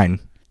 Fine.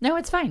 No,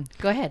 it's fine.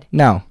 Go ahead.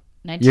 No.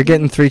 19 You're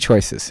getting 3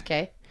 choices.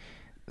 Okay.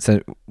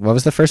 So what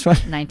was the first one?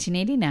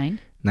 1989.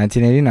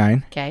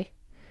 1989. Okay.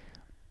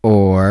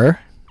 Or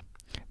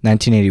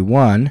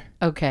 1981.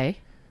 Okay.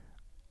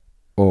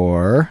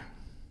 Or.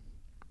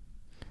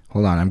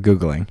 Hold on, I'm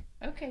Googling.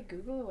 Okay,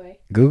 Google away.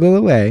 Google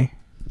away.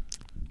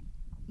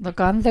 Look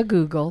on the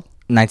Google.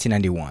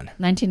 1991.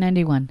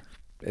 1991.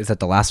 Is that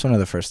the last one or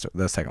the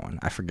second one?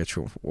 I forget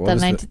what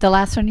was The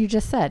last one you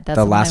just said. That's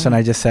the last one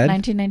I just said?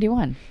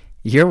 1991.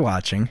 You're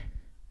watching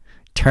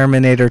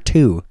Terminator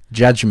 2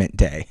 Judgment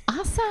Day,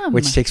 Awesome.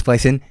 which takes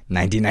place in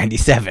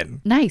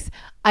 1997. Nice.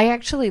 I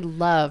actually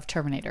love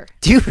Terminator.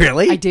 Do you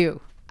really? I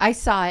do. I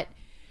saw it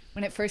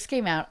when it first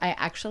came out. I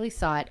actually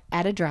saw it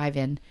at a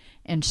drive-in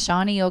in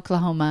Shawnee,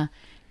 Oklahoma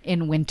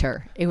in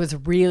winter. It was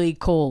really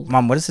cold.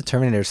 Mom, what does the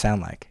Terminator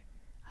sound like?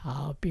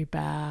 I'll be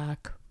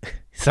back.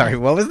 Sorry,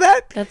 what was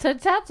that? That's what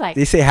it sounds like.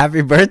 Did you say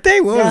happy birthday?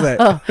 What was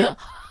that?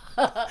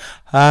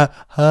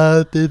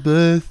 Happy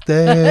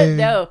birthday.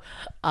 No.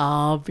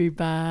 I'll be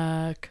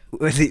back.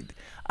 Was it?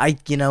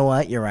 You know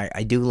what? You're right.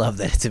 I do love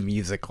that it's a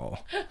musical.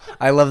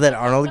 I love that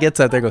Arnold gets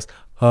up there and goes,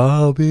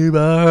 I'll be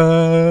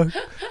back.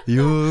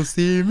 You'll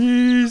see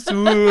me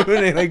soon.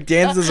 And he like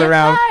dances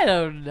around. I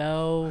don't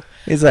know.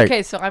 He's like,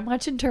 Okay, so I'm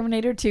watching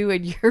Terminator 2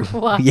 and you're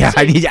watching. yeah,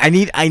 I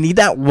need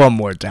that one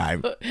more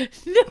time.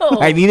 No.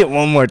 I need it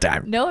one more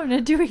time. No, I'm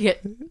not doing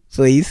it.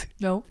 Please.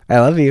 No. I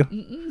love you.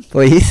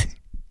 Please.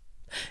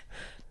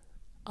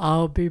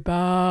 I'll be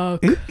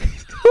back.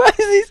 What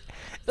is this?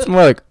 It's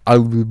more like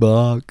I'll be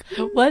back.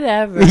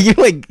 Whatever. You're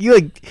like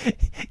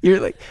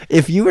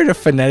if you were to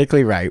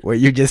phonetically write what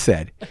you just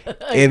said,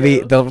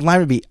 the line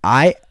would be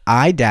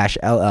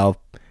I-LLBEBACK.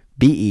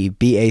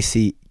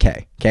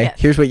 Okay? Yes.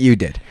 Here's what you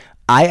did.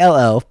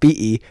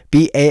 ILLBEBACK.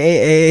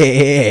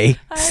 I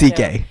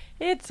know.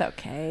 It's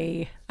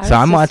okay. So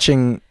I'm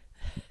watching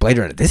Blade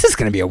Runner. This is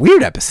gonna be a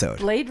weird episode.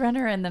 Blade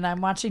Runner and then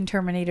I'm watching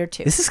Terminator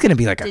 2. This is gonna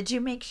be like a Did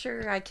you make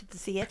sure I could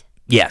see it?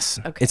 yes.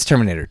 Okay. It's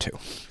Terminator 2.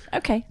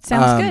 Okay,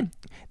 sounds good.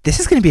 This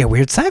is gonna be a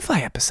weird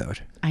sci-fi episode.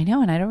 I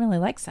know, and I don't really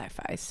like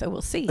sci-fi, so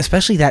we'll see.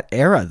 Especially that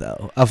era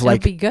though of It'll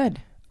be good.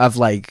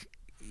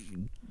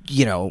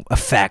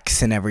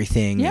 Effects and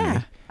everything.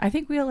 Yeah, I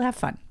think we'll have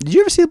fun. Did you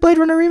ever see the Blade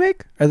Runner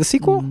remake or the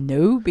sequel?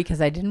 No, because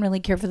I didn't really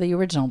care for the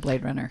original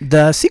Blade Runner.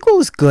 The sequel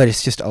is good.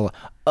 It's just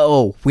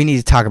we need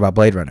to talk about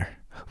Blade Runner.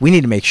 We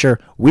need to make sure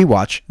we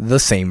watch the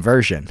same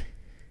version.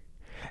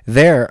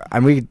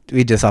 We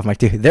did this off mic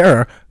too. There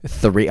are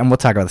 3, and we'll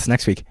talk about this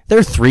next week. There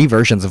are 3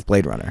 versions of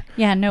Blade Runner.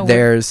 Yeah, no.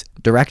 There's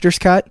director's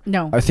cut,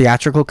 No. a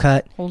theatrical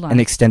cut, Hold on. an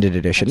extended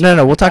edition. That's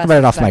No, we'll talk about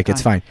it off back mic.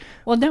 It's on. fine.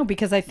 Well, no,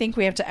 because I think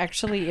we have to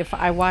actually, if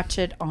I watch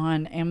it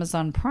on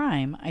Amazon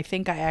Prime, I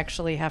think I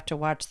actually have to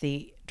watch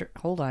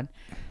hold on.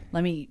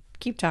 Let me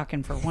keep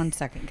talking for 1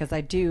 second, because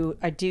I do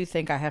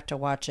think I have to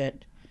watch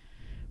it.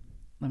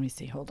 Let me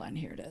see. Hold on.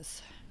 Here it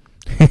is.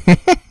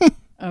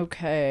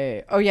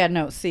 Okay. Oh, yeah,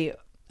 no, see,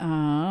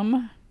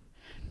 no,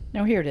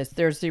 here it is.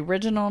 There's the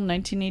original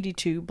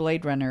 1982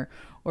 Blade Runner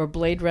or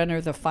Blade Runner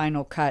the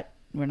Final Cut.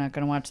 We're not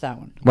going to watch that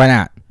one Why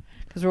not?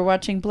 because we're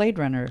watching Blade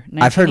Runner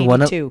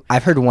 1982.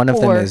 I've heard one of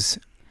them is.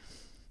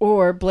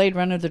 Or Blade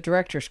Runner the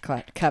Director's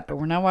Cut, but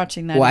we're not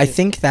watching that. Well, I either.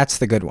 think that's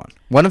the good one.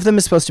 One of them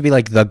is supposed to be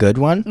like the good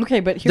one. Okay,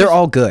 but here's... They're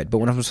all good, but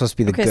one of them is supposed to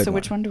be the Okay, good so one.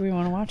 which one do we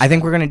want to watch? I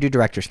think we're gonna do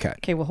director's cut.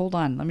 Okay, well, hold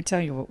on. Let me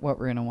tell you what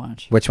we're going to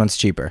watch. Which one's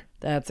cheaper?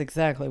 That's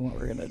exactly what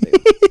we're going to do.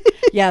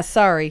 Yeah,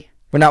 sorry.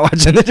 We're not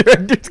watching the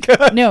director's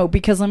cut. No,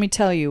 because let me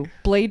tell you,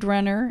 Blade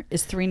Runner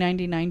is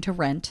 $3.99 to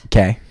rent.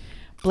 Okay.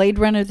 Blade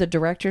Runner the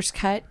Director's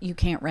Cut, you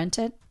can't rent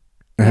it.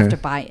 You have to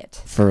buy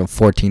it. For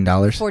 $14.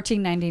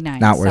 $14.99.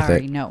 Not worth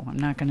Sorry, it. no, I'm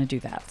not going to do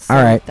that. So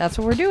All right. That's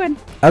what we're doing.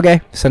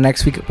 Okay, so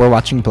next week we're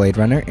watching Blade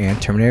Runner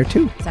and Terminator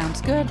 2. Sounds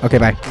good. Okay,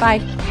 bye. Bye.